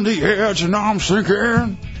transferred on the edge and I'm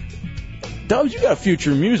sinking. Dubs, you got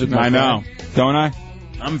future music, my friend. I know. Don't I?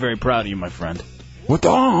 I'm very proud of you, my friend. With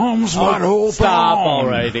arms wide open. Stop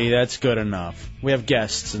already. That's good enough. We have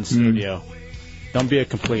guests in studio. Don't be a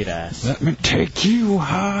complete ass. Let me take you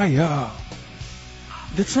higher.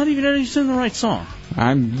 That's not even you sing the right song.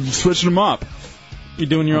 I'm switching them up. You're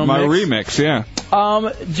doing your own My mix? remix, yeah.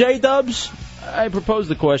 J-Dubs, I propose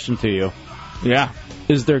the question to you. Yeah.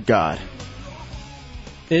 Is there God?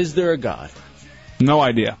 Is there a God? No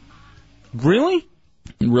idea. Really?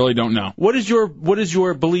 Really don't know. What is your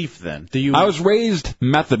belief then? I was raised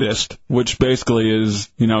Methodist, which basically is,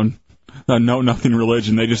 a know-nothing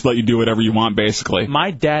religion. They just let you do whatever you want, basically.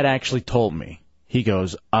 My dad actually told me. He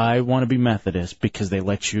goes, I want to be Methodist because they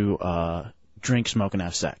let you drink, smoke, and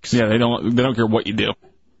have sex. Yeah, they don't care what you do.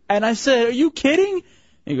 And I said, are you kidding?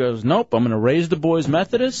 He goes, nope, I'm going to raise the boys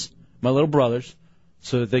Methodist, my little brothers,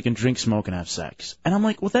 so that they can drink, smoke, and have sex. And I'm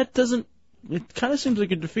like, well, that doesn't, it kind of seems like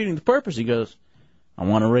you're defeating the purpose. He goes, I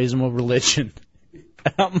want to raise them with religion.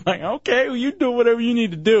 And I'm like, okay, well, you do whatever you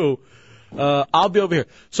need to do. I'll be over here.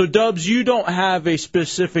 So, Dubs, you don't have a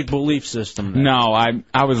specific belief system then. No,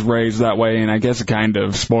 I was raised that way, and I guess it kind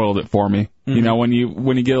of spoiled it for me. Mm-hmm. You know, when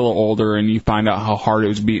you get a little older and you find out how hard it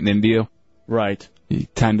was beaten into you, right? You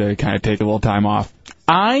tend to kind of take a little time off.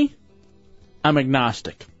 I'm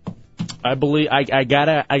agnostic. I believe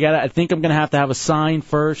I think I'm gonna have a sign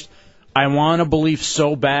first. I want to believe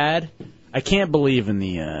so bad. I can't believe in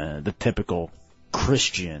the typical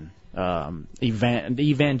Christian,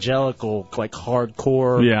 evangelical, like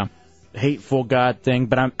hardcore, hateful God thing.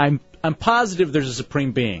 But I'm positive there's a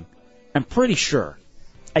supreme being. I'm pretty sure.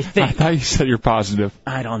 I think. I thought you said you're positive.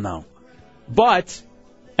 I don't know. But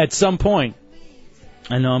at some point,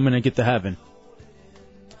 I know I'm going to get to heaven.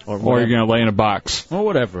 Or you're going to lay in a box. Or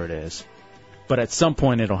whatever it is. But at some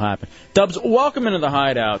point it'll happen. Dubs, welcome into the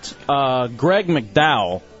Hideout. Greg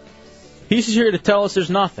McDowell, he's here to tell us there's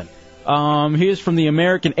nothing. He is from the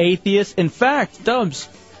American Atheist. In fact, Dubs,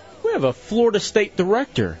 we have a Florida State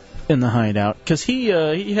director in the Hideout because he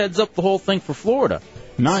heads up the whole thing for Florida.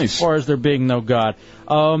 Nice. As far as there being no God.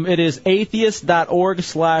 It is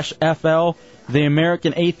atheist.org/FL, the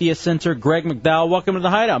American Atheist Center. Greg McDowell, welcome to the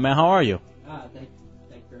Hideout, man. How are you? Thank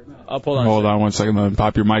you very much. Hold on 1 second. Let me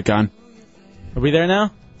pop your mic on. Are we there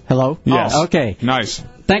now? Hello? Yes. Oh, okay. Nice.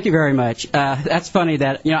 Thank you very much. That's funny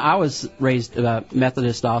that, I was raised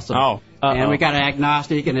Methodist also. Oh. And we got an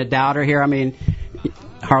agnostic and a doubter here. I mean,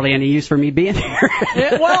 hardly any use for me being here.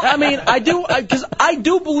 Yeah, well, I mean, because I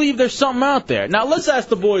do believe there's something out there. Now, let's ask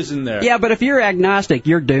the boys in there. Yeah, but if you're agnostic,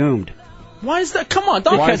 you're doomed. Why is that? Come on,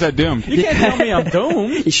 don't. Why is that doomed? You can't tell me I'm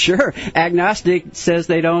doomed. Sure. Agnostic says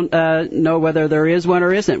they don't know whether there is one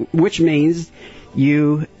or isn't, which means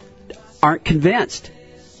you aren't convinced.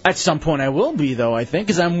 At some point I will be, though, I think,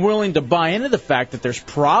 because I'm willing to buy into the fact that there's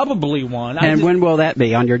probably one. And when will that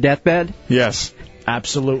be? On your deathbed? Yes.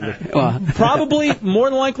 Absolutely. Probably, more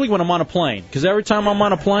than likely, when I'm on a plane. Because every time I'm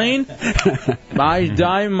on a plane,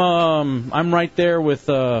 I'm right there with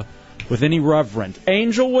any reverend.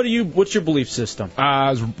 Angel, what's your belief system? I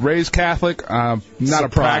was raised Catholic. Not a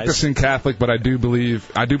practicing Catholic, but I do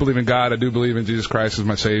believe in God. I do believe in Jesus Christ as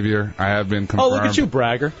my Savior. I have been confirmed. Oh, look at you,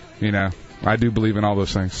 bragger. I do believe in all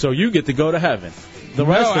those things. So you get to go to heaven. The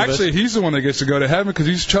rest of actually, us... he's the one that gets to go to heaven because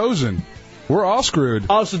he's chosen. We're all screwed.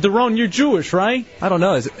 Oh, so Daron, you're Jewish, right? I don't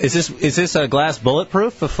know. Is this a glass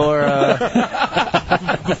bulletproof before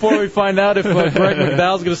before we find out if Greg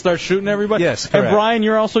McDowell's going to start shooting everybody? Yes, correct. And Brian,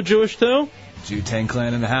 you're also Jewish too? Jew-Tang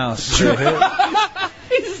clan in the house. He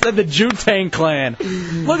said the Jew-Tang clan.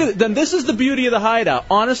 Look at it. Then this is the beauty of the Hideout.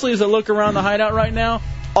 Honestly, as I look around the Hideout right now,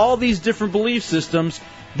 all these different belief systems.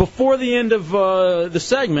 Before the end of the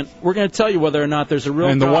segment, we're going to tell you whether or not there's a real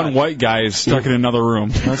And the God. one white guy is stuck in another room.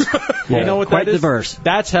 You know what Quite that is? diverse.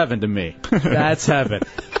 That's heaven to me. That's heaven.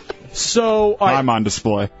 So, all right, I'm on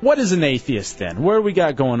display. what is an atheist then? What do we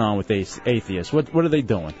got going on with atheists? What are they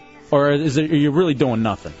doing? Or are you really doing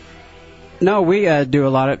nothing? No, we do a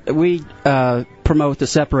lot of. We promote the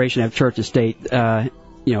separation of church and state,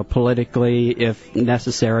 politically if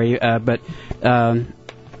necessary. But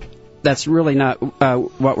that's really not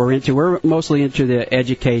what we're into. We're mostly into the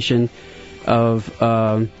education of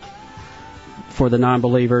for the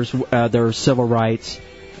non-believers, their civil rights,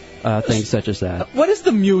 things such as that. What is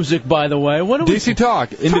the music, by the way? What do DC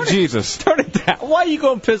Talk into Jesus. Turn it down. Why are you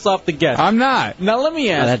going to piss off the guests? I'm not. Now let me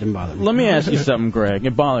ask. that didn't bother me. Let me ask you something, Greg.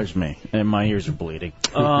 It bothers me, and my ears are bleeding.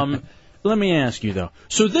 Let me ask you though.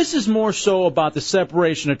 So this is more so about the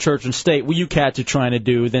separation of church and state, what you cats are trying to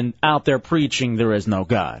do, than out there preaching there is no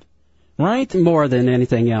God, right? More than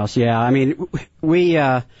anything else, yeah. I mean,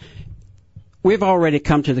 we've already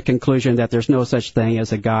come to the conclusion that there's no such thing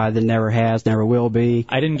as a God. There never has, never will be.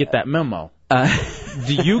 I didn't get that memo.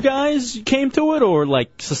 Do you guys came to it, or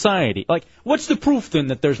like society? Like, what's the proof then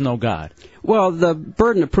that there's no God? Well, the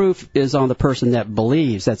burden of proof is on the person that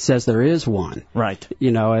believes, that says there is one. Right.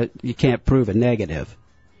 You can't prove a negative.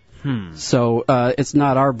 So it's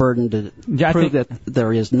not our burden to prove that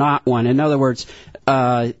there is not one. In other words,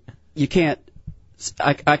 you can't.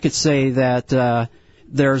 I could say that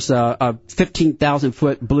there's a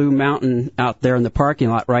 15,000-foot blue mountain out there in the parking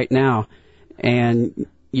lot right now, and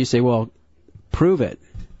you say, well, prove it.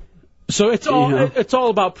 So it's all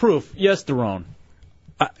about proof. Yes, Daron.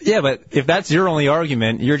 Yeah, but if that's your only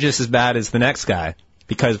argument, you're just as bad as the next guy.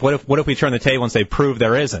 Because what if we turn the table and say prove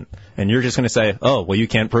there isn't, and you're just going to say, oh, well, you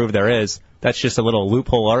can't prove there is. That's just a little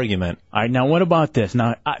loophole argument. All right, now what about this?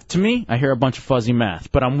 Now, to me, I hear a bunch of fuzzy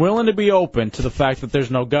math, but I'm willing to be open to the fact that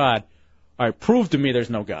there's no God. All right, prove to me there's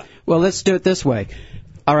no God. Well, let's do it this way.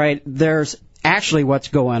 All right, there's actually what's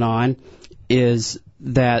going on is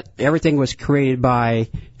that everything was created by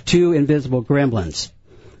two invisible gremlins.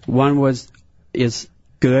 One is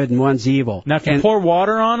good and one's evil. Now, if you pour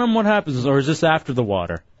water on them, what happens? Or is this after the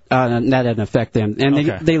water? That doesn't affect them. And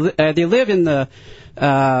Okay. they live in the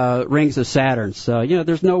rings of Saturn. So,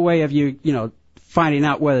 there's no way of you finding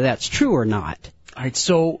out whether that's true or not. All right,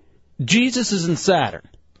 so Jesus is in Saturn.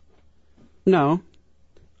 No.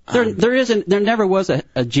 There never was a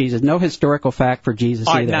Jesus. No historical fact for Jesus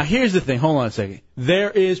All right, either. now here's the thing. Hold on a second.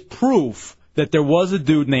 There is proof that there was a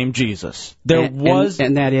dude named Jesus.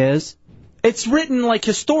 And that is? It's written,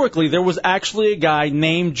 historically, there was actually a guy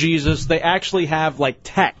named Jesus. They actually have,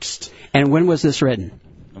 text. And when was this written?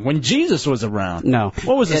 When Jesus was around. No.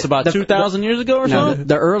 What was this, about 2,000 years ago or something?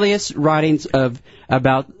 The earliest writings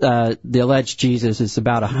about the alleged Jesus is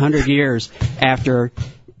about 100 years after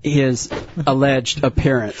his alleged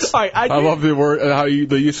appearance. I love the word,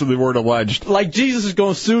 the use of the word alleged. Like Jesus is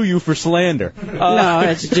going to sue you for slander. No,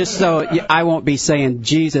 it's just so I won't be saying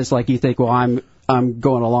Jesus like you think, well, I'm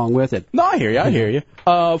going along with it. No, I hear you.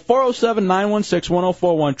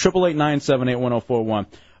 407-916-1041, 888-978-1041.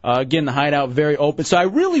 Again, the Hideout, very open. So I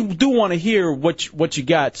really do want to hear what you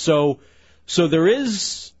got. So there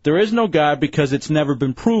is no God because it's never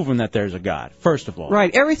been proven that there's a God, first of all.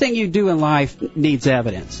 Right. Everything you do in life needs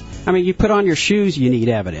evidence. I mean, you put on your shoes, you need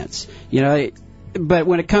evidence. But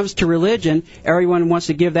when it comes to religion, everyone wants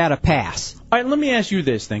to give that a pass. All right, let me ask you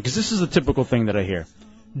this thing, because this is a typical thing that I hear.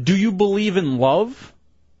 Do you believe in love?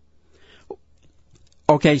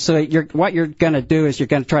 Okay, so what you're going to do is you're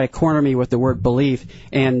going to try to corner me with the word belief,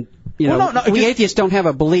 and we atheists don't have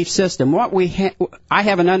a belief system. I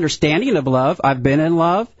have an understanding of love. I've been in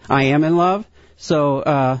love. I am in love.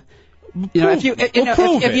 So if you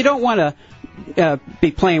don't want to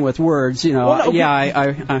be playing with words, Well,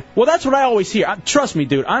 that's what I always hear. Trust me,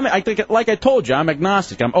 dude. Like I told you, I'm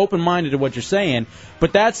agnostic. I'm open-minded to what you're saying,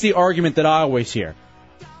 but that's the argument that I always hear.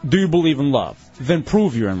 Do you believe in love? Then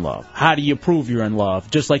prove you're in love. How do you prove you're in love?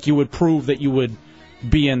 Just like you would prove that you would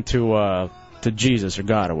be into to Jesus or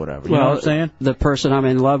God or whatever. You know what I'm saying? The person I'm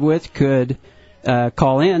in love with could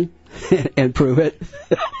call in and prove it.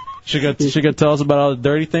 She could tell us about all the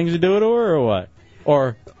dirty things you do to her, or what?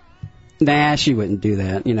 Or nah, she wouldn't do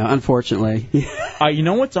that. Unfortunately. You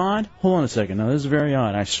know what's odd? Hold on a second. Now, this is very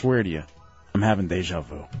odd. I swear to you, I'm having deja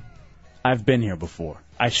vu. I've been here before.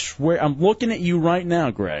 I swear, I'm looking at you right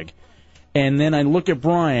now, Greg, and then I look at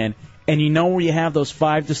Brian, and where you have those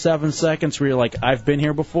 5 to 7 seconds where you're like, I've been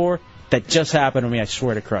here before? That just happened to me, I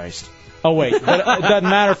swear to Christ. Oh, wait, it doesn't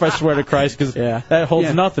matter if I swear to Christ, because that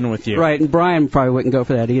holds nothing with you. Right, and Brian probably wouldn't go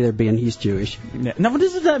for that either, being he's Jewish. Yeah. Now, what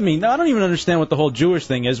does that mean? No, I don't even understand what the whole Jewish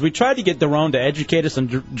thing is. We tried to get Daron to educate us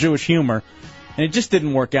on Jewish humor, and it just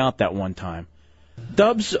didn't work out that one time.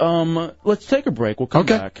 Dubs, let's take a break. We'll come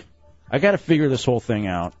back. I got to figure this whole thing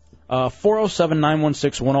out.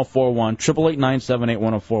 407-916-1041,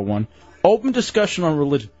 888-978-1041. Open discussion on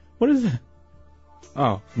religion. What is that?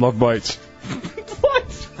 Oh, love bites.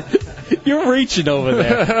 What? You're reaching over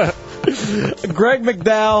there. Greg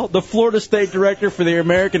McDowell, the Florida State Director for the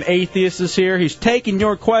American Atheists, is here. He's taking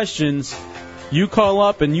your questions. You call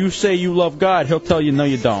up and you say you love God. He'll tell you no,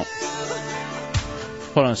 you don't.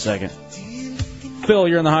 Hold on a second. Phil,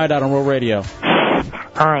 you're in the Hideout on Real Radio.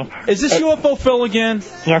 Hi. Is this UFO Phil again?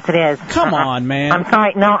 Yes, it is. Come on, man. I'm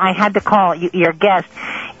sorry. No, I had to call your guest.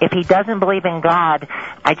 If he doesn't believe in God,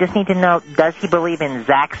 I just need to know, does he believe in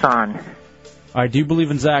Zaxxon? All right, do you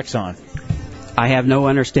believe in Zaxxon? I have no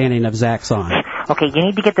understanding of Zaxxon. Okay, you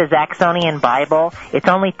need to get the Zaxxonian Bible. It's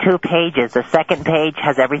only 2 pages. The second page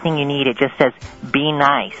has everything you need. It just says, be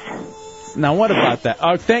nice. Now, what about that?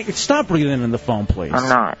 Stop breathing in the phone, please. I'm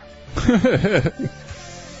not.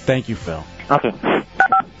 Thank you, Phil. Okay.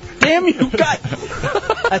 Damn you, God!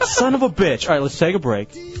 That son of a bitch. All right, let's take a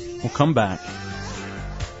break. We'll come back.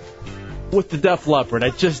 With the Def Leppard, I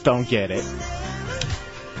just don't get it.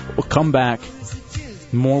 We'll come back.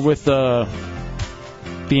 More with the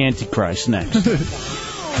Antichrist next. It's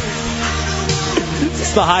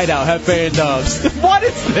the Hideout, Hefe and Dubs. What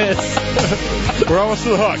is this? We're almost to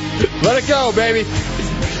the hook. Let it go, baby.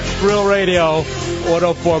 Real Radio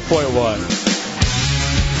 104.1.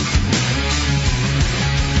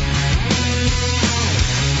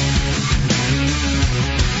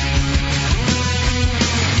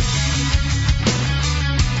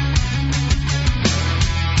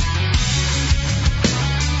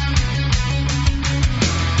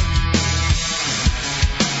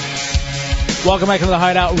 Welcome back to the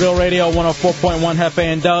Hideout, Real Radio 104.1 Hefe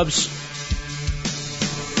and Dubs.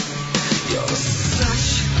 You're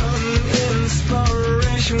such an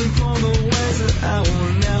inspiration for the ways that I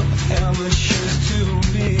will never ever choose to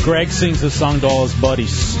be. Greg sings this song to all his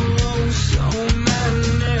buddies. So many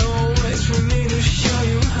ways for me to show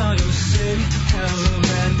you how your city has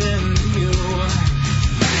abandoned you.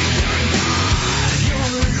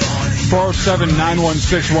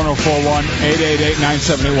 407-916-1041,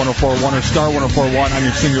 888-978-1041, or star 1041 on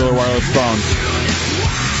your singular wireless phone.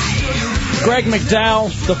 Greg McDowell,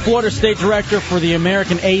 the Florida State Director for the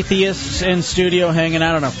American Atheists, in studio hanging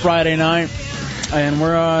out on a Friday night. And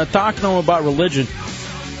we're talking to him about religion.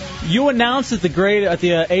 You announced at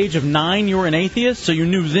the age of 9 you were an atheist, so you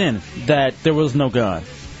knew then that there was no God.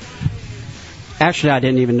 Actually, I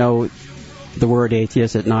didn't even know the word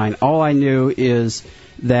atheist at 9. All I knew is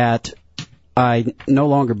that I no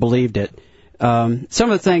longer believed it. Some of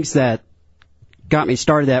the things that got me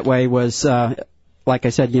started that way was, like I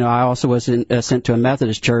said, I also was sent to a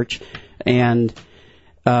Methodist church, and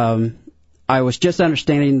I was just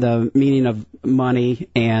understanding the meaning of money,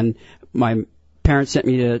 and my parents sent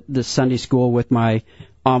me to the Sunday school with my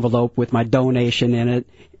envelope with my donation in it,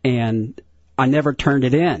 and I never turned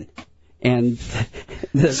it in. And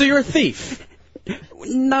so you're a thief?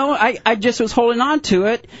 No, I just was holding on to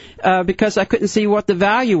it because I couldn't see what the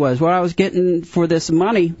value was, what I was getting for this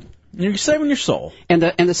money. You're saving your soul. And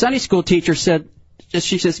the Sunday school teacher said,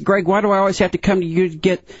 she says, Greg, why do I always have to come to you to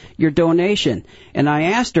get your donation? And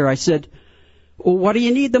I asked her, I said, well, what do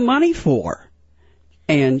you need the money for?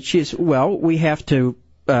 And she says, well, we have to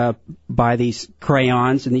buy these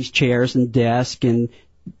crayons and these chairs and desks and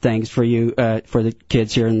things for you, for the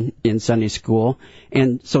kids here in Sunday school.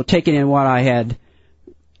 And so taking in what I had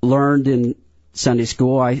learned in Sunday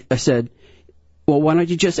school, I said, well, why don't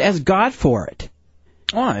you just ask God for it?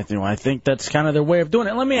 Well, I think that's kind of their way of doing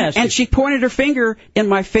it. Let me ask you. And she pointed her finger in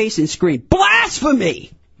my face and screamed,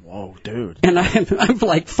 blasphemy! Whoa, dude. And I'm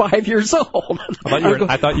like 5 years old.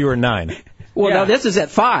 I thought you were 9. Well, no, this is at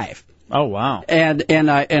 5. Oh, wow. And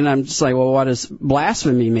I'm just like, well, what does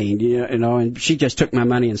blasphemy mean? And she just took my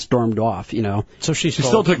money and stormed off, So she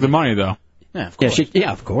still took the money, though. Yeah, of course.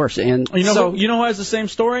 Yeah, of course. And you know who has the same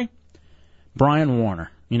story? Brian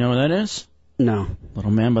Warner. You know who that is? No.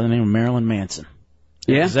 Little man by the name of Marilyn Manson.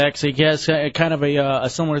 Yeah? Exactly. He has kind of a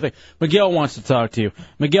similar thing. Miguel wants to talk to you.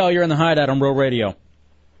 Miguel, you're in the Hideout on Real Radio.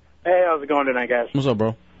 Hey, how's it going tonight, guys? What's up,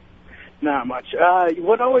 bro? Not much.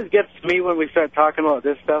 What always gets me when we start talking about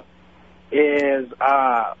this stuff is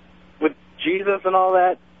with Jesus and all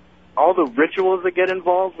that, all the rituals that get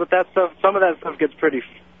involved with that stuff, some of that stuff gets pretty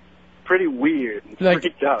weird and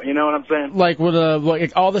freaked out, you know what I'm saying? Like with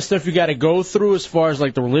like all the stuff you got to go through as far as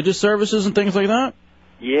like the religious services and things like that?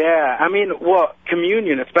 Yeah, I mean, well,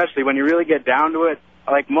 communion especially, when you really get down to it,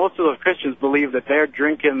 like most of those Christians believe that they're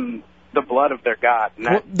drinking the blood of their God.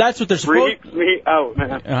 And that's what they're supposed freaks me out,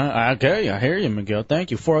 man. Okay, I hear you, Miguel.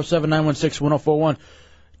 Thank you. 407-916-1041.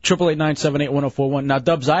 888-978-1041. Now,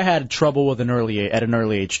 Dubs, I had trouble with at an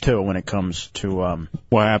early age too when it comes to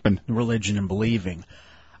what happened, religion and believing,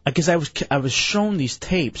 because I was shown these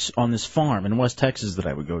tapes on this farm in West Texas that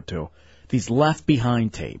I would go to, these Left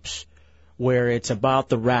Behind tapes, where it's about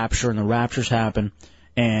the rapture and the raptures happen,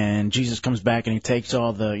 and Jesus comes back and he takes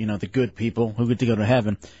all the the good people who get to go to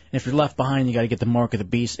heaven. And if you're left behind, you got to get the mark of the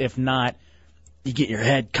beast. If not, you get your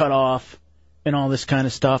head cut off. And all this kind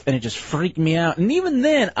of stuff, and it just freaked me out. And even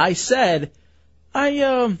then, I said,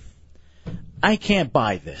 I can't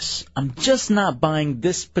buy this. I'm just not buying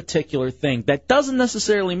this particular thing. That doesn't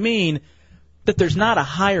necessarily mean that there's not a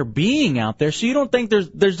higher being out there. So you don't think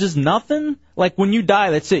there's just nothing? Like when you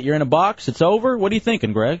die, that's it. You're in a box. It's over. What are you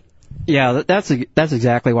thinking, Greg? Yeah, that's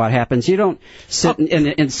exactly what happens. You don't sit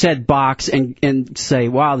in said box and say,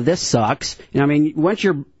 "Wow, this sucks." I mean, once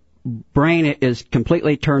your brain is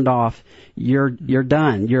completely turned off, you're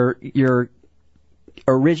done. Your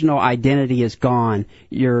original identity is gone.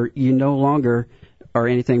 You no longer are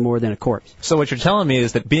anything more than a corpse. So what you're telling me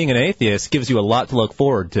is that being an atheist gives you a lot to look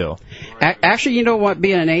forward to. Actually, you know what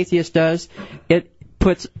being an atheist does? It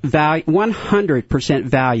puts 100%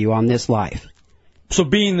 value on this life. So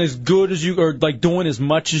being as good as you, or like doing as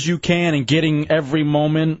much as you can and getting every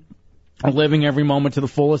moment, living every moment to the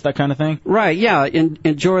fullest, that kind of thing? Right, yeah.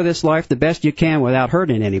 Enjoy this life the best you can without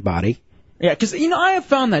hurting anybody. Yeah, because, I have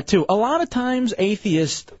found that, too. A lot of times,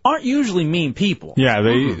 atheists aren't usually mean people. Yeah,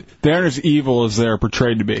 they aren't as evil as they're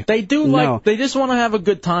portrayed to be. They do, they just want to have a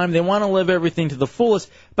good time. They want to live everything to the fullest.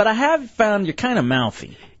 But I have found you're kind of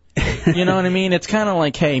mouthy. You know what I mean? It's kind of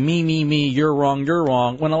like, hey, me, you're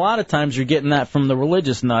wrong. When a lot of times you're getting that from the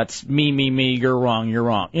religious nuts, me, you're wrong.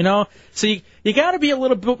 You know? So you got to be a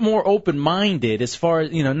little bit more open-minded as far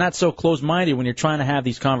as, not so close-minded when you're trying to have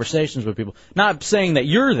these conversations with people. Not saying that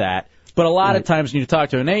you're that, but a lot of times when you talk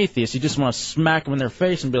to an atheist, you just want to smack them in their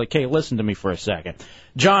face and be like, hey, listen to me for a second.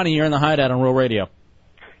 Johnny, you're in the Hideout on Real Radio.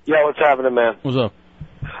 Yeah, what's happening, man? What's up?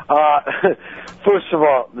 First of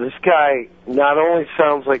all, this guy not only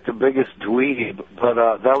sounds like the biggest dweeb, but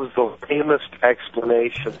that was the lamest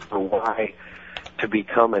explanation for why to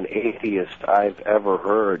become an atheist I've ever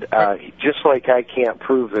heard. Just like I can't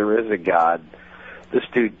prove there is a God, this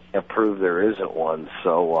dude can't prove there isn't one,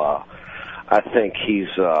 so I think he's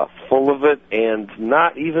full of it and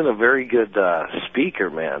not even a very good speaker,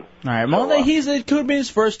 man. All right, well, it could be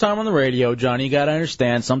his first time on the radio, Johnny. You got to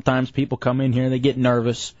understand, sometimes people come in here, they get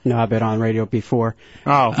nervous. No, I've been on radio before.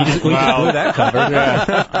 Oh, we blew that cover.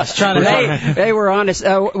 Yeah. I was trying to Hey, we're honest.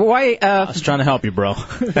 I was trying to help you, bro.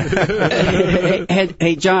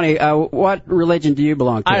 Hey, Johnny, what religion do you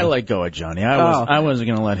belong to? I let go of Johnny. I wasn't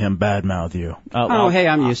going to let him badmouth you. Hey,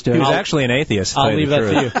 I'm used to it. He was actually an atheist. I'll leave that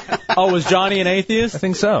to you. Oh, was Johnny an atheist? I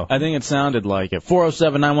think so. I think it sounded like it.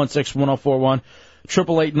 407-916-1041,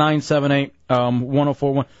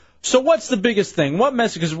 888-978-1041. So what's the biggest thing? What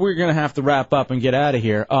message, because we're going to have to wrap up and get out of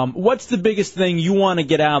here. What's the biggest thing you want to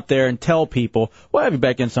get out there and tell people? We'll have you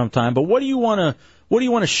back in sometime, but what do you want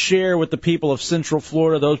to share with the people of Central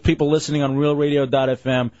Florida, those people listening on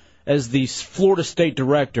RealRadio.fm, as the Florida State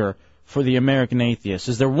Director for the American Atheists?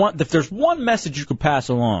 If there's one message you could pass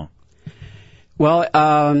along?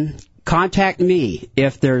 Well, contact me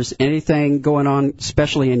if there's anything going on,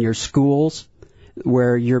 especially in your schools,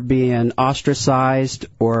 where you're being ostracized,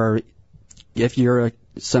 or if you're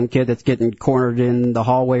some kid that's getting cornered in the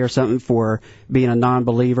hallway or something for being a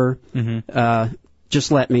non-believer.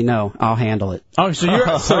 Just let me know. I'll handle it. Oh, so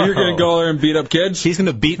you're going to go there and beat up kids? He's going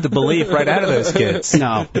to beat the belief right out of those kids.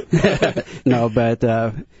 No. No,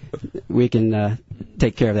 but we can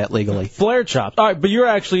take care of that legally. Flare chops. All right, but you're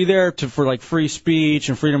actually there for like free speech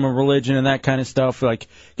and freedom of religion and that kind of stuff.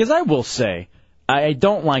 Because I will say, I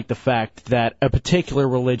don't like the fact that a particular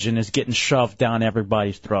religion is getting shoved down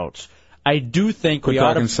everybody's throats. I do think we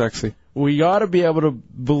ought to be able to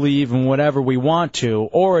believe in whatever we want to,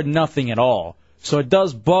 or nothing at all. So it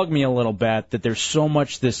does bug me a little bit that there's so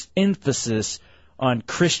much this emphasis on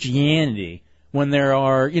Christianity when there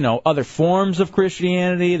are, other forms of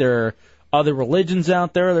Christianity. There are other religions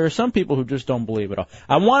out there. There are some people who just don't believe it all.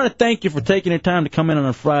 I want to thank you for taking your time to come in on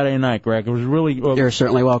a Friday night, Greg. It was really... You're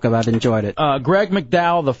certainly welcome. I've enjoyed it. Greg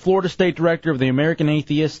McDowell, the Florida State Director of the American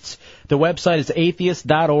Atheists. The website is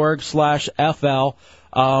atheist.org/FL.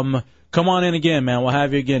 Come on in again, man. We'll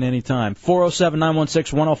have you again anytime.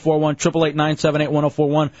 407-916-1041,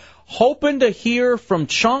 888-978-1041. Hoping to hear from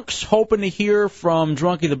Chunks, hoping to hear from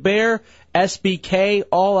Drunky the Bear, SBK,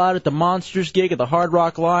 all out at the Monsters gig at the Hard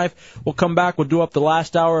Rock Live. We'll come back. We'll do up the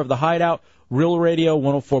last hour of the Hideout, Real Radio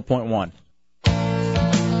 104.1.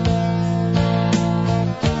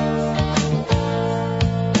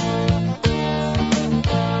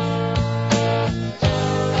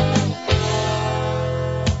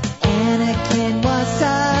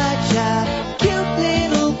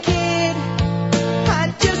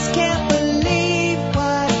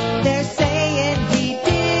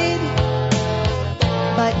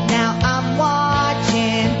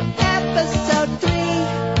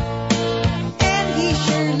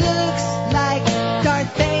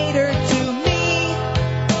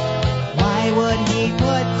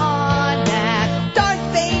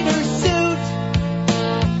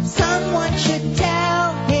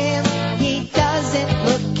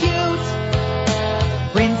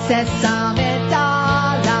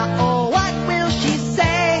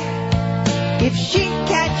 If she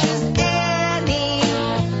catches Annie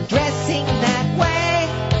dressing that way,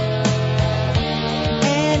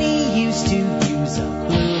 Annie used to use a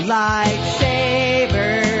blue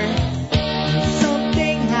lightsaber.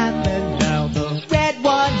 Something happened now, the red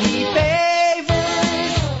one he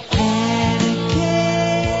favors.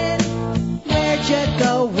 Anakin, where'd you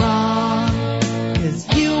go wrong? 'Cause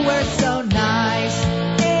you were so nice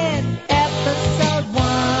in episode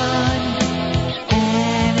 1.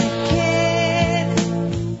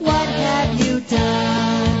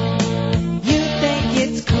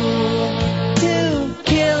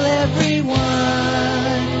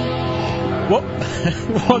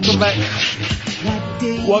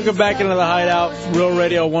 Welcome back into the Hideout, Real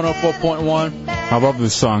Radio 104.1. I love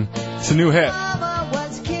this song. It's a new hit.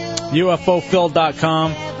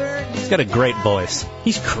 UFOphil.com. He's got a great voice.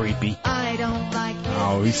 He's creepy.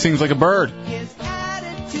 Oh, he sings like a bird.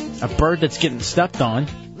 A bird that's getting stepped on.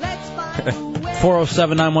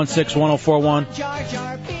 407-916-1041.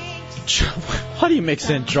 How do you mix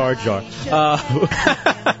in Jar Jar?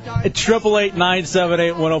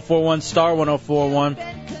 888-978-1041, star 1041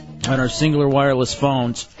 on our singular wireless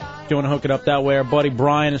phones. If you want to hook it up that way, our buddy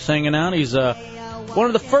Brian is hanging out. He's one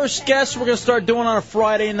of the first guests we're going to start doing on a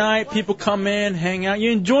Friday night. People come in, hang out.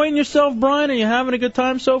 You enjoying yourself, Brian? Are you having a good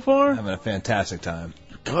time so far? Having a fantastic time.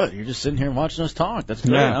 Good. You're just sitting here watching us talk. That's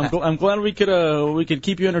good. Yeah. I'm glad we could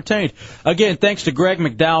keep you entertained. Again, thanks to Greg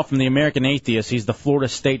McDowell from the American Atheist. He's the Florida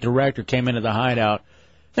State Director. Came into the Hideout,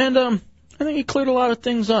 and I think he cleared a lot of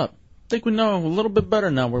things up. I think we know a little bit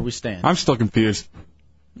better now where we stand. I'm still confused.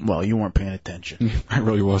 Well, you weren't paying attention. I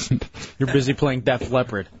really wasn't. You're busy playing Def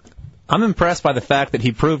Leppard. I'm impressed by the fact that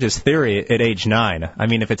he proved his theory at age 9. I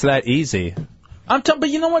mean, if it's that easy. But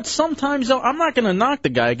you know what? Sometimes, though, I'm not going to knock the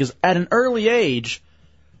guy because at an early age,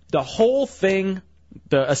 the whole thing,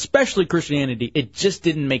 especially Christianity, it just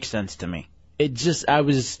didn't make sense to me. It was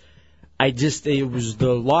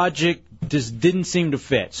the logic just didn't seem to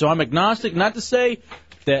fit. So I'm agnostic, not to say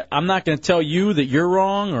that I'm not going to tell you that you're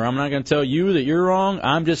wrong or I'm not going to tell you that you're wrong.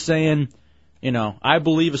 I'm just saying, I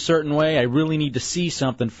believe a certain way. I really need to see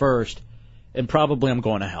something first, and probably I'm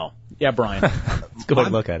going to hell. Yeah, Brian. It's a good way to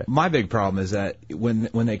look at it. My big problem is that when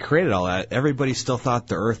they created all that, everybody still thought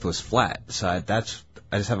the Earth was flat. So I just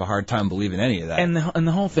have a hard time believing any of that. And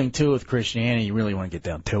the whole thing, too, with Christianity, you really want to get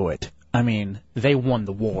down to it. I mean, they won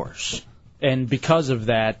the wars. And because of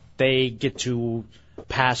that, they get to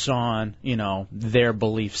pass on, their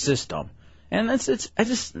belief system. And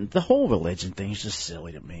the whole religion thing is just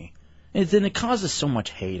silly to me. And it causes so much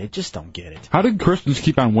hate. I just don't get it. How did Christians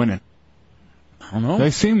keep on winning? I don't know.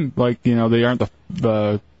 They seem like, they aren't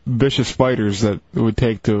the vicious fighters that it would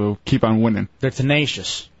take to keep on winning. They're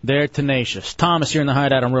tenacious. Thomas, you're in the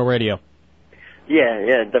Hideout on Real Radio.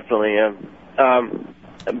 Yeah, definitely.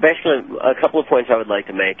 Basically, a couple of points I would like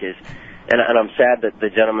to make is, and I'm sad that the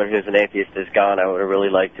gentleman who's an atheist is gone. I would have really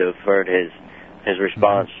liked to have heard his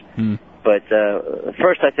response. Mm-hmm. But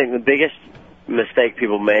first, I think the biggest mistake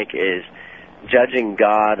people make is judging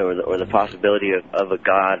God or the possibility of a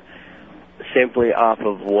God simply off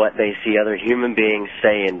of what they see other human beings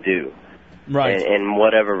say and do, right? In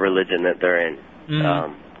whatever religion that they're in.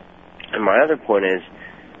 Mm-hmm. And my other point is,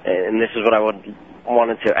 and this is what I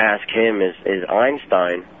wanted to ask him, is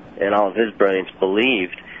Einstein and all of his brilliance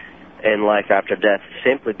believed in life after death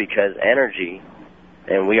simply because energy,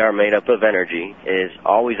 and we are made up of energy, is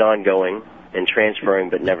always ongoing and transferring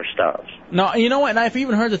but never stops. No, you know what? And I've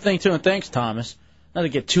even heard the thing, too, and thanks, Thomas, not to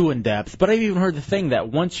get too in-depth, but I've even heard the thing that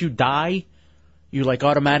once you die, you,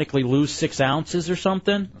 automatically lose 6 ounces or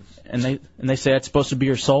something, and they say that's supposed to be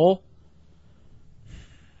your soul.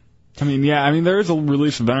 I mean, there is a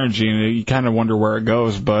release of energy, and you kind of wonder where it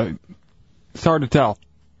goes, but it's hard to tell.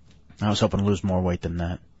 I was hoping to lose more weight than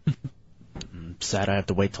that. I'm sad I have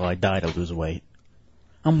to wait till I die to lose weight.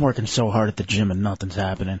 I'm working so hard at the gym and nothing's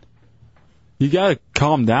happening. You gotta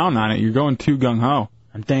calm down on it. You're going too gung-ho.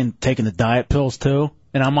 I'm taking the diet pills, too,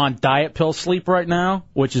 and I'm on diet pill sleep right now,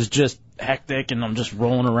 which is just hectic, and I'm just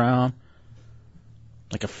rolling around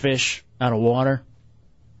like a fish out of water.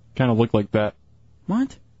 Kind of look like that.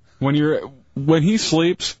 What? When he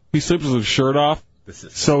sleeps with his shirt off,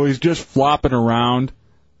 so he's just flopping around,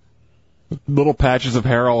 little patches of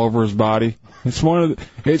hair all over his body. It's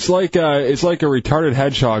like a retarded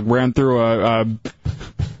hedgehog ran through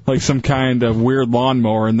like some kind of weird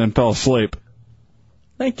lawnmower and then fell asleep.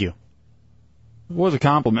 Thank you. It was a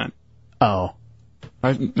compliment. Oh.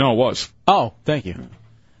 No, it was. Oh, thank you.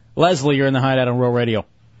 Leslie, you're in the Hideout on Real Radio.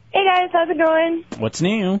 Hey guys, how's it going? What's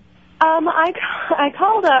new? I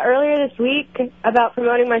called earlier this week about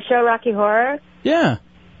promoting my show, Rocky Horror. Yeah.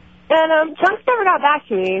 And Chunks never got back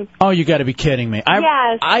to me. Oh, you got to be kidding me!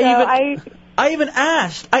 I even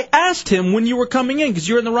asked. I asked him when you were coming in because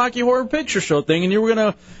you were in the Rocky Horror Picture Show thing, and you were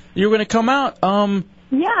gonna come out. Yeah, and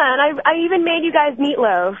I even made you guys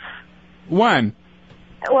meatloaf. When?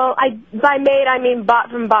 Well, by made I mean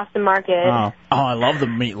bought from Boston Market. Oh, I love the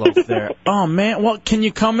meatloaf there. Oh man, well, can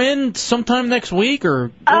you come in sometime next week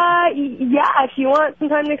or? Yeah, if you want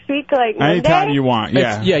sometime next week, like Monday. Anytime you want.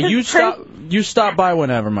 Yeah. Yeah, you stop by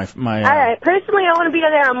whenever my. All right. Personally, I want to be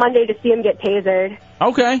there on Monday to see him get tasered.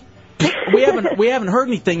 Okay. We haven't heard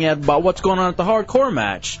anything yet about what's going on at the hardcore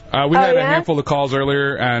match. We had a handful of calls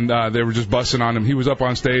earlier, and they were just busting on him. He was up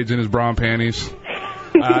on stage in his bra and panties.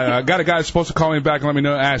 Got a guy that's supposed to call me back and let me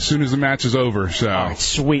know as soon as the match is over. So. All right,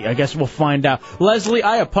 sweet. I guess we'll find out. Leslie,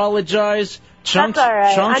 I apologize. Chunks, That's all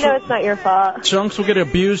right. Chunks, I know it's not your fault. Chunks will get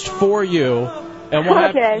abused for you, and we'll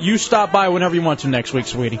have you stop by whenever you want to next week,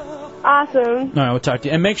 sweetie. Awesome. All right, we'll talk to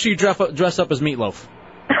you. And make sure you dress up as Meatloaf.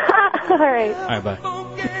 All right. All right, bye.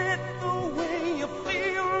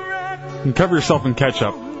 And cover yourself in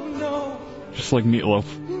ketchup. Just like Meatloaf.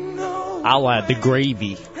 I'll add the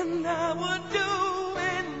gravy.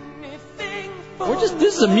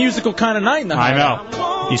 This is a musical kind of night in the I Hideout.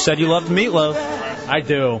 know. You said you loved Meatloaf. I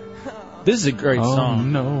do. This is a great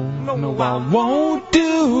song. No, I won't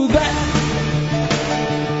do that.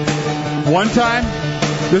 One time,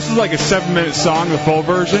 this is like a 7-minute song, the full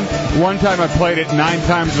version. One time I played it 9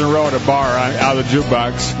 times in a row at a bar out of the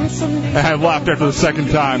jukebox. And I left after the second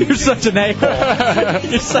time. You're such an a-hole.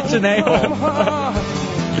 You're such an a-hole.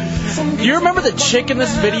 Do you remember the chick in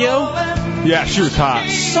this video? Yeah, she was hot.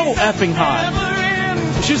 So effing hot.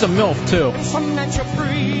 She was a MILF, too.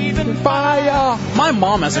 Fire. My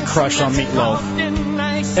mom has a crush on Meatloaf.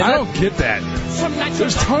 I don't get that.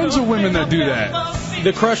 There's tons of women that do that.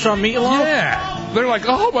 The crush on Meatloaf? Yeah. They're like,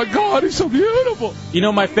 oh my God, he's so beautiful. You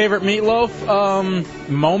know my favorite Meatloaf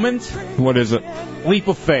moment? What is it? Leap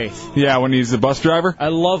of Faith. Yeah, when he's the bus driver? I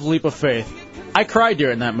love Leap of Faith. I cried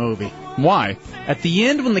during that movie. Why? At the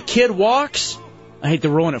end when the kid walks, I hate to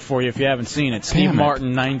ruin it for you if you haven't seen it. Steve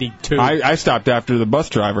Martin, 92. I stopped after the bus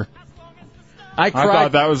driver. I cried. I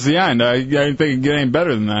thought that was the end. I didn't think it'd get any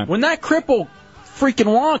better than that. When that cripple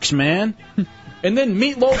freaking walks, man, and then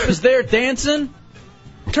Meatloaf is there dancing.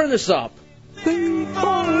 Turn this up.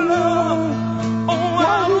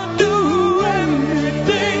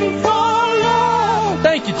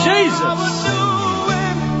 Thank you, Jesus.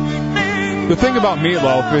 The thing about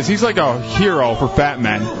Meatloaf is he's like a hero for fat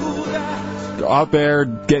men. Out there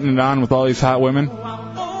getting it on with all these hot women.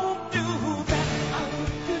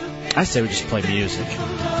 I say we just play music.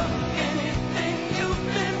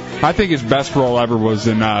 I think his best role ever was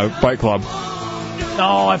in Fight Club.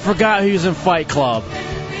 Oh, I forgot he was in Fight Club.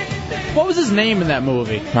 What was his name in that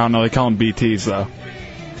movie? I don't know. They call him BTs, though.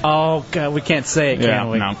 Oh, God, we can't say it, can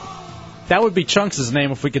we? No. That would be Chunks'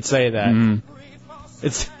 name if we could say that. Mm.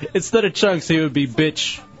 It's instead of Chunks, he would be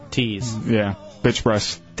Bitch Tease. Yeah, Bitch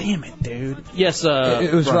Breast. Damn it, dude. Yes,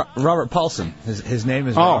 it was Robert Paulson. His name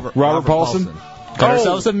is Robert Paulson. Got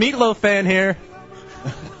ourselves a Meatloaf fan here.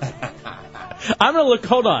 I'm gonna look.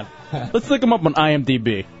 Hold on. Let's look him up on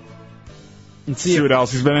IMDb and see what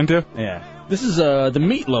else he's been into. Yeah, this is the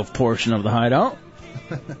Meatloaf portion of the Hideout.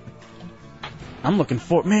 I'm looking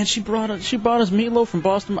for. Man, she brought us Meatloaf from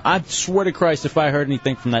Boston. I swear to Christ, if I heard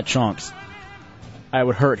anything from that Chunks, I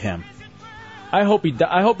would hurt him. I hope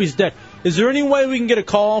he's dead. Is there any way we can get a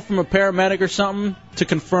call from a paramedic or something to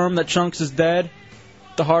confirm that Chunks is dead?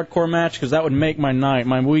 The hardcore match, because that would make my night.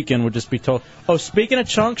 My weekend would just be told. Oh, speaking of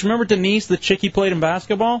Chunks, remember Denise, the chick he played in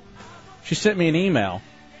basketball? She sent me an email.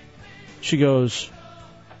 She goes,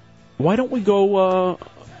 why don't we go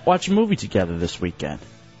watch a movie together this weekend?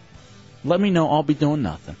 Let me know. I'll be doing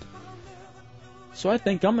nothing. So I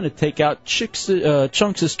think I'm going to take out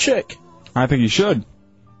Chunks' chick. I think you should.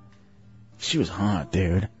 She was hot,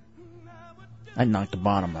 dude. I'd knock the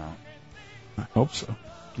bottom out. I hope so.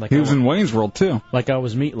 Like he was in Wayne's World, too. Like I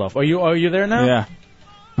was Meatloaf. Are you there now?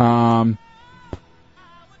 Yeah.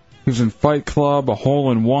 He was in Fight Club, A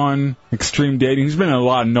Hole in One, Extreme Dating. He's been in a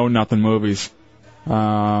lot of know-nothing movies.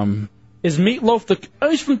 Is Meatloaf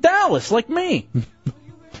he's from Dallas, like me.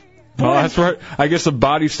 Oh, that's right. I guess the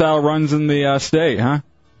body style runs in the state, huh?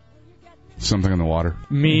 Something in the water.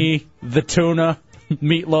 Me, the tuna,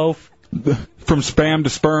 Meatloaf. From Spam to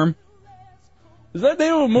Sperm. Is that the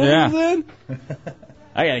name of a movie Yeah. then?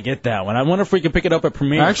 I gotta get that one. I wonder if we can pick it up at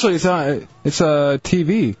Premiere. Actually, it's a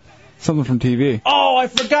TV. Something from TV. Oh, I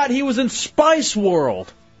forgot he was in Spice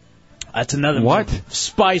World. That's another movie.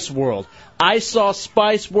 Spice World. I saw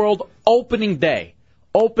Spice World opening day.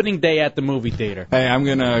 Opening day at the movie theater. Hey, I'm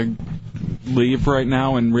going to leave right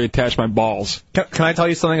now and reattach my balls. Can I tell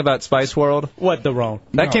you something about Spice World? What, Daron?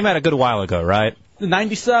 That came out a good while ago, right?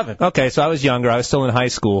 97. Okay, so I was younger. I was still in high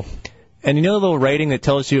school. And you know the little rating that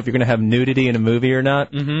tells you if you're going to have nudity in a movie or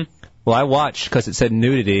not? Mm-hmm. Well, I watched because it said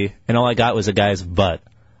nudity, and all I got was a guy's butt.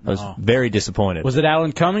 I was very disappointed. Was it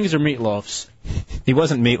Alan Cummings or Meatloaf's? He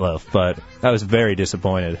wasn't Meatloaf, but I was very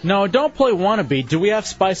disappointed. No, don't play Wannabe. Do we have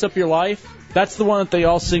Spice Up Your Life? That's the one that they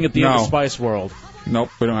all sing at the end of Spice World. Nope,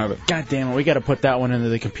 we don't have it. God damn it, we got to put that one into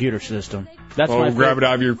the computer system. That's my my grab it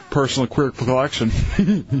out of your personal queer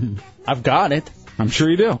collection. I've got it. I'm sure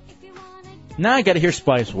you do. Now I got to hear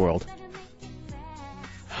Spice World.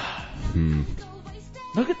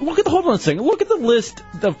 Look at hold on a second. Look at the list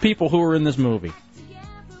of people who were in this movie.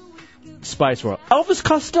 Spice World. Elvis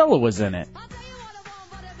Costello was in it.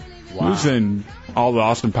 Wow. He was in all the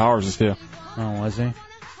Austin Powers too. Oh, was he?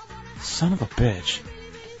 Son of a bitch.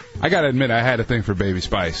 I gotta admit, I had a thing for Baby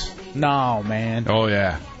Spice. No, man. Oh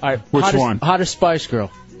yeah. All right, Which hottest, one? Hottest Spice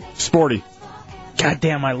Girl. Sporty.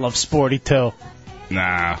 Goddamn, I love Sporty too.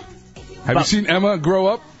 Nah. Have you seen Emma grow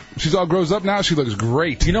up? She's all grows up now. She looks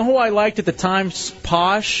great. You know who I liked at the time?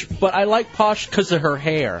 Posh, but I like Posh because of her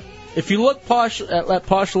hair. If you look Posh at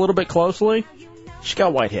Posh a little bit closely, she's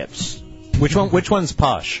got white hips. Which one's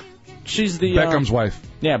Posh? She's the Beckham's wife.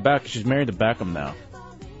 Yeah, She's married to Beckham now.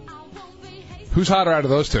 Who's hotter out of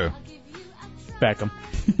those two? Beckham.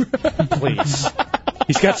 Please.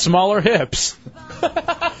 He's got smaller hips.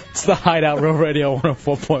 It's the Hideout Real Radio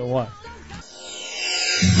 104.1.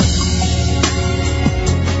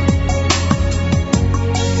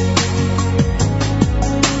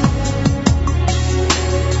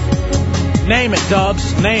 Name it,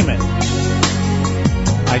 Dubs. Name it.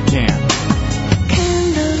 I can't.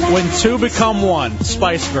 When two become one,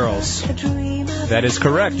 Spice Girls. That is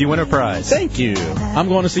correct. You win a prize. Thank you. I'm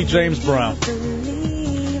going to see James Brown.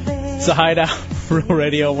 It's the Hideout Real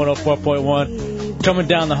Radio 104.1. Coming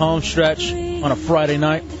down the home stretch on a Friday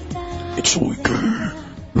night. It's weekend,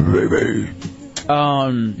 baby.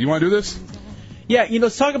 You want to do this? Yeah,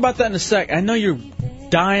 let's talk about that in a sec. I know you're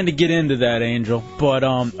dying to get into that, Angel, but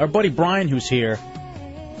our buddy Brian, who's here,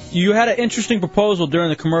 you had an interesting proposal during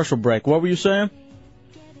the commercial break. What were you saying?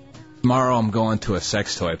 Tomorrow I'm going to a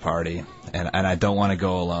sex toy party, and I don't want to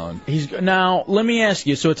go alone. Now, let me ask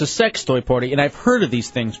you, so it's a sex toy party, and I've heard of these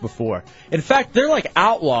things before. In fact, they're like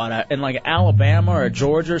outlawed in like Alabama or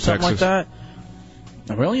Georgia or something Texas. like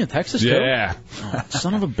that. Really? In Texas, too? Yeah. Oh,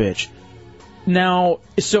 son of a bitch. Now,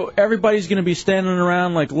 so everybody's going to be standing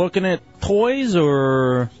around, like, looking at toys,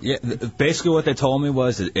 or...? Yeah, basically what they told me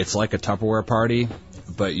was it's like a Tupperware party,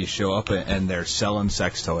 but you show up and they're selling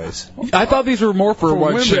sex toys. I thought these were more for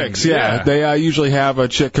women. chicks. Yeah. They usually have a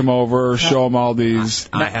chick come over, show them all these.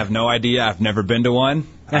 I have no idea. I've never been to one.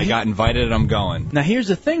 I got invited and I'm going. Now, here's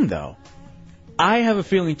the thing, though. I have a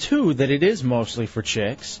feeling, too, that it is mostly for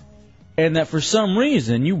chicks, and that for some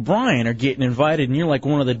reason, you, Brian, are getting invited, and you're like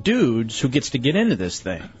one of the dudes who gets to get into this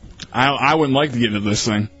thing. I wouldn't like to get into this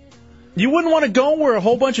thing. You wouldn't want to go where a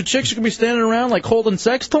whole bunch of chicks are going to be standing around, like, holding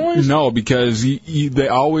sex toys? No, because they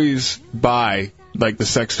always buy, like, the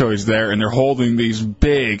sex toys there, and they're holding these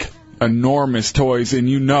big, enormous toys, and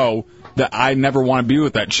you know that I never want to be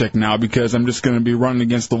with that chick now because I'm just going to be running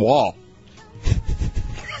against the wall.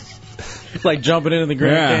 Like jumping into the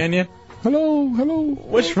Grand Canyon? Hello.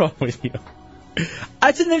 What's wrong with you?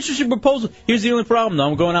 That's an interesting proposal. Here's the only problem, though.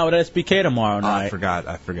 I'm going out with SBK tomorrow night. I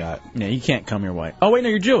forgot. Yeah, you can't come your way. Oh, wait, no,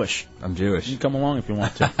 you're Jewish. I'm Jewish. You can come along if you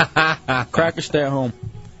want to. Cracker, stay at home.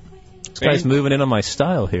 This guy's moving in on my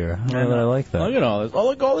style here. I like that. Look at all this. Oh,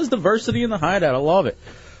 look, all this diversity in the Hideout. I love it.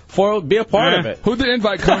 Be a part of it. Who'd the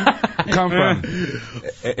invite come from?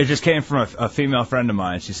 It just came from a female friend of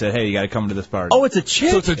mine. She said, "Hey, you got to come to this party." Oh, it's a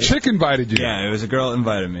chick. So it's a chick invited you. Yeah, it was a girl that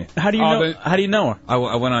invited me. How do you know? How do you know her? I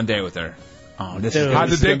went on a date with her. Oh, This dude. How'd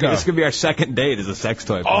the date go? This is gonna be our second date as a sex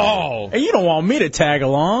toy party. Oh, And you don't want me to tag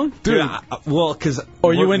along, dude. Well, because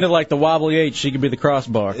or you into like the wobbly H? She could be the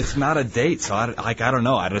crossbar. It's not a date, so I don't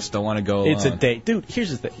know. I just don't want to go. It's a date, dude.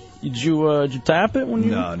 Here's the thing. Did you tap it when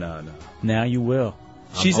you? No. Now you will.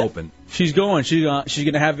 I'm open. She's going. She's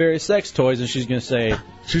gonna have various sex toys, and she's gonna say.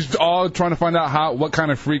 She's all trying to find out what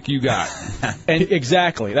kind of freak you got. And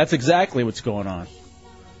exactly, that's exactly what's going on.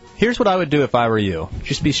 Here's what I would do if I were you.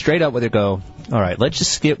 Just be straight up with it. Go, all right, let's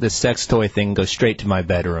just skip this sex toy thing and go straight to my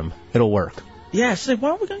bedroom. It'll work. Yeah, say, why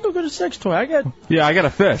don't we go get a sex toy? I got a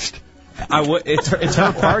fist. It's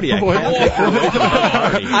her party. I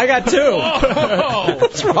got two.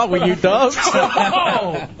 What's wrong with you, Dubs?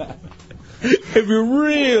 If you're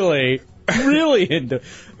really into...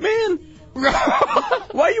 Man,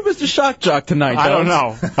 why are you Mr. Shock Jock tonight, Dubs? I don't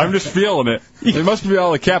know. I'm just feeling it. It must be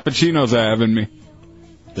all the cappuccinos I have in me.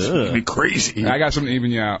 It'd be crazy. I got something to even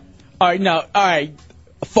you out. All right.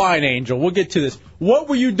 Fine, Angel. We'll get to this. What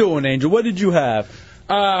were you doing, Angel? What did you have?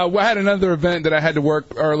 I had another event that I had to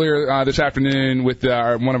work earlier this afternoon with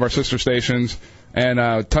one of our sister stations,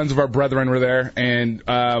 and tons of our brethren were there. And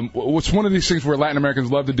it's one of these things where Latin Americans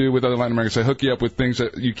love to do with other Latin Americans. They hook you up with things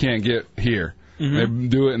that you can't get here. Mm-hmm. They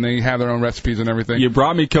do it, and they have their own recipes and everything. You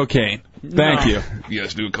brought me cocaine. Thank you. You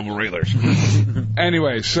guys do a couple railers.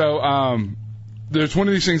 Anyway, so there's one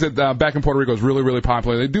of these things that back in Puerto Rico is really, really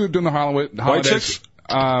popular. They do it during the holidays. White chicks?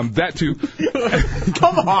 That too.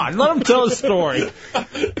 Come on, let them tell a story.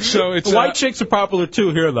 So it's white chicks are popular too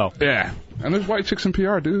here, though. Yeah, and there's white chicks in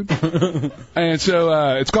PR, dude. And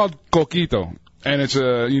so it's called coquito, and it's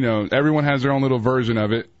everyone has their own little version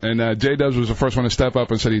of it. And J-Dubs was the first one to step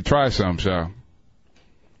up and said he'd try some. So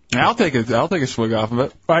I'll take a swig off of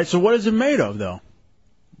it. All right. So what is it made of, though?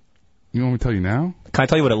 You want me to tell you now? Can I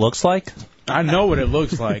tell you what it looks like? I know what it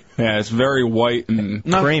looks like. Yeah, it's very white and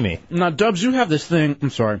creamy. Now, Dubs, you have this thing, I'm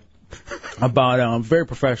sorry, about a very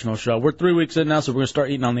professional show. We're 3 weeks in now, so we're going to start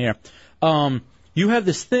eating on the air. You have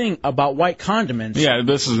this thing about white condiments. Yeah,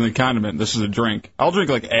 this isn't a condiment. This is a drink. I'll drink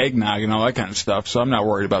like eggnog and all that kind of stuff, so I'm not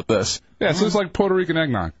worried about this. Yeah, so it's like Puerto Rican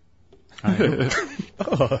eggnog.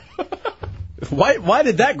 Why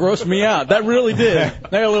did that gross me out? That really did. I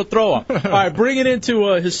got a little throw up. All right, bring it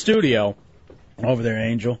into his studio over there,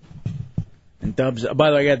 Angel. And Dubs. By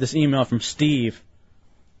the way, I got this email from Steve,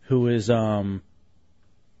 who is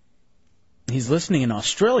he's listening in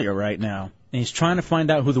Australia right now, and he's trying to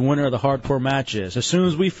find out who the winner of the hardcore match is. As soon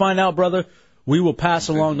as we find out, brother, we will pass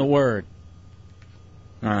along the word.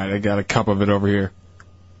 All right, I got a cup of it over here.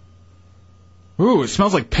 Ooh, it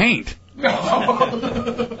smells like paint.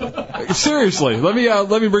 Seriously,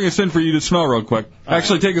 let me bring this in for you to smell real quick.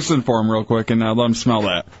 Actually, take this in for him real quick and let him smell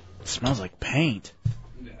that. It smells like paint.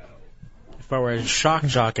 If I were a shock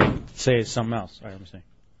jock, I'd say it's something else. All right, let me see.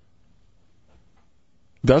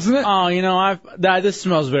 Doesn't it? Oh, you know, this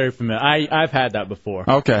smells very familiar. I've had that before.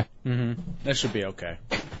 Okay. That should be okay.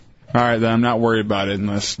 All right, then I'm not worried about it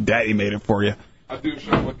unless Daddy made it for you.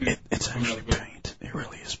 It's actually paint. It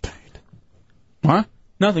really is paint. What?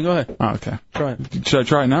 Nothing. Go ahead. Oh, okay. Try it. Should I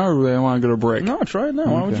try it now, or do I want to go to a break? No, try it now.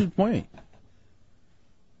 Why would you wait?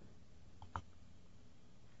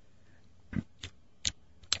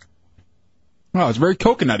 Oh, it's very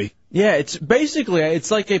coconutty. Yeah, it's basically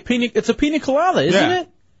like a pina colada, isn't it?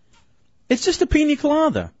 It's just a pina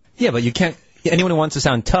colada. Yeah, but you can't. Anyone who wants to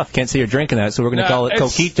sound tough can't say you're drinking that, so we're going to call it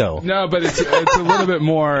coquito. No, but it's a little bit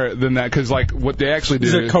more than that, because like what they actually do.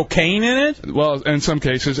 Is there cocaine in it? Well, in some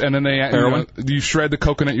cases, and then you shred the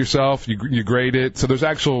coconut yourself, you grate it, so there's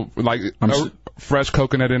actual fresh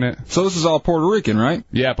coconut in it. So this is all Puerto Rican, right?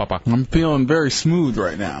 Yeah, Papa. I'm feeling very smooth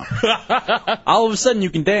right now. All of a sudden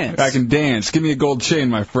you can dance. I can dance. Give me a gold chain,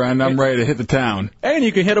 my friend. I'm ready to hit the town. And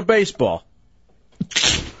you can hit a baseball.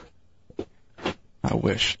 I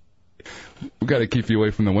wish. We got to keep you away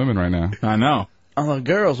from the women right now. I know. Oh, the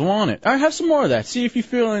girls want it. All right, have some more of that. See if you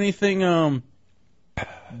feel anything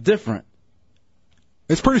different.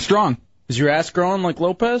 It's pretty strong. Is your ass growing like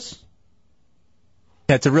Lopez?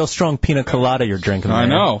 Yeah, it's a real strong pina colada you're drinking. I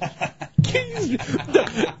know.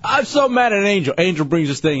 I'm so mad at Angel. Angel brings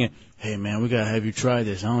this thing in. Hey, man, we got to have you try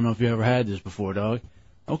this. I don't know if you ever had this before, dog.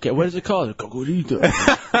 Okay, what is it called? Cocorito.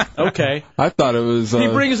 Okay. I thought it was... He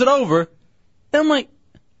brings it over, and I'm like,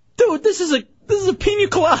 dude, this is a pina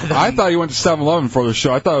colada. I thought you went to 7-Eleven for the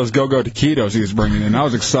show. I thought it was Go-Go Taquitos he was bringing in. I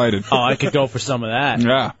was excited. Oh, I could go for some of that.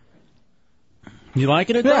 Yeah. You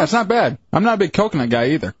liking it, Yeah, it's not bad. I'm not a big coconut guy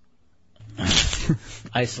either.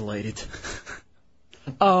 Isolated.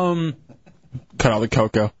 Cut all the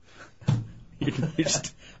cocoa.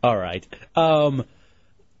 All right. 407-916-1041,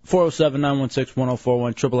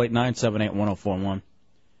 888-978-1041.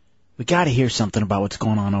 We got to hear something about what's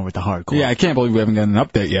going on over at the hardcore. Yeah, I can't believe we haven't gotten an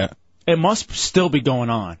update yet. It must still be going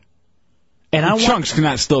on. And Chunks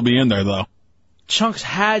cannot still be in there, though. Chunks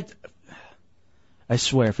had... I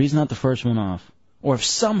swear, if he's not the first one off, or if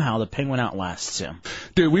somehow the Penguin outlasts him.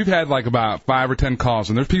 Dude, we've had like about 5 or 10 calls,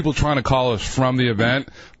 and there's people trying to call us from the event,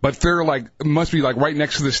 but they're like, must be like right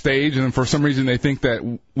next to the stage, and for some reason they think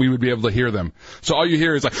that we would be able to hear them. So all you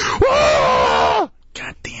hear is like, "Whoa!"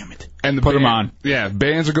 God damn it. And Put them on. Yeah,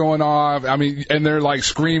 bands are going off. I mean, and they're like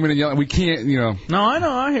screaming and yelling. We can't, you know. No, I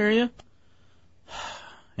know. I hear you.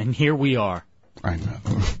 And here we are. I know.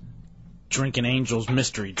 Drinking Angel's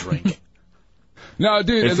mystery drink. No,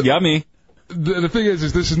 dude. It's yummy. The thing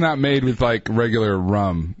is this is not made with like regular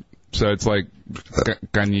rum. So it's like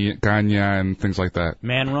caña and things like that.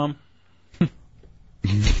 Man rum?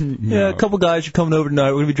 Yeah, a couple guys are coming over tonight.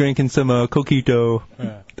 We're going to be drinking some coquito.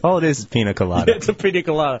 Yeah. All it is pina colada. It's a pina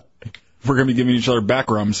colada. We're going to be giving each other back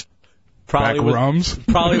rums. Probably back rums?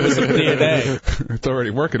 Probably with some DNA. It's already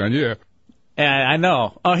working on you. Yeah, I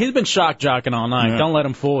know. Oh, he's been shock jocking all night. Yeah. Don't let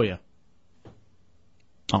him fool you.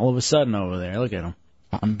 All of a sudden over there, look at him.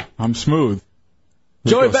 I'm smooth.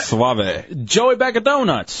 Suave. Joey Bag of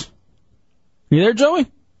Donuts. You there, Joey?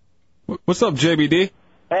 What's up, JBD?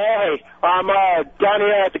 Hey, I'm down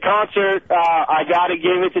here at the concert. I got to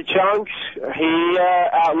give it to Chunks. He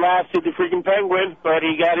outlasted the freaking Penguin, but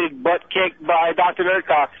he got his butt kicked by Dr.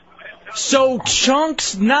 Nerdcock. So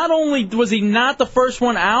Chunks, not only was he not the first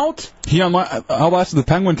one out, he outlasted the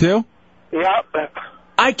Penguin too? Yep.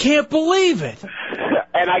 I can't believe it.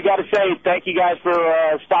 And I got to say, thank you guys for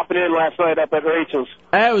stopping in last night up at Rachel's.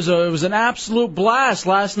 It was an absolute blast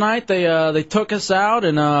last night. They took us out,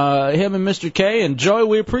 and him and Mr. K and Joey,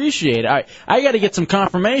 we appreciate it. I got to get some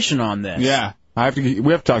confirmation on this. Yeah. We have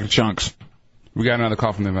to talk to Chunks. We got another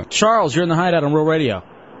call from the event. Charles, you're in the Hideout on Real Radio.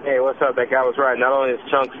 Hey, what's up? That guy was right. Not only is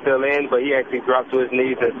Chunks still in, but he actually dropped to his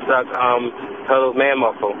knees and sucked Tuttle's man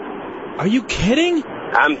muscle. Are you kidding?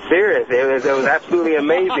 I'm serious. It was absolutely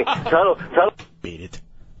amazing. Tuttle. Beat it.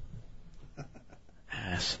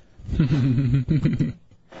 Ass.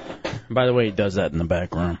 By the way, he does that in the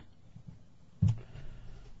back room.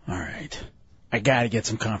 All right. I got to get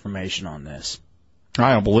some confirmation on this.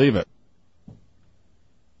 I don't believe it.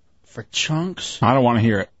 For Chunks? I don't want to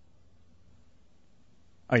hear it.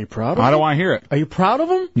 Are you proud of him? I don't want to hear it. Are you proud of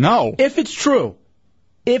him? No. If it's true,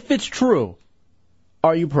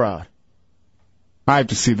 are you proud? I have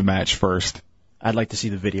to see the match first. I'd like to see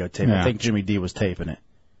the videotape. Yeah. I think Jimmy D was taping it.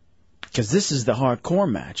 Because this is the hardcore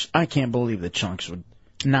match. I can't believe that Chunks would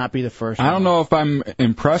not be the first one. I don't know if I'm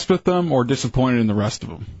impressed with them or disappointed in the rest of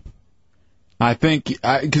them. I think,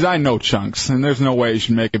 because I know Chunks, and there's no way he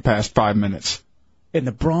should make it past 5 minutes. In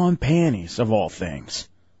the bra and panties, of all things.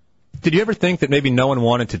 Did you ever think that maybe no one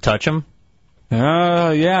wanted to touch him?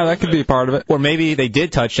 Yeah, that could be a part of it. Or maybe they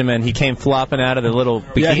did touch him and he came flopping out of the little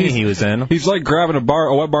bikini he was in. He's like grabbing a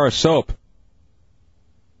wet bar of soap.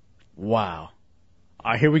 Wow.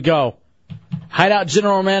 All right, here we go. Hideout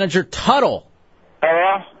General Manager Tuttle.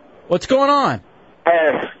 Hello? What's going on?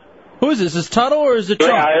 Hey. Who is this? Is this Tuttle or is it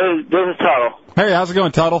Chunks? Yeah, this is Tuttle. Hey, how's it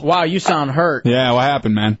going, Tuttle? Wow, you sound hurt. Yeah, what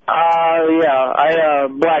happened, man? I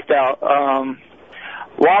blacked out.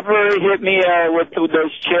 Whopper hit me with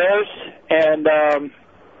those chairs, and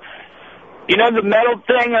you know the metal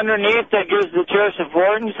thing underneath that gives the chair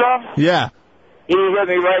support and stuff? Yeah. He hit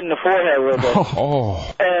me right in the forehead with it.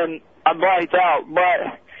 Oh. And I blacked out,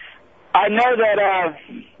 but I know that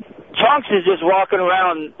Chunks is just walking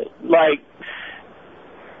around like...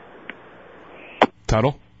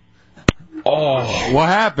 Tuttle? Oh, what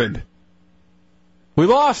happened? We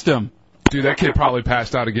lost him. Dude, that kid probably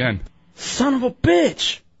passed out again. Son of a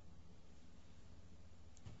bitch.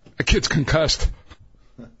 That kid's concussed.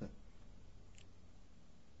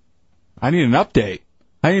 I need an update.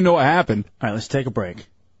 I didn't know what happened. All right, let's take a break.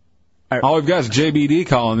 All we've got is JBD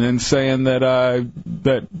calling in saying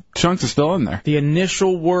that Chunks is still in there. The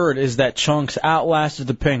initial word is that Chunks outlasted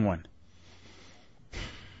the Penguin.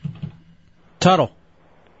 Tuttle.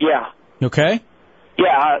 Yeah. You okay?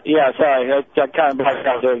 Yeah, sorry. I kind of blacked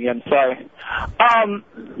out there again. Sorry.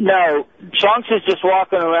 No. Chunks is just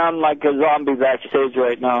walking around like a zombie backstage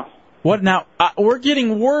right now. What now? We're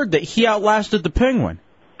getting word that he outlasted the Penguin.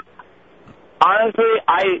 Honestly,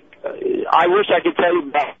 I wish I could tell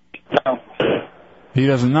you that. No. He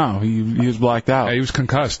doesn't know. He was blacked out. Yeah, he was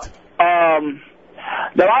concussed. The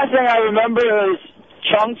last thing I remember is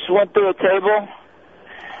Chunks went through a table,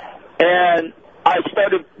 and I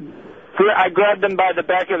grabbed him by the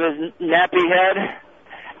back of his nappy head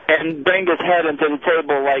and banged his head into the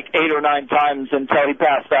table like 8 or 9 times until he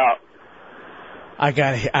passed out. I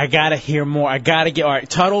gotta hear more. All right,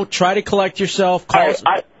 Tuttle, try to collect yourself.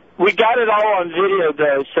 We got it all on video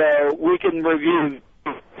though, so we can review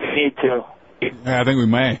if we need to. Yeah, I think we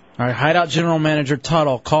may. All right, Hideout General Manager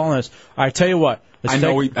Tuttle calling us. All right, tell you what. I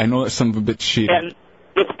know that son of a bitch cheated. And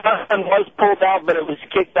the gun was pulled out, but it was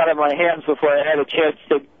kicked out of my hands before I had a chance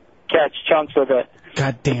to catch Chunks with it.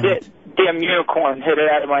 God damn it. Damn unicorn hit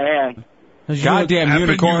it out of my hand. Goddamn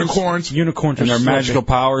unicorns. Unicorns and are their so magical big.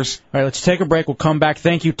 powers. All right, let's take a break. We'll come back.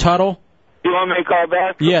 Thank you, Tuttle. You want me to call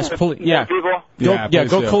back? Yes, please. Yeah. People?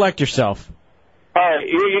 Go collect yourself. All right,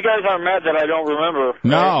 you guys aren't mad that I don't remember.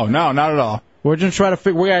 No, not at all. We're just trying to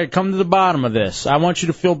figure. We gotta come to the bottom of this. I want you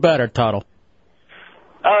to feel better, Tuttle.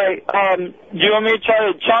 All right, do you want me to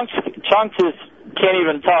try to Chunks can't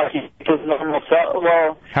even talk. He's normal.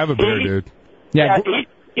 Well, have a beer, dude. Yeah,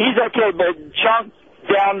 he's okay, but Chunks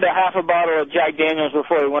downed a half a bottle of Jack Daniels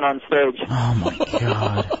before he went on stage. Oh my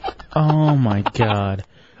god. Oh my god.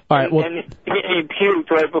 All right. Well, and he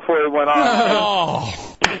puked right before he went on.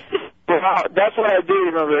 That's what I do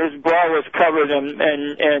remember. His bra was covered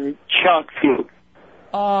in chunk puke.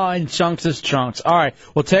 Oh, and Chunks is Chunks. All right,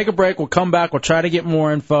 we'll take a break. We'll come back. We'll try to get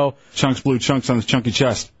more info. Chunks blew chunks on his chunky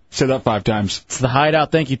chest. Say that 5 times. It's the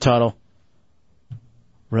Hideout. Thank you, Tuttle.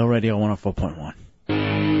 Real Radio 104.1.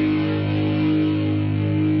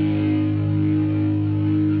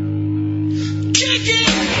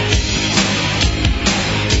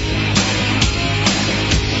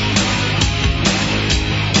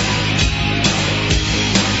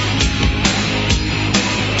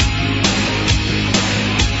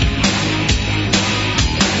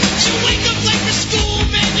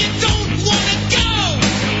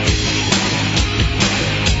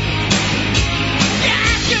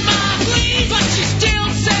 But she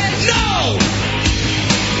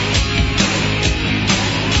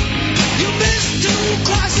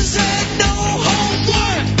Moses had no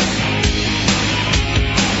homework.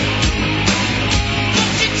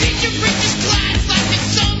 Don't you teach your preacher's class like you're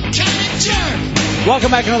some kind of jerk. Welcome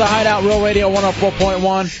back to another Hideout, Real Radio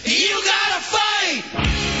 104.1. You gotta fight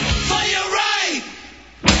for your right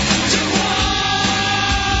to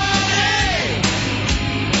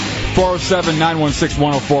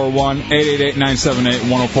 407-916-1041,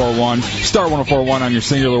 888-978-1041, star 1041 on your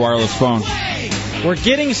singular wireless phone. We're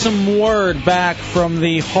getting some word back from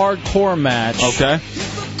the hardcore match. Okay.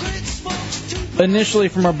 Initially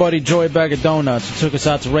from our buddy Joey Bag of Donuts, who took us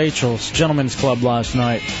out to Rachel's Gentlemen's Club last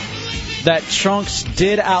night, that Chunks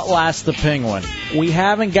did outlast the Penguin. We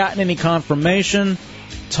haven't gotten any confirmation.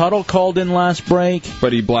 Tuttle called in last break.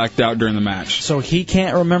 But he blacked out during the match. So he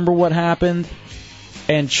can't remember what happened.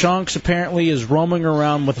 And Chunks apparently is roaming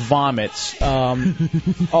around with vomits all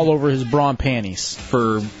over his bra and panties.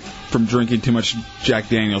 From drinking too much Jack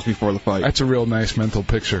Daniels before the fight. That's a real nice mental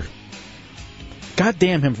picture. God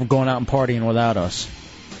damn him for going out and partying without us.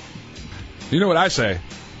 You know what I say?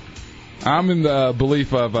 I'm in the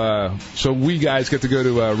belief of, so we guys get to go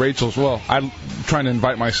to Rachel's. Well, I'm trying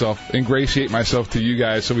to ingratiate myself to you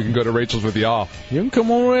guys so we can go to Rachel's with y'all. You can come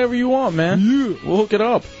on whenever you want, man. Yeah. We'll hook it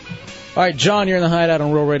up. All right, John, you're in the Hideout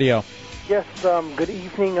on Real Radio. Yes, good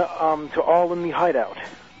evening to all in the Hideout.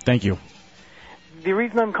 Thank you. The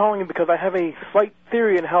reason I'm calling is because I have a slight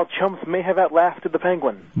theory on how Chumps may have outlasted the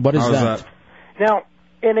Penguin. What is that? Now,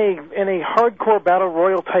 in a hardcore battle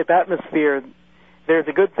royal type atmosphere, there's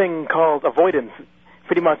a good thing called avoidance.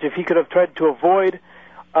 Pretty much, if he could have tried to avoid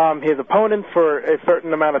his opponent for a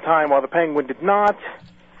certain amount of time while the Penguin did not,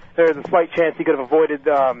 there's a slight chance he could have avoided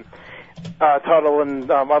Tuttle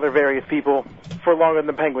and other various people for longer than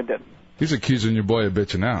the Penguin did. He's accusing your boy of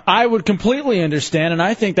bitching out. I would completely understand, and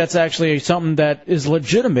I think that's actually something that is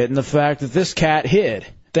legitimate in the fact that this cat hid.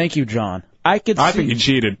 Thank you, John. I think he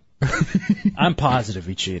cheated. I'm positive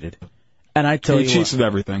he cheated. And I tell you he cheats at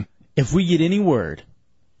everything. If we get any word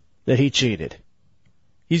that he cheated,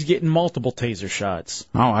 he's getting multiple taser shots.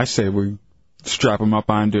 Oh, I say we strap him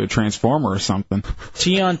up onto a transformer or something.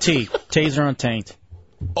 T on T, taser on taint.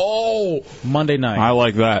 Oh! Monday night. I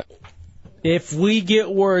like that. If we get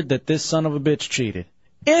word that this son of a bitch cheated,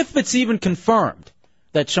 if it's even confirmed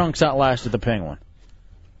that Chunks outlasted the Penguin,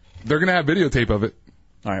 they're going to have videotape of it.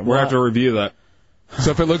 All right, we'll have to review that. So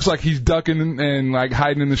if it looks like he's ducking and like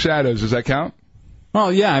hiding in the shadows, does that count?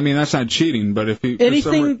 Well, yeah, I mean, that's not cheating, but if he...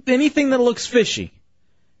 Anything that looks fishy,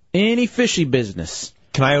 any fishy business.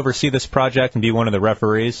 Can I oversee this project and be one of the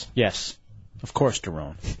referees? Yes, of course,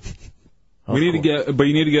 Jerome. You need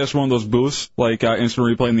to get us one of those booths, like instant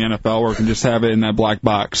replay in the NFL, where we can just have it in that black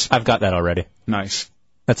box. I've got that already. Nice.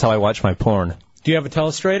 That's how I watch my porn. Do you have a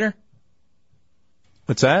telestrator?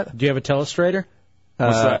 What's that? Do you have a telestrator?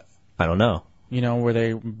 What's that? I don't know. You know, where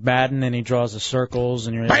they Madden and he draws the circles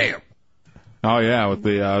and you're... Bam! Oh, yeah, with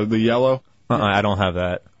the yellow. I don't have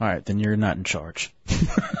that. All right, then you're not in charge.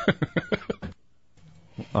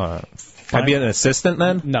 Can I be an assistant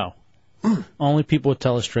then? No. Only people with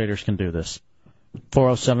telestrators can do this.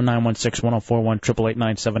 407-916-1041,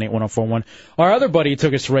 888-978-1041. Our other buddy who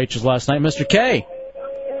took us to Rachel's last night, Mr. K.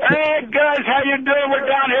 Hey, guys, how you doing? We're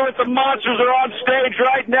down here with the Monsters. Are on stage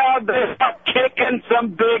right now. They're kicking some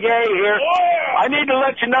big A here. I need to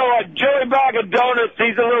let you know, Joey Bag of Donuts,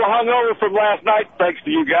 he's a little hungover from last night, thanks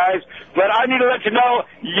to you guys. But I need to let you know,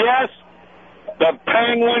 yes, the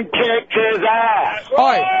Penguin kicked his ass.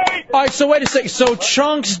 All right, so wait a second. So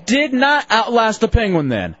Chunks did not outlast the Penguin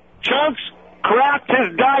then? Chunks crapped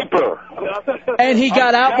his diaper. And he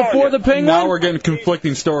got out before the Penguin? Now we're getting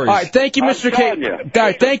conflicting stories. All right, thank you, Mr. K. All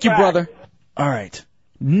right, thank you, brother. All right.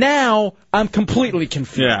 Now I'm completely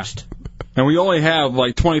confused. Yeah. And we only have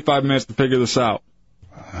like 25 minutes to figure this out.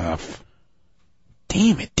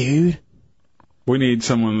 Damn it, dude. We need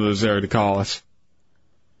someone that was there to call us.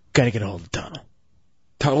 Got to get a hold of Tuttle.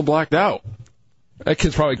 Tuttle blacked out. That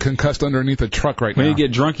kid's probably concussed underneath a truck right now. We need to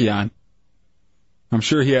get Drunky on. I'm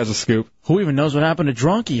sure he has a scoop. Who even knows what happened to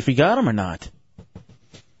Drunky, if he got him or not?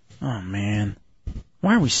 Oh, man.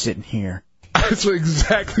 Why are we sitting here? That's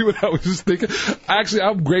exactly what I was just thinking. Actually,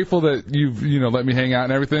 I'm grateful that you've let me hang out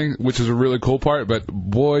and everything, which is a really cool part, but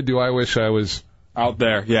boy, do I wish I was out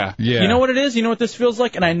there. Yeah. You know what it is? You know what this feels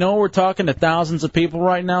like? And I know we're talking to thousands of people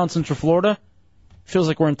right now in Central Florida. It feels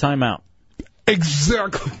like we're in timeout.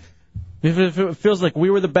 Exactly. It feels like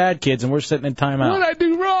we were the bad kids and we're sitting in timeout. What did I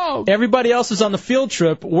do wrong? Everybody else is on the field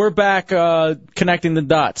trip. We're back connecting the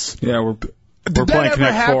dots. Yeah, we're Did playing that ever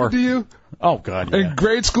Connect happen 4. to you? Oh, God, yeah. In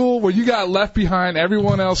grade school, where you got left behind,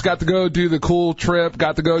 everyone else got to go do the cool trip,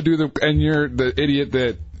 and you're the idiot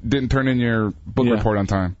that didn't turn in your book report on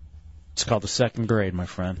time. It's called the second grade, my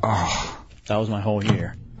friend. Oh. That was my whole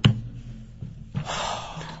year.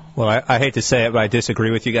 Well, I hate to say it, but I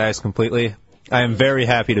disagree with you guys completely. I am very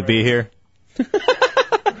happy to be here.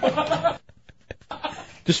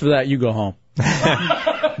 Just for that, you go home.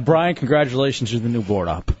 Brian, congratulations. You're the new board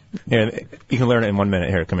op. Here, you can learn it in 1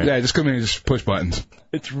 minute. Here, come here. Yeah, just come in and just push buttons.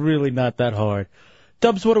 It's really not that hard.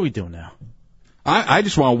 Dubs, what do we do now? I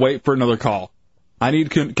just want to wait for another call. I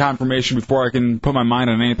need confirmation before I can put my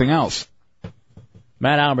mind on anything else.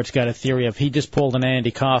 Matt Albert's got a theory of he just pulled an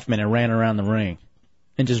Andy Kaufman and ran around the ring.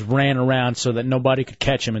 And just ran around so that nobody could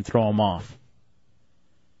catch him and throw him off.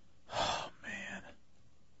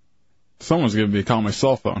 Someone's giving me a call on my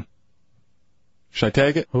cell phone. Should I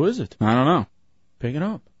take it? Who is it? I don't know. Pick it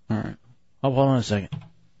up. All right. Oh, hold on a second.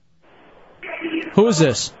 Who is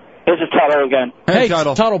this? This is Tuttle again. Hey,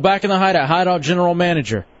 Tuttle, back in the Hideout. Hideout General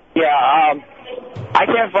Manager. Yeah, I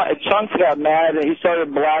can't find... Chunks got mad, and he started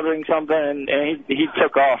blabbering something, and he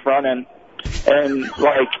took off running. And,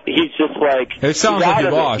 like, he's just like... It sounds like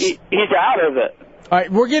you lost. He's out of it. All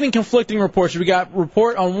right, we're getting conflicting reports. We got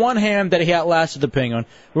report on one hand that he outlasted the Penguin.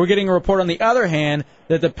 We're getting a report on the other hand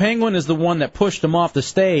that the Penguin is the one that pushed him off the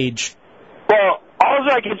stage. Well, all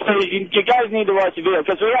I can say is you guys need to watch the video,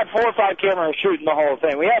 because we had 4 or 5 cameras shooting the whole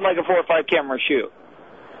thing. We had like a 4 or 5 camera shoot.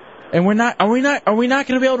 And are we not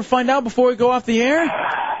going to be able to find out before we go off the air?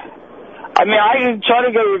 I mean, I can try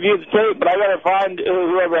to go review the tape, but I got to find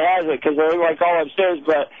whoever has it, because they're like all upstairs,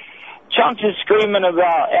 but... Chunks is screaming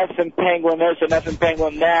about effing Penguin this and effing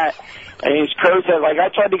Penguin that, and he's cursing. Like, I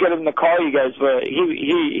tried to get him to call you guys, but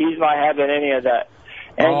he's not having any of that.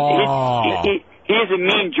 And he's a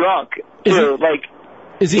mean drunk too.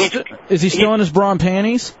 Is he still in his bra and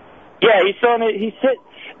panties? Yeah, he's still in it.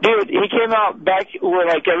 Dude, he came out back where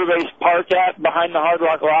like everybody's parked at behind the Hard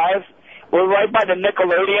Rock Live. We're right by the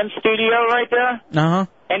Nickelodeon studio right there. Uh-huh.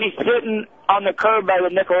 And he's sitting on the curb by the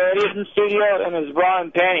Nickelodeon studio in his bra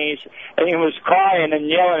and panties, and he was crying and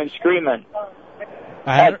yelling and screaming.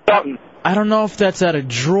 I don't know if that's out of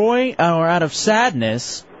joy or out of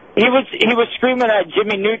sadness. He was screaming at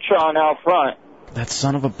Jimmy Neutron out front. That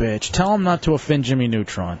son of a bitch. Tell him not to offend Jimmy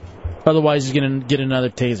Neutron. Otherwise, he's going to get another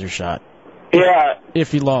taser shot. Yeah.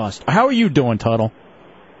 If he lost. How are you doing, Tuttle?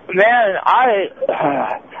 Man, I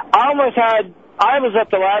was up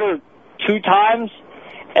the ladder 2 times,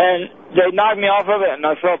 and they knocked me off of it, and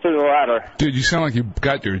I fell through the ladder. Dude, you sound like you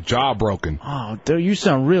got your jaw broken. Oh, dude, you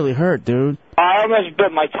sound really hurt, dude. I almost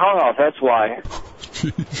bit my tongue off, that's why.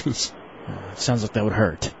 Jesus. Sounds like that would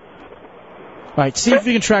hurt. All right, see if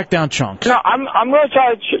you can track down Chunks. No, I'm going to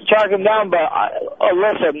try to track him down, but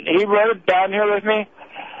listen, he rode down here with me.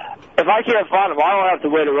 If I can't find him, I don't have to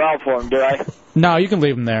wait around for him, do I? No, you can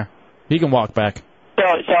leave him there. He can walk back. So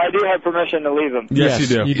I do have permission to leave him. Yes, you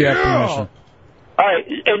do. You do have permission. All right,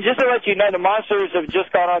 and just to let you know, the Monsters have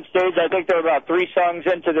just gone on stage. I think they're about 3 songs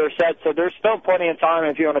into their set, so there's still plenty of time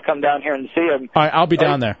if you want to come down here and see them. All right, I'll be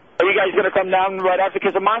down there. Are you guys going to come down right after?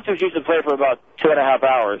 Because the Monsters usually play for about 2.5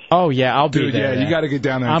 hours. Oh, yeah, I'll be there. Yeah, you got to get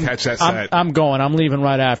down there and catch that set. I'm going. I'm leaving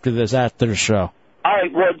right after this, after the show. All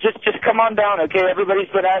right, well, just come on down, okay? Everybody's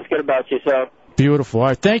been asking about you, so. Beautiful. All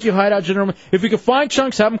right, thank you, Hideout General. If you can find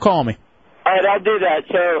Chunks, have him call me. All right, I'll do that.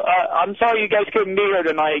 So I'm sorry you guys couldn't be here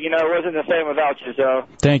tonight. You know, it wasn't the same without you, so.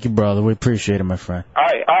 Thank you, brother. We appreciate it, my friend. All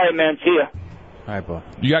right, man. See ya. All right, bud.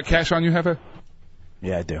 You got cash on you, Hefe?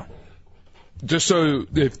 Yeah, I do. Just so,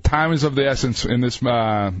 if time is of the essence in this,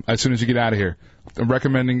 as soon as you get out of here, I'm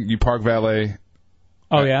recommending you park valet.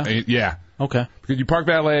 Oh, yeah? Yeah. Okay. Because you park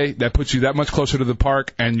valet, that puts you that much closer to the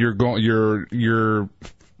park, and you're 3-4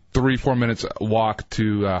 minutes walk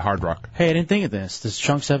to Hard Rock. Hey, I didn't think of this. Does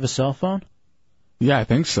Chunks have a cell phone? Yeah, I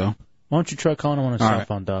think so. Why don't you try calling him on his cell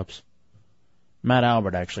phone, Dubs? Matt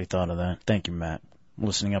Albert actually thought of that. Thank you, Matt.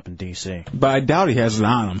 Listening up in D.C. But I doubt he has it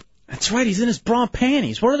on him. That's right. He's in his bra and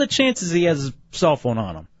panties. What are the chances he has his cell phone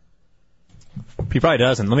on him? He probably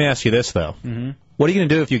doesn't. Let me ask you this, though. Mm-hmm. What are you going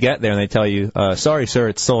to do if you get there and they tell you, sorry, sir,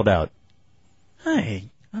 it's sold out?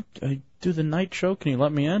 Hey, I do the night show. Can you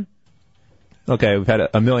let me in? Okay, we've had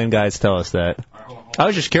a million guys tell us that. I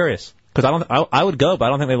was just curious, because I would go, but I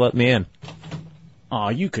don't think they let me in. Oh,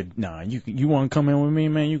 you could. Nah, you want to come in with me,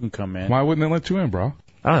 man? You can come in. Why wouldn't they let you in, bro?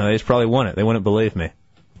 I don't know. They just probably wouldn't. They wouldn't believe me.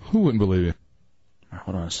 Who wouldn't believe you?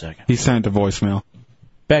 Hold on a second. He sent a voicemail.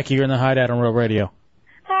 Becky, you're in the Hideout on Real Radio.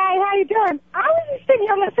 Hi, how you doing? I was just thinking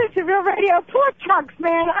on listening to Real Radio. Poor Chunks,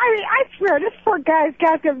 man. I swear, this poor guy's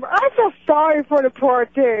got them. I feel sorry for the poor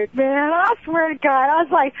dude, man. I swear to God. I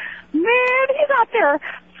was like, man, he's out there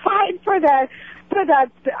fighting for that spent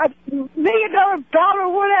a $1 million belt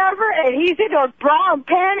or whatever, and he's in those brown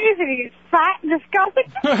panties, and he's fat and disgusting.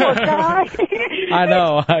 Poor guy. I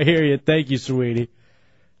know. I hear you. Thank you, sweetie.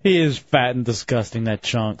 He is fat and disgusting, that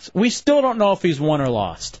Chunks. We still don't know if he's won or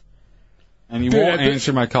lost. And he won't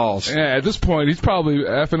answer my calls. Yeah, at this point, he's probably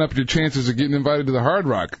effing up your chances of getting invited to the Hard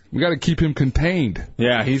Rock. We got to keep him contained.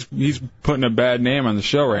 Yeah, he's putting a bad name on the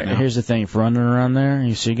show right now. Here's the thing. If you're running around there,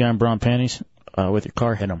 you see a guy in brown panties, with your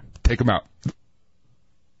car, hit him. Take him out.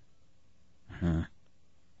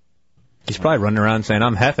 He's probably running around saying,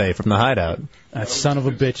 I'm Hefe from the Hideout. That son of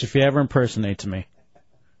a bitch, if he ever impersonates me.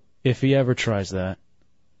 If he ever tries that.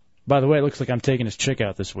 By the way, it looks like I'm taking his chick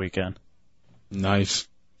out this weekend. Nice.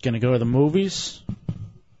 Gonna go to the movies.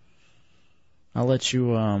 I'll let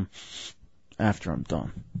you, after I'm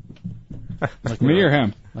done. Like Me or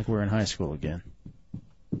him? Like we're in high school again.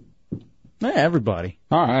 Yeah, everybody.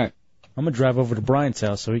 All right. I'm gonna drive over to Brian's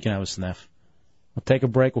house so he can have a sniff. We'll take a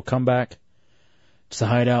break. We'll come back. It's the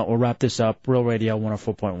Hideout. We'll wrap this up. Real Radio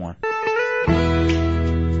 104.1.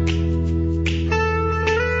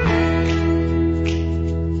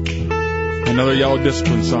 Another Yellow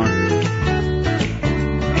Discipline song.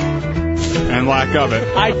 And lack of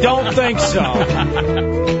it. I don't think so. You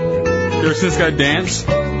ever seen this guy dance?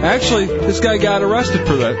 Actually, this guy got arrested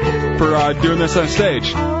for that, for doing this on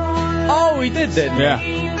stage. Oh, he did, didn't he?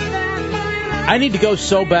 Yeah. I need to go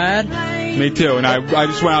so bad. Me too. And I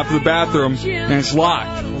just went out to the bathroom, and it's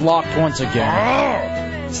locked. Locked once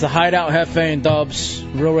again. It's the Hideout, Hefe and Dubs.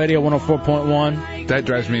 Real Radio 104.1. That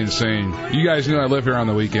drives me insane. You guys know I live here on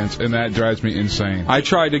the weekends, and that drives me insane. I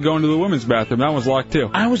tried to go into the women's bathroom. That was locked, too.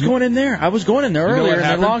 I was going in there. Earlier, and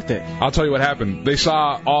they locked it. I'll tell you what happened. They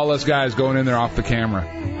saw all us guys going in there off the camera.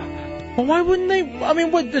 Well, why wouldn't they? I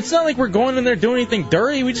mean, it's not like we're going in there doing anything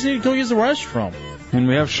dirty. We just need to go use the restroom. And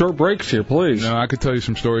we have short breaks here, please. No, I could tell you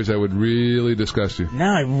some stories that would really disgust you.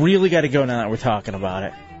 Now I really got to go now that we're talking about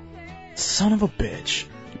it. Son of a bitch.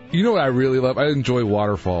 You know what I really love? I enjoy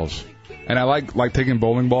waterfalls. And I like taking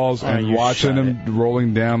bowling balls and watching them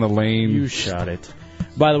rolling down the lane. You shot it.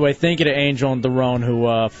 By the way, thank you to Angel and Daron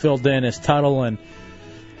who filled in as Tuttle and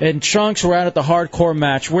Chunks were out at the hardcore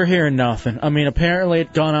match. We're hearing nothing. I mean, apparently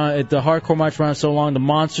the hardcore match ran so long, the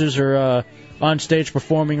Monsters are on stage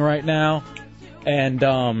performing right now. And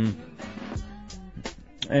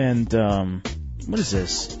what is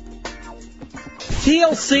this?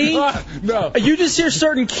 TLC? No. You just hear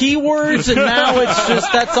certain keywords and now it's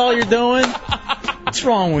just, that's all you're doing? What's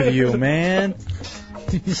wrong with you, man?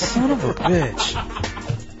 Son of a bitch.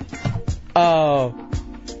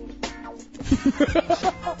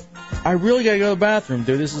 I really gotta go to the bathroom,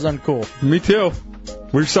 dude. This is uncool. Me too.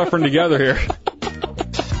 We're suffering together here.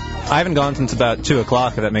 I haven't gone since about 2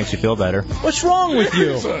 o'clock, if that makes you feel better. What's wrong with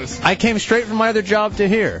you? I came straight from my other job to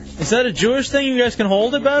here. Is that a Jewish thing? You guys can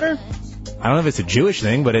hold it better? I don't know if it's a Jewish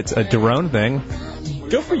thing, but it's a Daron thing.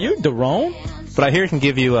 Good for you, Daron. But I hear it can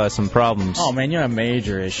give you some problems. Oh, man, you have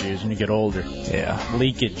major issues when you get older. Yeah.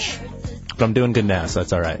 Leakage. But I'm doing good now, so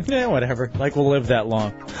that's all right. Yeah, whatever. Like we'll live that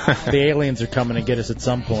long. The aliens are coming to get us at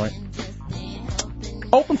some point.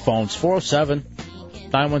 Open phones,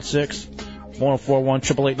 407-916-1041,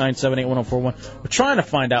 888-978-1041. We're trying to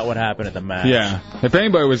find out what happened at the match. Yeah. If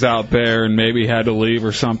anybody was out there and maybe had to leave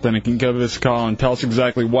or something, it can give us a call and tell us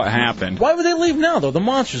exactly what happened. Why would they leave now, though? The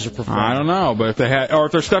Monsters are performing. I don't know, but if they had, or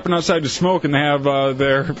if they're stepping outside to smoke and they have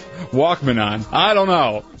their Walkman on, I don't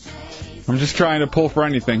know. I'm just trying to pull for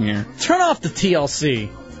anything here. Turn off the TLC.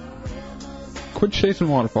 Quit chasing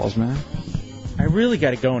waterfalls, man. I really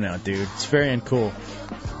got to go now, dude. It's very uncool.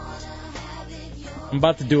 I'm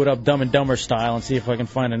about to do it up Dumb and Dumber style and see if I can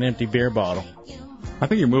find an empty beer bottle. I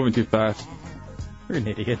think you're moving too fast. You're an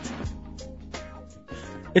idiot.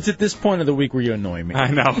 It's at this point of the week where you annoy me.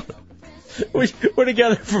 I know. We're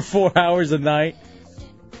together for 4 hours a night.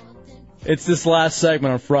 It's this last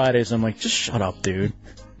segment on Fridays. I'm like, just shut up, dude.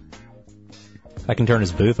 I can turn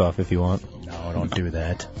his booth off if you want. No, don't do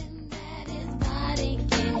that.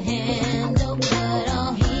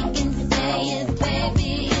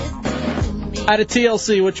 Out of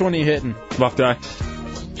TLC, which one are you hitting? Left eye.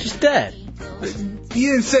 She's dead.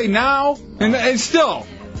 You didn't say now, and still.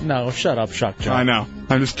 No, shut up, Shock Jock. I know.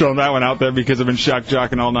 I'm just throwing that one out there because I've been shock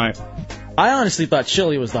jocking all night. I honestly thought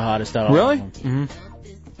Chili was the hottest out of all of them. Really?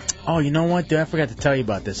 Mm-hmm. Oh, you know what, dude? I forgot to tell you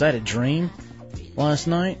about this. I had a dream last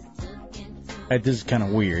night. This is kind of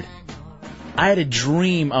weird. I had a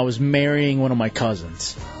dream I was marrying one of my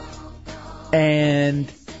cousins. And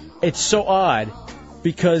it's so odd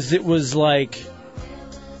because it was like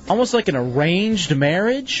almost like an arranged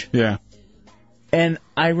marriage. Yeah. And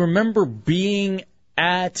I remember being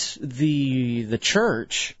at the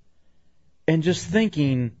church and just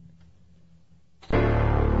thinking,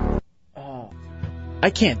 I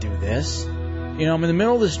can't do this. You know, I'm in the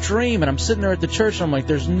middle of this dream, and I'm sitting there at the church, and I'm like,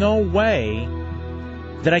 there's no way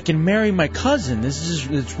that I can marry my cousin.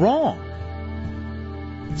 It's wrong.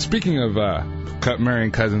 Speaking of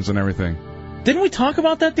marrying cousins and everything. Didn't we talk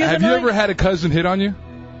about that the other night? Have you ever had a cousin hit on you?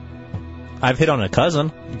 I've hit on a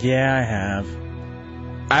cousin. Yeah, I have.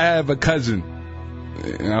 I have a cousin.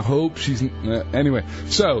 And I hope she's... anyway,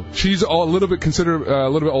 so she's a little bit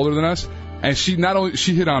older than us, and she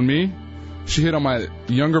hit on me, she hit on my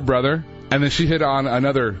younger brother, and then she hit on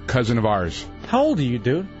another cousin of ours. How old are you,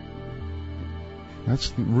 dude?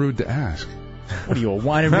 That's rude to ask. What are you, a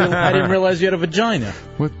wine? I didn't realize you had a vagina.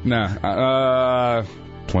 What? Nah.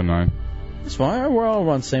 29. That's fine. We're all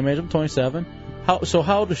around the same age. I'm 27. So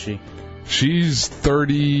how old is she? She's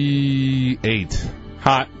 38.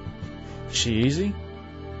 Hot. Is she easy?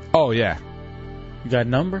 Oh, yeah. You got a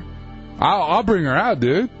number? I'll bring her out,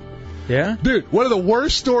 dude. Yeah? Dude, one of the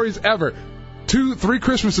worst stories ever. 3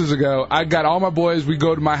 Christmases ago, I got all my boys. We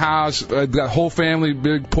go to my house. Got whole family,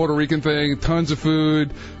 big Puerto Rican thing, tons of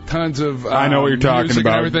food, tons of I know what you're talking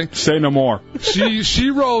about. And everything. Say no more. She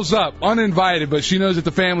rolls up uninvited, but she knows that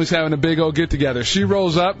the family's having a big old get together. She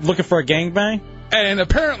rolls up looking for a gangbang, and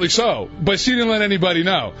apparently so, but she didn't let anybody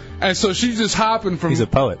know. And so she's just hopping from. He's a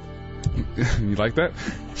poet. You like that?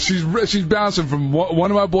 She's bouncing from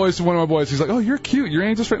one of my boys to one of my boys. He's like, "Oh, you're cute. You're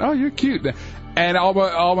Angel's friend. Oh, you're cute." And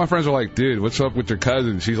all my friends are like, "Dude, what's up with your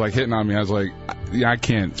cousin?" She's like hitting on me. I was like, "Yeah, I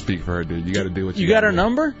can't speak for her, dude. You got to do what you got her do."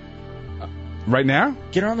 number? Right now?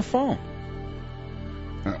 Get her on the phone.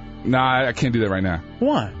 Nah, I can't do that right now.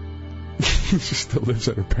 Why? She still lives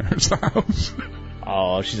at her parents' house.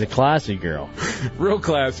 Oh, she's a classy girl. Real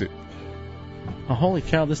classy. Oh, holy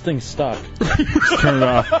cow, this thing's stuck. Turn it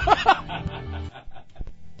off.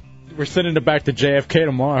 We're sending it back to JFK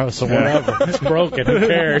tomorrow, so whatever. It's broken. Who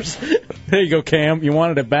cares? There you go, Cam. You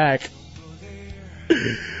wanted it back.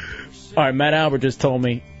 All right, Matt Albert just told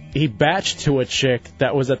me he batched to a chick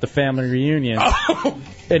that was at the family reunion,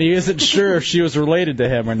 and he isn't sure if she was related to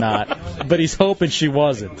him or not, but he's hoping she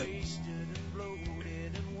wasn't.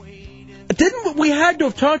 We had to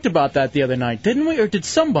have talked about that the other night, didn't we? Or did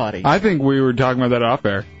somebody? I think we were talking about that off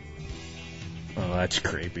air. Oh, that's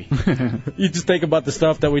creepy. You just think about the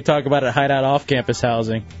stuff that we talk about at Hideout off-campus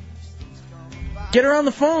housing. Get her on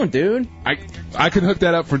the phone, dude. I can hook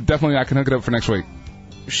that up for definitely. I can hook it up for next week.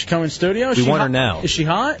 Is she coming in studio? We want her now. Is she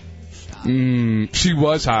hot? She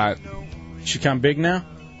was hot. She kind of big now?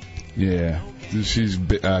 Yeah, she's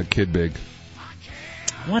kid big.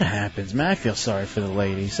 What happens, man? I feel sorry for the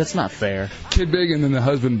ladies. That's not fair. Kid big, and then the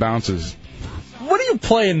husband bounces. What are you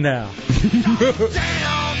playing now?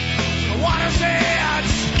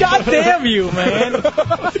 God damn you, man.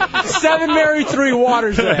 7 married, 3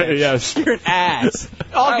 waters edge. Yes. You're an ass.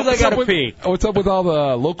 All because I gotta pee. What's up with all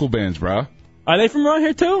the local bands, bro? Are they from around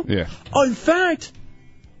here, too? Yeah. Oh, in fact...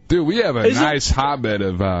 Dude, we have a nice hotbed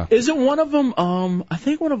of... Isn't one of them, I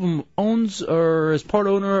think one of them owns or is part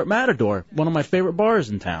owner at Matador, one of my favorite bars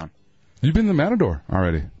in town. You've been to Matador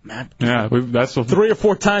already? Yeah, that's 3 or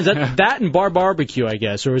 4 times. That and Bar Barbecue, I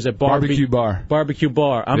guess, or is it Barbecue Bar? Barbecue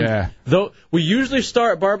Bar. Yeah. Though we usually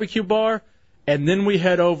start at Barbecue Bar, and then we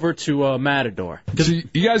head over to Matador. See,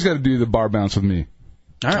 you guys got to do the bar bounce with me.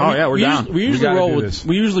 All right, we're down. We usually roll with.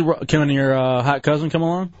 We usually can your hot cousin come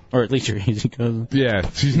along, or at least your easy cousin. Yeah,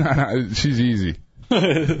 she's not. She's easy.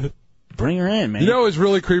 Bring her in, man. You know what's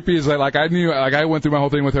really creepy is like I went through my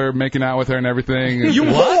whole thing with her, making out with her and everything. And, you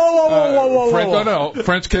whoa.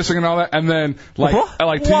 French kissing and all that, and then hold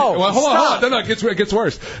on, no, it gets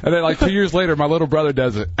worse. And then like 2 years later, my little brother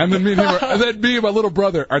does it, and then me and my little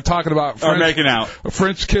brother are talking about making out,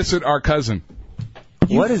 French kissing our cousin.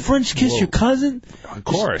 What is French kiss your cousin? Of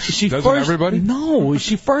course. Is she Doesn't first? Everybody? No. Is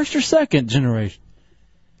she first or second generation?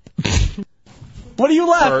 What are you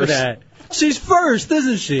laughing at? She's first,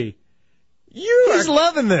 isn't she? He's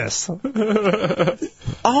loving this.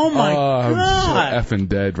 Oh my God! I'm so effing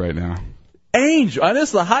dead right now. Angel,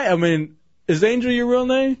 that's the high. I mean, is Angel your real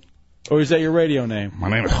name, or is that your radio name? My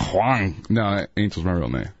name is Juan. No, Angel's my real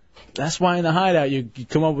name. That's why in the Hideout you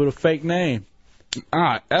come up with a fake name.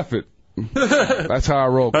 F it. That's how I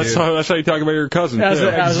roll. That's how you talk about your cousin. I was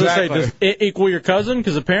going to say, does it equal your cousin?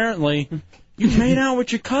 Because apparently you made out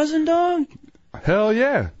with your cousin, dog. Hell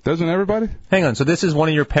yeah! Doesn't everybody? Hang on. So this is one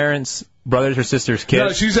of your parents' brothers or sisters' kids?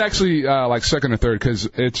 No, she's actually like second or third because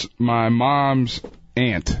it's my mom's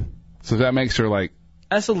aunt. So that makes her like.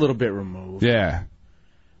 That's a little bit removed. Yeah.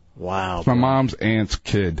 Wow. It's my mom's aunt's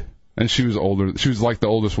kid, and she was older. She was like the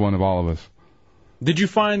oldest one of all of us. Did you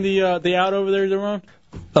find the out over there, Deron?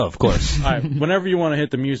 Oh, of course. All right, whenever you want to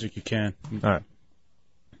hit the music, you can. All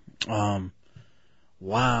right.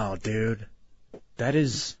 Wow, dude. That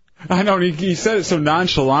is... I know, he said it so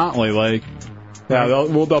nonchalantly, like, yeah,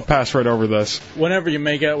 they'll pass right over this. Whenever you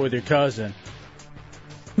make out with your cousin.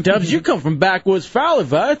 Dubs, you come from backwoods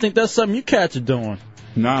Fowlerville. I think that's something you cats are doing.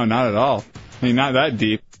 No, not at all. I mean, not that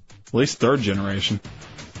deep. At least third generation.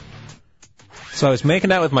 So I was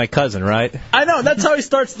making out with my cousin, right? I know, that's how he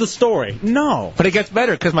starts the story. No. But it gets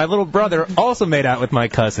better because my little brother also made out with my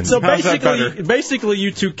cousin. So basically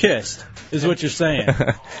you two kissed, is what you're saying.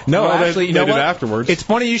 No, Well, actually, you know they did what? afterwards. It's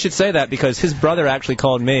funny you should say that because his brother actually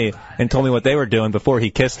called me and told me what they were doing before he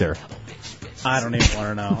kissed her. I don't even want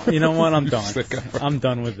to know. You know what? I'm done. I'm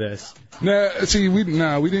done with this. No, see, we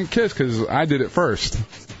didn't kiss because I did it first.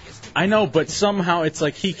 I know, but somehow it's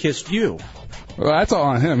like he kissed you. Well, that's all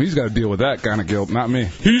on him. He's got to deal with that kind of guilt, not me.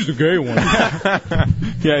 He's the gay one.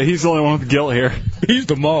 Yeah, he's the only one with guilt here. He's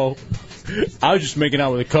the mo. I was just making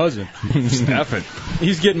out with a cousin. Snap it.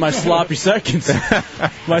 He's getting my sloppy seconds.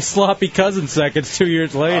 My sloppy cousin seconds 2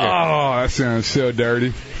 years later. Oh, that sounds so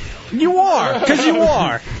dirty. You are, because you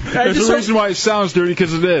are. There's a reason why it sounds dirty,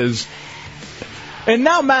 because it is. And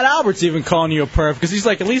now Matt Albert's even calling you a perv, because he's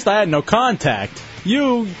like, at least I had no contact.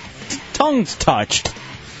 You, tongues touched.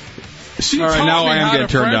 She all right, taught now me I am how getting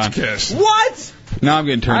to turned French on. Kiss. What? Now I'm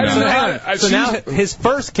getting turned on. So now his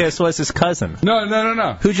first kiss was his cousin.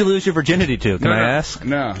 No. Who'd you lose your virginity to? Can I ask?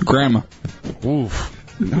 No. Grandma.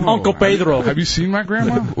 Oof. No. Uncle Pedro. Have you seen my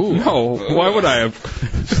grandma? Ooh. No. Why would I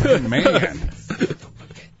have? Man.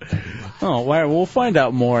 Oh, well, we'll find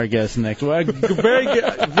out more, I guess, next week. Very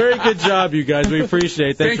good job, you guys. We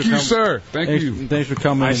appreciate it. Thank you, sir. Thank you. Thanks for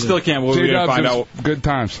coming in. I still can't believe we didn't find out. Good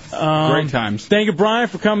times. Great times. Thank you, Brian,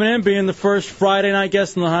 for coming in, being the first Friday night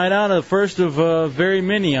guest in the Hideout, the first of very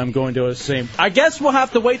many I'm going to assume. I guess we'll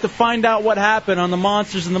have to wait to find out what happened on the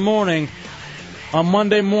Monsters in the Morning on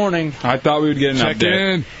Monday morning. I thought we would get an Check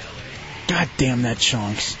update. in. God damn that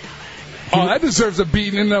Chunks. Oh, that deserves a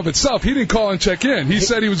beating in and of itself. He didn't call and check in. He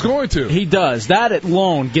said he was going to. He does. That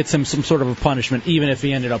alone gets him some sort of a punishment, even if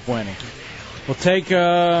he ended up winning. We'll take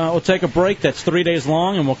a break that's 3 days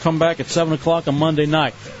long, and we'll come back at 7 o'clock on Monday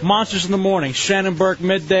night. Monsters in the Morning, Shannon Burke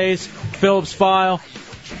middays, Phillips File,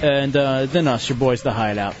 and then us, your boys, The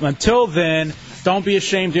Hideout. Until then, don't be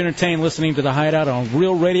ashamed to entertain listening to The Hideout on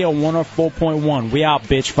Real Radio 104.1. We out,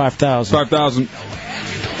 bitch. 5,000. 5,000.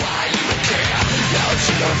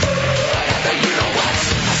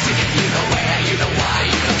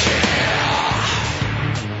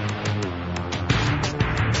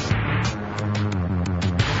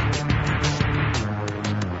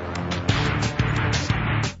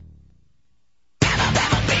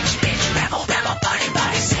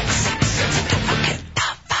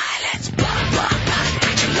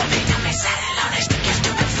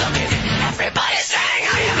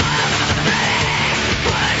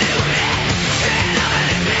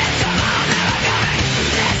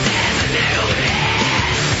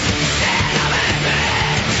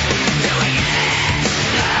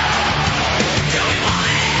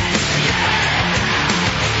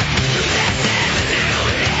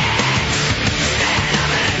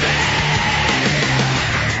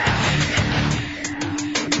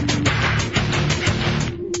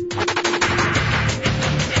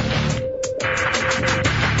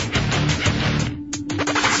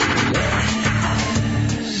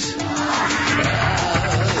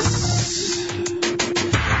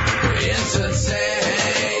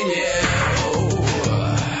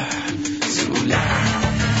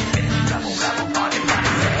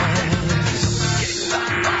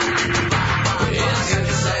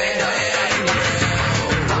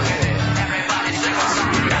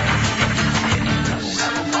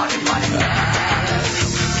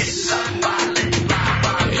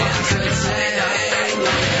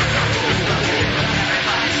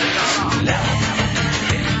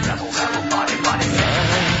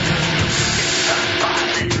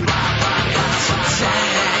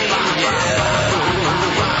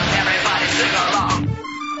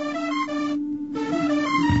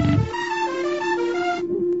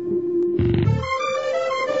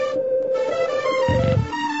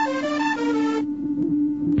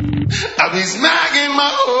 I'll be smacking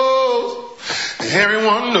my hoes.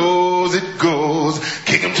 Everyone knows it goes.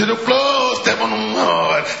 Kick 'em to the floor, step on them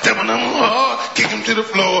hard, step on them hard, kick 'em to the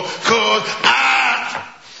floor, cause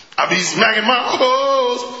I be smacking my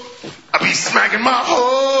hoes. I be smacking my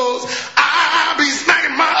hoes. I be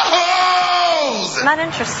smacking my hoes. Not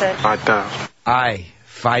interested. 5,000. Aye,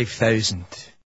 5,000.